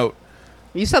side note.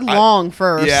 You said long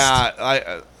first.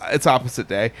 Yeah, it's opposite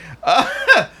day.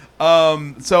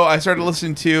 So I started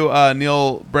listening to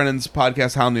Neil Brennan's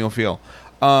podcast, How Neil Feel.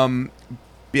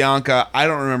 Bianca, I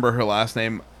don't remember her last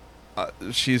name.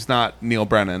 She's not Neil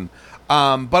Brennan.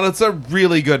 But it's a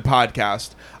really good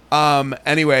podcast.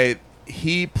 Anyway,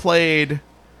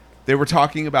 they were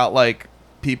talking about like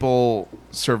people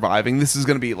surviving. This is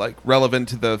going to be like relevant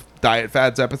to the Diet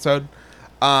Fads episode.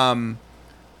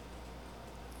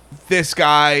 This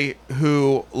guy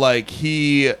who like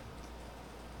he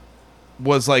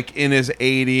was like in his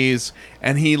 80s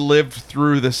and he lived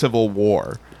through the Civil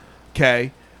War.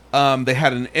 Okay. They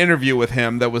had an interview with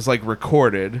him that was like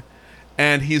recorded,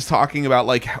 and he's talking about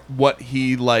like what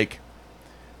he like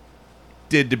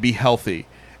did to be healthy.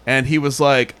 And he was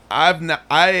like, I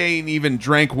ain't even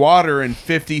drank water in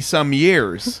 50 some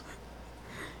years.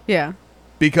 Yeah.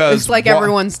 Because It's like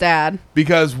everyone's dad.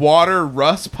 because water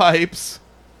rusts pipes.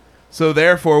 So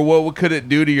therefore, what could it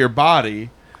do to your body?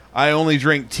 I only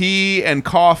drink tea and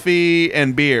coffee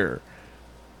and beer.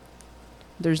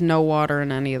 There's no water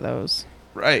in any of those.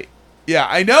 Right. Yeah,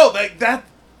 I know. Like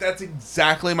that's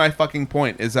exactly my fucking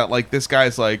point. Is that like this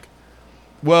guy's like,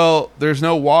 well, there's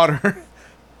no water.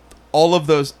 All of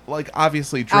those, like,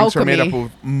 obviously drinks are made up Alchemy.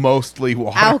 of mostly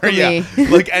water. Alchemy. Yeah.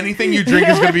 Like anything you drink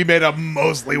is going to be made of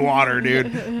mostly water,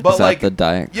 dude. But Is like that the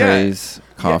diet yeah. craze?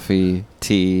 Coffee,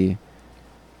 tea,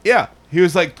 yeah, he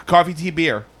was like coffee, tea,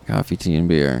 beer. coffee, tea, and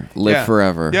beer. Live Yeah.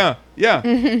 forever. Yeah, yeah,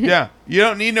 yeah. You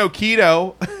don't need no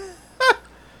keto.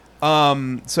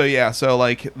 So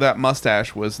like that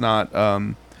mustache was not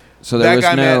So there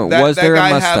was no. Was there a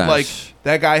mustache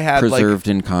that guy had preserved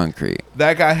in concrete?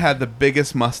 that guy had the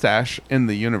biggest mustache in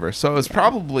the universe. So it was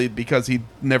probably because he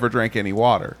never drank any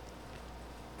water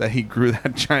that he grew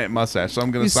that giant mustache. So I'm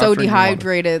gonna He's stop so drinking water.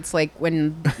 dehydrated. It's like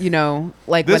when,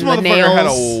 like This when the motherfucker had a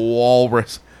nails.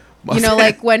 walrus. Mustache.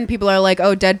 Like when people are like,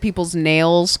 oh, dead people's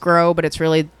nails grow, but it's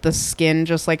really the skin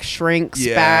just like shrinks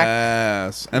back.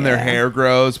 Yes, and their Yeah. hair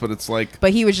grows, but it's like But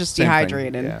he was just same thing.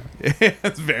 dehydrated. Yeah,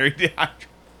 it's very dehydrated.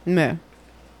 Meh.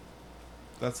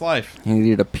 That's life. He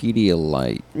needed a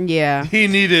Pedialyte. Yeah. He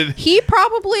needed He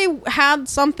probably had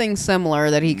something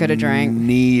similar that he could have drank.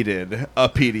 needed a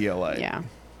Pedialyte. Yeah.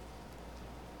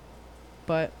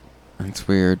 But That's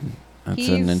weird. That's an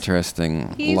He's-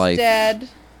 interesting he's life dead.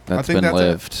 that's think been that's it.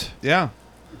 lived. Yeah.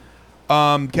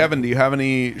 Kevin, do you have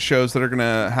any shows that are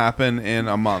gonna happen in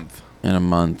a month? In a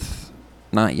month.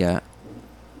 Not yet.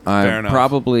 Fair enough.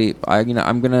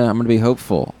 I'm gonna be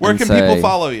hopeful. Where and can people say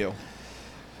follow you?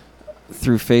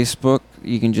 Through Facebook.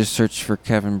 You can just search for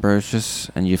Kevin Brocious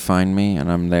and you find me, and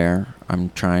I'm there. I'm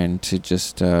trying to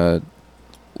just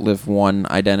live one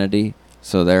identity,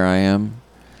 so there I am.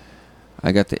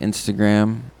 I got the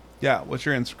Instagram. Yeah, what's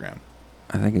your Instagram?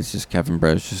 I think it's just Kevin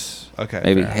Brocious. Okay,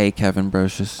 Maybe fair. Hey Kevin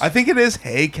Brocious. I think it is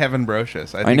Hey Kevin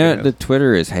Brocious. I think know it is. the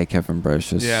Twitter is Hey Kevin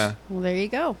Brocious. Yeah, Well, there you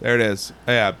go. there it is.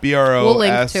 Yeah, We'll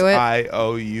link to it.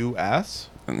 BROSIOUS.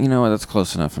 You know what? That's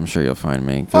close enough. I'm sure you'll find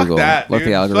me. Fuck Google. that, Let dude.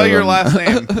 the Spell algorithm. your last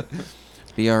name.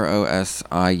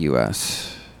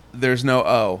 BROSIUS. There's no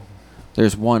O.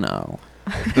 There's one O.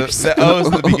 The O is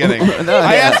the beginning.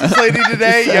 I asked this lady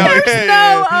today. There's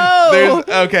no O.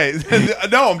 Okay.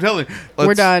 No, I'm telling you.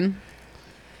 We're done.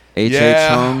 H.H.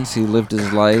 Yeah. Holmes, he lived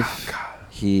his life.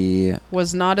 He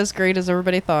Was not as great as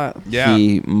everybody thought. Yeah.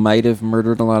 he might have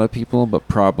murdered a lot of people, but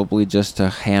probably just a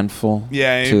handful.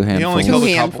 Yeah, Two he only handfuls. killed Two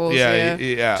a couple. handfuls, Yeah,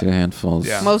 yeah. yeah, Two handfuls.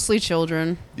 Yeah. Mostly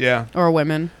children yeah. or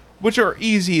women. Which are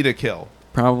easy to kill.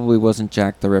 Probably wasn't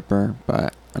Jack the Ripper,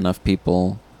 but enough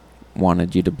people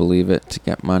wanted you to believe it to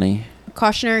get money.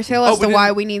 Cautionary tale as to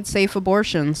why we need safe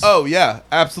abortions. Oh yeah,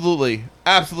 absolutely,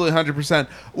 100%.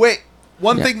 Wait,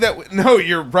 one thing that no,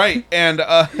 you're right, and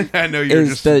I know you're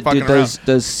just fucking around.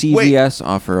 Does CVS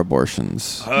offer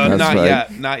abortions?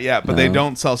 Not yet, but they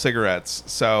don't sell cigarettes.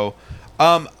 So,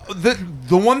 the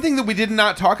one thing that we did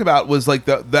not talk about was like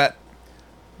the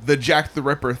Jack the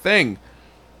Ripper thing.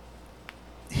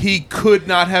 He could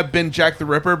not have been Jack the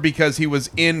Ripper because he was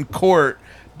in court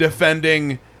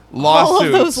defending lawsuits. All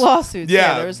of those lawsuits.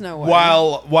 Yeah, there's no way.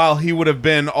 While he would have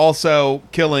been also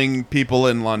killing people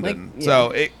in London.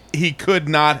 So he could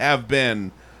not have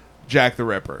been Jack the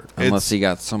Ripper. Unless he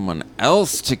got someone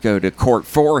else to go to court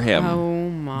for him. Oh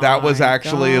my That was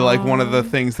actually God. like one of the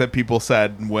things that people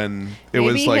said when it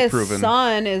was like his proven. His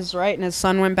son is right, and his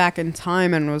son went back in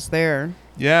time and was there.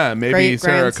 Yeah, maybe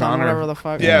Sarah Grandson, Connor. whatever the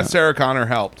fuck. Yeah, Sarah Connor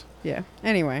helped. Yeah.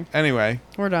 Anyway,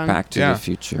 we're done. Back to the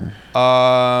Future.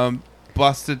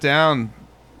 Bust it down,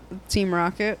 Team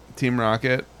Rocket.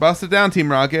 Bust it down,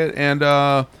 Team Rocket, and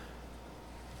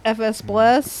FS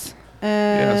Bless.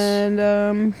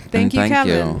 And thank you,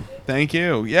 Kevin. Thank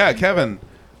you. Yeah, Kevin.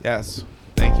 Yes.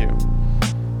 Thank you.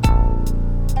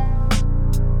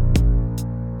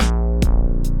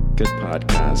 Good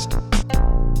podcast.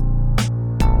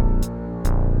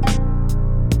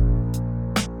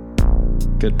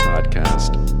 Good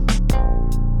podcast.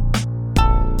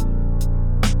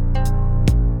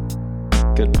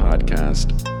 Good podcast.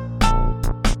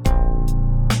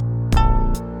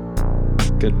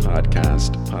 Good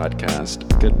podcast.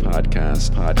 Podcast. Good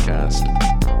podcast. Podcast.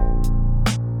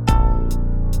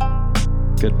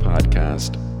 Good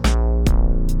podcast.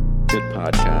 Good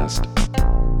podcast.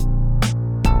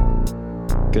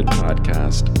 Good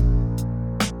podcast.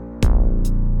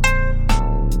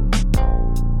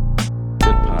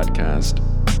 Good podcast.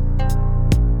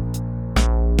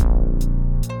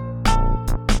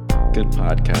 Good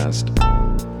podcast.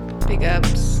 Big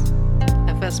ups.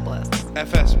 FS Bless.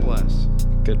 FS Bless.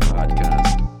 Good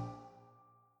podcast.